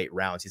the late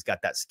rounds. He's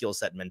got that skill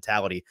set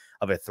mentality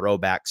of a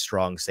throwback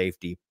strong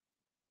safety.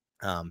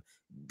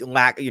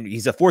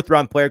 He's a 4th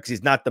round player because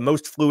he's not the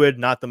most fluid,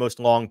 not the most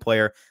long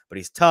player, but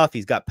he's tough.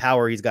 He's got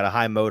power. He's got a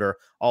high motor.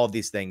 All of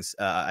these things,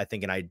 I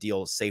think, an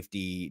ideal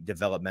safety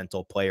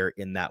developmental player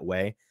in that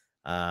way.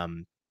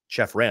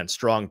 Chef ran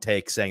strong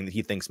take saying that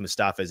he thinks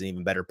Mustafa is an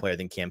even better player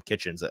than Cam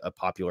Kitchens, a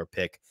popular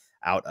pick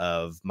out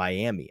of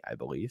Miami, I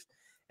believe.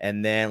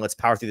 And then let's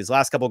power through these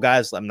last couple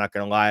guys. I'm not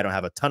going to lie, I don't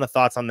have a ton of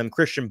thoughts on them.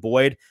 Christian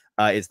Boyd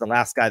is the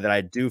last guy that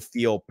I do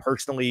feel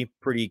personally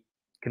pretty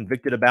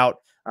convicted about.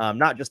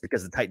 Not just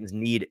because the Titans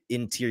need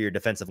interior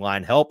defensive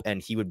line help,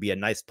 and he would be a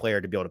nice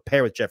player to be able to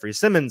pair with Jeffrey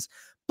Simmons,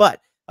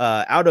 but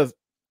out of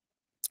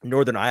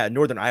Northern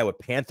Iowa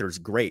Panthers,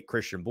 great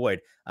Christian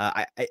Boyd.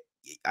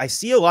 I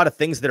see a lot of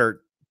things that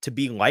are to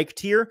be liked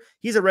here.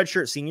 He's a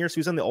redshirt senior, so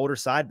he's on the older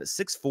side, but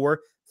 6'4",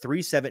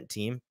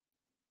 317.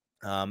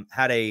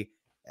 Had a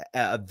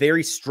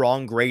very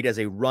strong grade as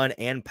a run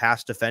and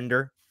pass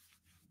defender.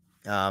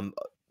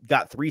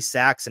 got 3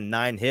 sacks and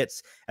 9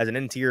 hits as an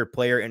interior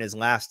player in his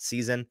last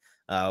season,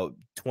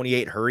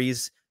 28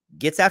 hurries,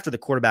 gets after the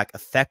quarterback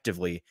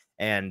effectively.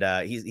 And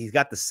he's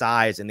got the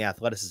size and the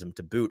athleticism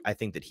to boot. I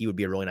think that he would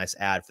be a really nice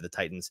add for the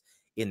Titans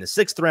in the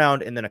 6th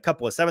round. And then a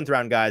couple of 7th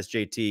round guys,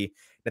 JT.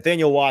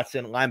 Nathaniel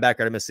Watson,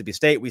 linebacker at Mississippi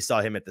State. We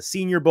saw him at the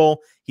Senior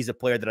Bowl. He's a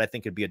player that I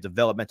think could be a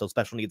developmental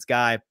special needs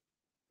guy,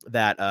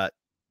 that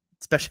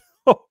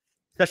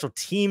special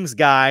teams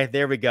guy.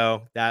 There we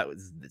go.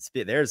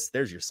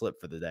 There's your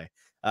slip for the day.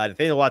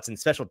 Nathaniel Watson,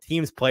 special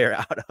teams player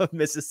out of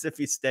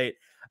Mississippi State.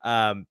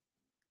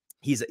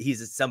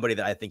 He's somebody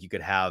that I think you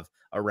could have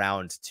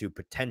around to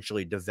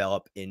potentially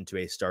develop into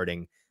a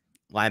starting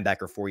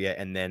linebacker for you.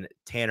 And then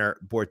Tanner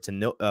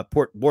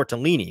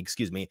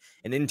Bortolini,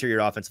 an interior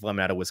offensive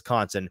lineman out of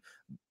Wisconsin,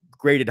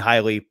 graded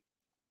highly,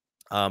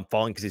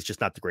 falling because he's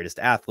just not the greatest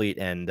athlete,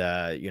 and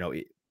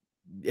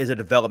is a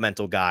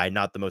developmental guy,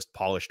 not the most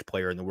polished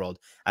player in the world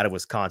out of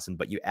Wisconsin,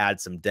 but you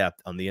add some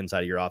depth on the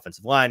inside of your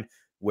offensive line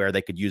where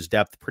they could use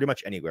depth pretty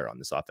much anywhere on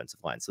this offensive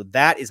line. So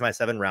that is my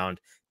 7th-round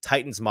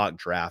Titans mock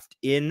draft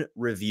in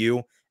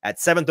review. At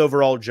 7th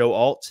overall, Joe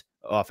Alt,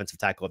 offensive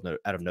tackle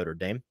out of Notre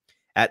Dame.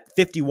 At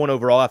 51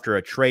 overall, after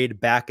a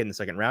trade back in the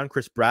 2nd round,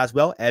 Chris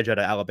Braswell, edge out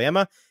of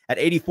Alabama. At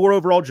 84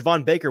 overall,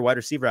 Javon Baker, wide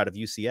receiver out of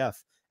UCF.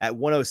 At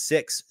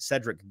 106,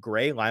 Cedric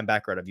Gray,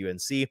 linebacker out of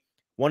UNC.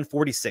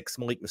 146,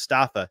 Malik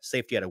Mustafa,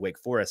 safety out of Wake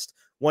Forest.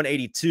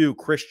 182,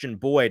 Christian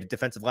Boyd,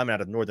 defensive lineman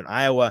out of Northern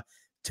Iowa.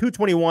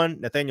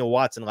 221, Nathaniel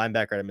Watson,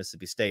 linebacker out of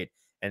Mississippi State.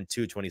 And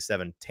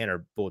 227,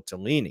 Tanner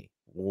Bortolini,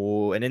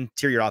 an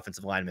interior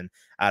offensive lineman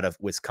out of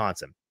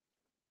Wisconsin.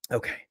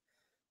 Okay,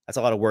 that's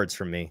a lot of words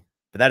from me,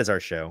 but that is our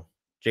show.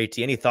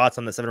 JT, any thoughts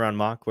on the 7th-round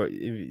mock? Are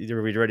we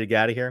ready to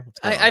get out of here?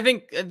 I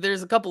think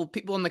there's a couple of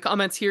people in the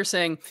comments here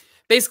saying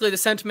basically the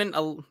sentiment,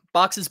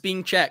 boxes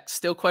being checked,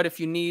 still quite a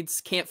few needs,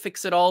 can't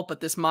fix it all, but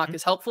this mock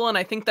is helpful. And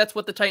I think that's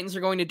what the Titans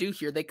are going to do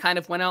here. They kind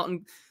of went out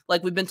and,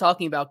 like we've been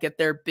talking about, get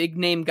their big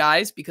name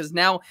guys, because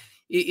now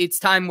it's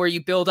time where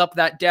you build up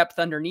that depth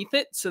underneath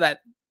it so that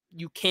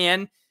you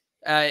can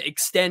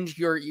extend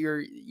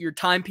your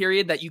time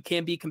period, that you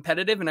can be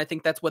competitive. And I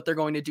think that's what they're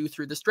going to do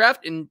through this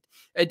draft, and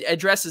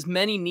address as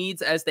many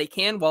needs as they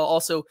can while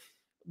also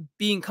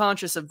being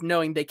conscious of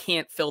knowing they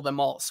can't fill them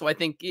all. So I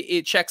think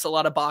it checks a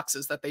lot of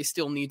boxes that they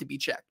still need to be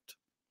checked.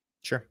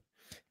 Sure.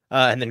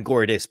 And then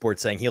Gory Day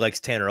Sports saying he likes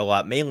Tanner a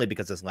lot, mainly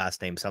because his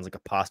last name sounds like a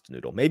pasta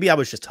noodle. Maybe I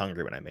was just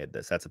hungry when I made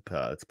this. That's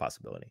a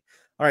possibility.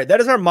 All right,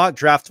 that is our mock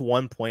draft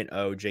 1.0.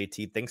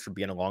 JT, thanks for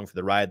being along for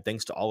the ride.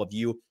 Thanks to all of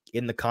you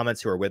in the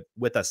comments who are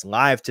with us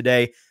live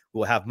today.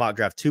 We'll have mock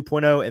draft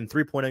 2.0 and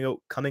 3.0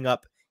 coming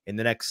up in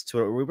the next.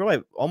 We're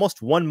probably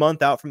almost 1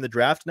 month out from the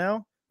draft now.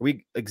 Are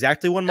we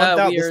exactly 1 month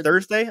out this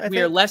Thursday? I think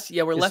we are less.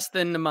 Yeah, we're less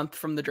than a month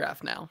from the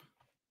draft now.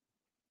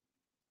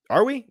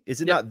 Are we?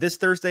 Is it not this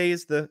Thursday?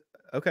 Is the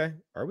okay?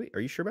 Are we? Are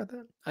you sure about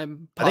that? I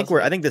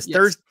think this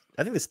Thursday.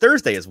 I think this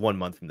Thursday is 1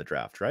 month from the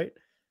draft, right?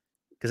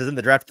 Because isn't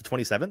the draft the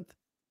 27th?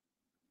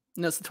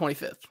 No, it's the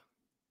 25th.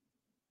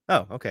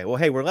 Oh, okay. Well,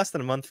 hey, we're less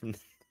than a month from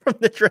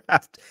the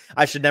draft.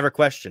 I should never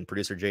question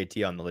producer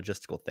JT on the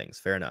logistical things.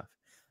 Fair enough.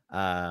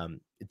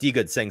 D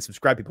Good saying,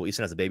 subscribe, people.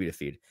 Easton has a baby to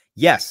feed.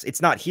 Yes,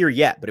 it's not here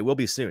yet, but it will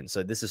be soon.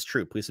 So this is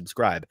true. Please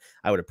subscribe.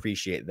 I would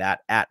appreciate that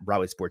at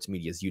Broadway Sports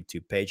Media's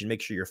YouTube page, and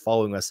make sure you're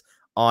following us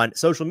on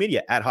social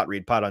media at Hot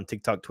Read Pod on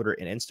TikTok, Twitter,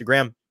 and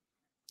Instagram.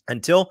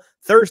 Until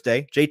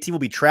Thursday, JT will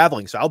be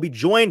traveling, so I'll be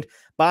joined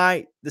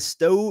by the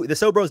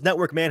Sobros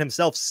Network man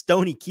himself,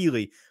 Stoney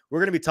Keeley. We're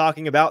going to be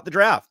talking about the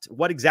draft.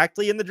 What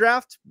exactly in the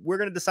draft? We're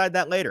going to decide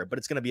that later, but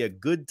it's going to be a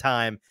good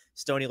time.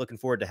 Stoney, looking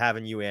forward to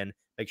having you in.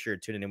 Make sure you're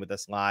tuning in with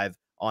us live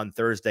on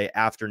Thursday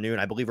afternoon.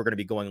 I believe we're going to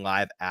be going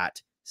live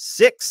at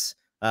 6,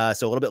 so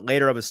a little bit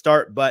later of a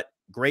start, but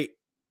great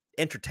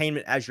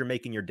entertainment as you're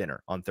making your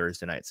dinner on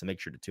Thursday night. So make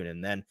sure to tune in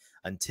then.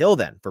 Until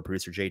then, for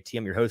producer JT,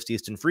 I'm your host,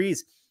 Easton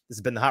Freeze. This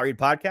has been the Hot Read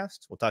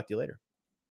Podcast. We'll talk to you later.